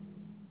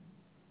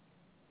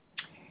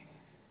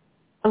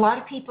 A lot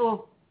of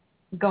people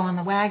go on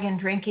the wagon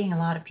drinking. A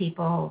lot of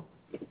people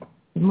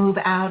move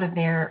out of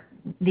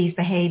these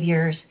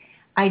behaviors.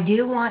 I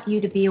do want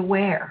you to be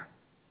aware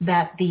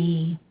that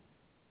the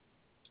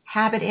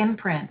habit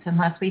imprints,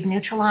 unless we've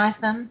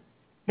neutralized them,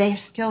 they're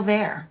still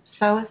there.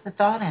 So is the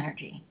thought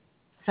energy.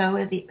 So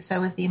is the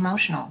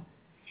emotional.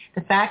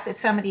 The fact that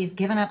somebody has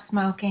given up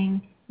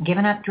smoking,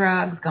 given up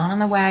drugs, gone on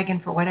the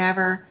wagon for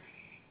whatever,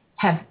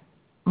 has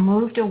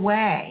moved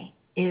away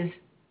is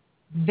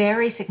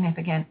very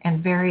significant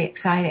and very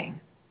exciting.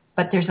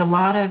 But there's a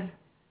lot of,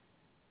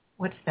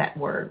 what's that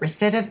word,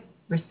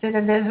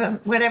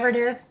 recidivism, whatever it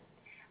is,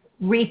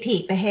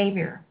 repeat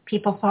behavior.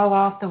 People fall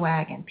off the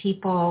wagon.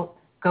 People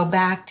go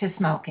back to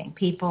smoking.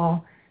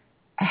 People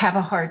have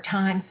a hard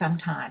time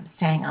sometimes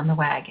staying on the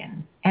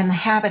wagon. And the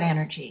habit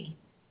energy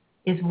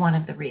is one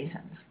of the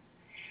reasons.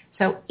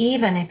 So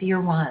even if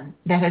you're one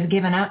that has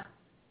given up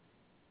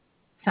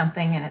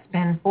something and it's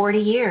been 40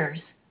 years,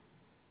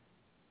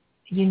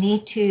 you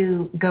need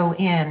to go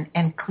in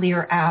and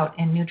clear out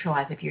and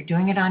neutralize. If you're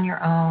doing it on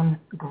your own,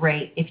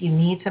 great. If you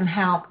need some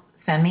help,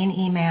 send me an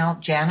email,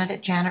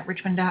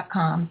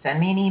 janet@janetrichmond.com. Send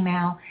me an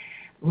email.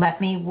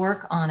 Let me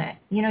work on it.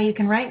 You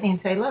can write me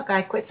and say, look,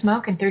 I quit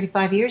smoking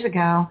 35 years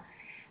ago,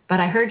 but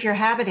I heard your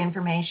habit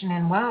information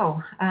and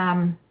whoa,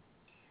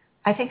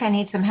 I think I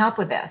need some help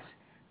with this.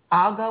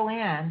 I'll go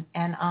in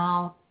and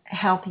I'll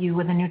help you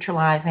with the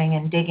neutralizing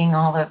and digging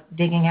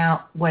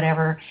out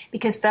whatever,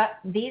 because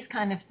these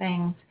kind of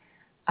things,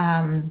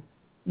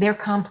 they're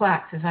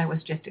complex, as I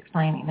was just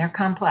explaining. They're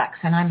complex,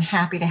 and I'm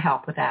happy to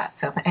help with that.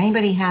 So if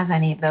anybody has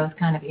any of those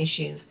kind of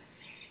issues,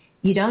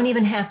 you don't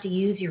even have to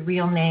use your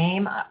real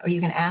name, or you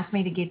can ask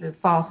me to give you a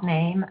false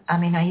name. I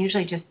mean, I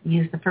usually just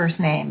use the first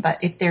name, but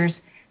if there's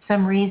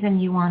some reason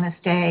you want to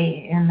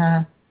stay in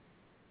the,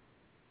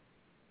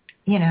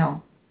 you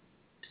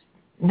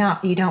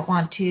don't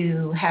want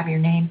to have your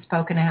name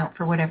spoken out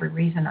for whatever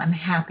reason, I'm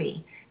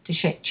happy to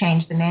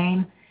change the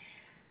name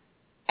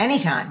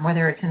anytime,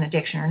 whether it's an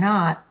addiction or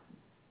not.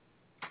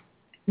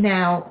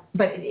 Now,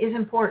 but it is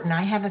important.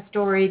 I have a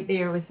story.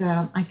 There was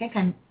I think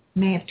I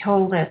may have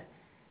told it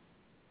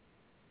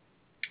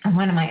on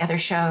one of my other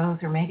shows,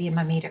 or maybe in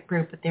my meetup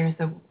group, but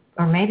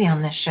or maybe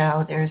on this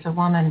show, there's a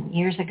woman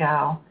years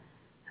ago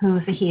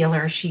who's a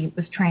healer. She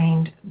was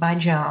trained by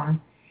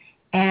Joan,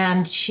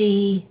 and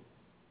she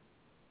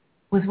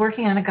was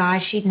working on a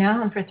guy she'd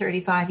known for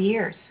 35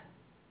 years.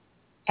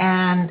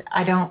 And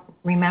I don't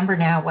remember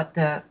now what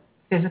the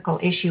physical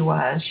issue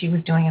was. She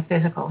was doing a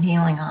physical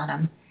healing on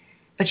him.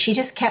 But she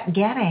just kept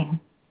getting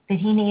that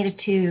he needed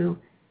to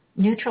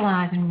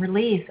neutralize and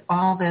release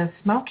all the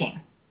smoking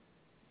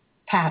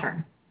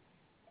pattern.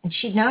 And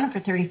she'd known him for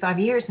 35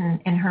 years, and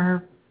in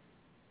her,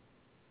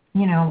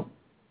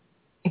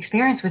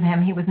 experience with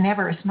him, he was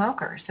never a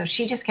smoker. So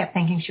she just kept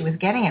thinking she was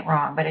getting it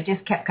wrong, but it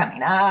just kept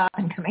coming up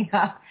and coming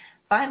up.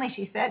 Finally,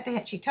 she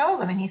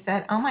told him, and he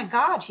said, oh, my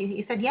God.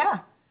 He said, yeah,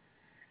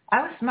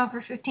 I was a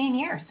smoker 15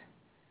 years.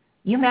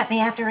 You met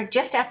me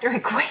just after I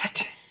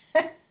quit.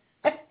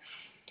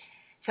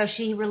 So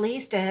she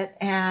released it,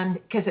 and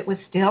because it was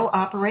still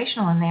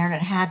operational in there, and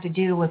it had to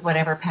do with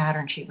whatever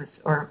pattern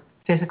or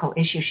physical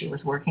issue she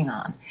was working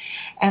on.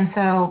 And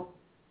so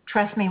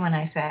trust me when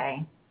I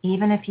say,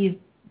 even if you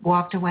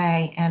walked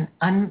away, and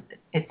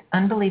it's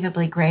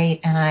unbelievably great,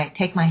 and I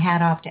take my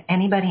hat off to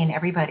anybody and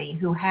everybody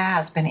who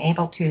has been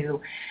able to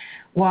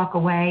walk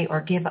away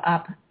or give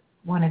up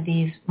one of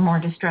these more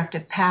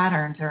destructive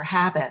patterns or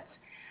habits,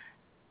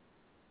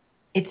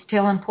 it's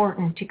still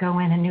important to go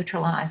in and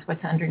neutralize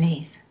what's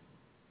underneath,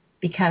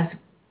 because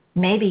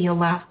maybe you'll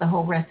last the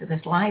whole rest of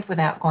this life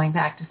without going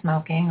back to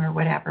smoking or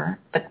whatever,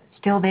 but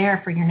still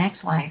there for your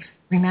next life.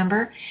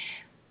 Remember,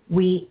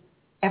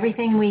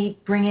 everything we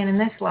bring in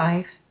this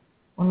life,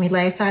 when we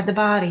lay aside the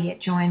body, it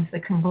joins the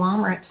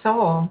conglomerate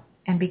soul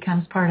and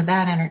becomes part of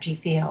that energy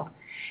field.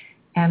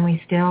 And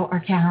we still are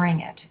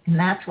carrying it. And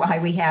that's why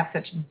we have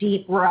such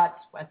deep ruts.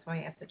 That's why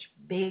we have such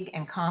big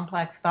and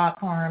complex thought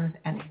forms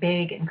and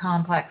big and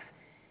complex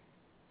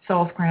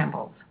soul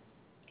scrambles.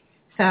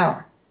 So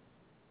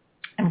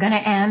I'm going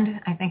to end.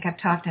 I think I've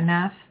talked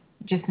enough.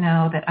 Just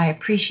know that I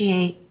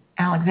appreciate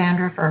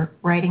Alexandra for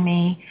writing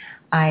me.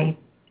 I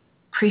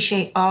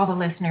appreciate all the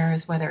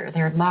listeners, whether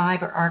they're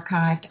live or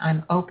archived.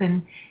 I'm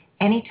open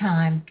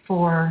anytime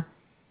for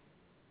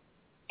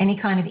any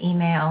kind of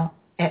email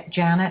at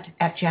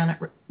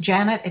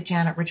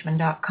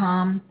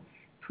janet@janetrichmond.com.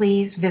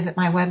 Please visit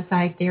my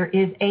website. There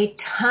is a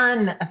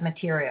ton of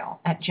material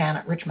at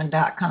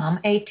janetrichmond.com,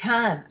 a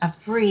ton of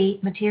free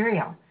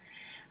material.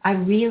 I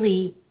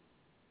really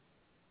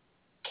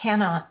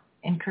cannot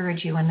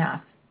encourage you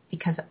enough,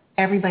 because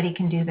everybody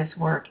can do this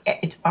work.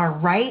 It's our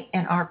right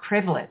and our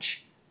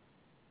privilege.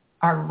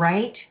 Our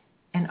right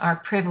and our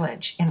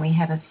privilege. And we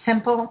have a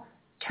simple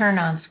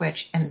turn-on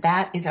switch, and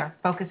that is our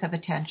focus of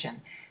attention.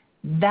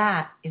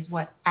 That is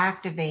what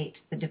activates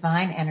the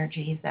divine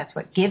energies. That's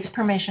what gives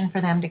permission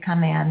for them to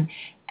come in,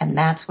 and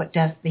that's what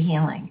does the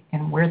healing.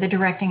 And we're the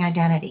directing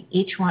identity,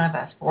 each one of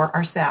us, for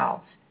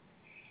ourselves.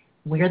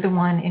 We're the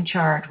one in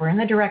charge. We're in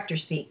the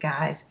director's seat,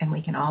 guys, and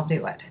we can all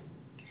do it.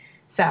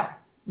 So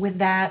with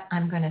that,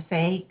 I'm going to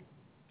say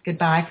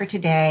goodbye for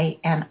today,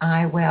 and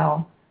I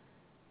will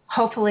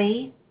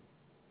hopefully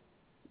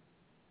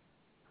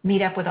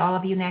meet up with all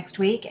of you next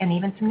week, and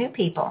even some new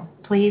people.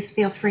 Please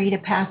feel free to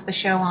pass the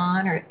show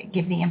on or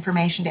give the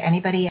information to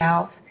anybody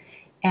else,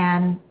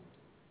 and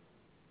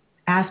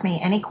ask me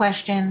any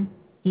question.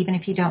 Even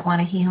if you don't want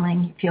a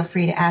healing, feel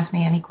free to ask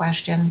me any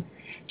question.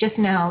 Just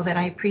know that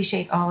I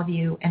appreciate all of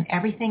you, and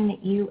everything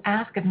that you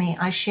ask of me,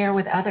 I share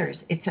with others.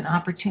 It's an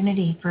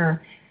opportunity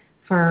for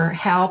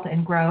help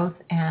and growth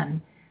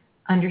and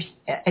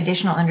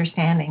additional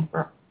understanding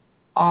for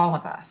all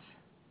of us.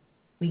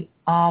 We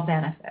all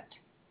benefit.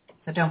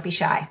 So don't be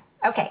shy.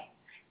 Okay.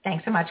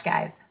 Thanks so much,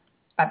 guys.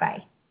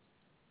 Bye-bye.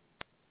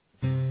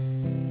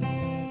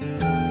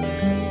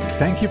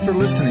 Thank you for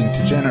listening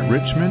to Janet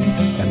Richmond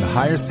and the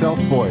Higher Self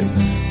Voice.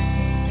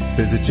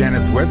 Visit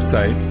Janet's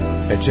website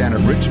at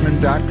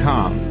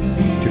janetrichmond.com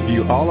to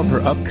view all of her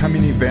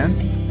upcoming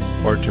events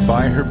or to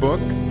buy her book,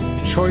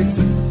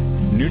 Choices,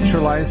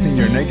 Neutralizing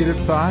Your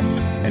Negative Thoughts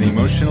and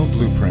Emotional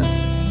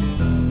Blueprints.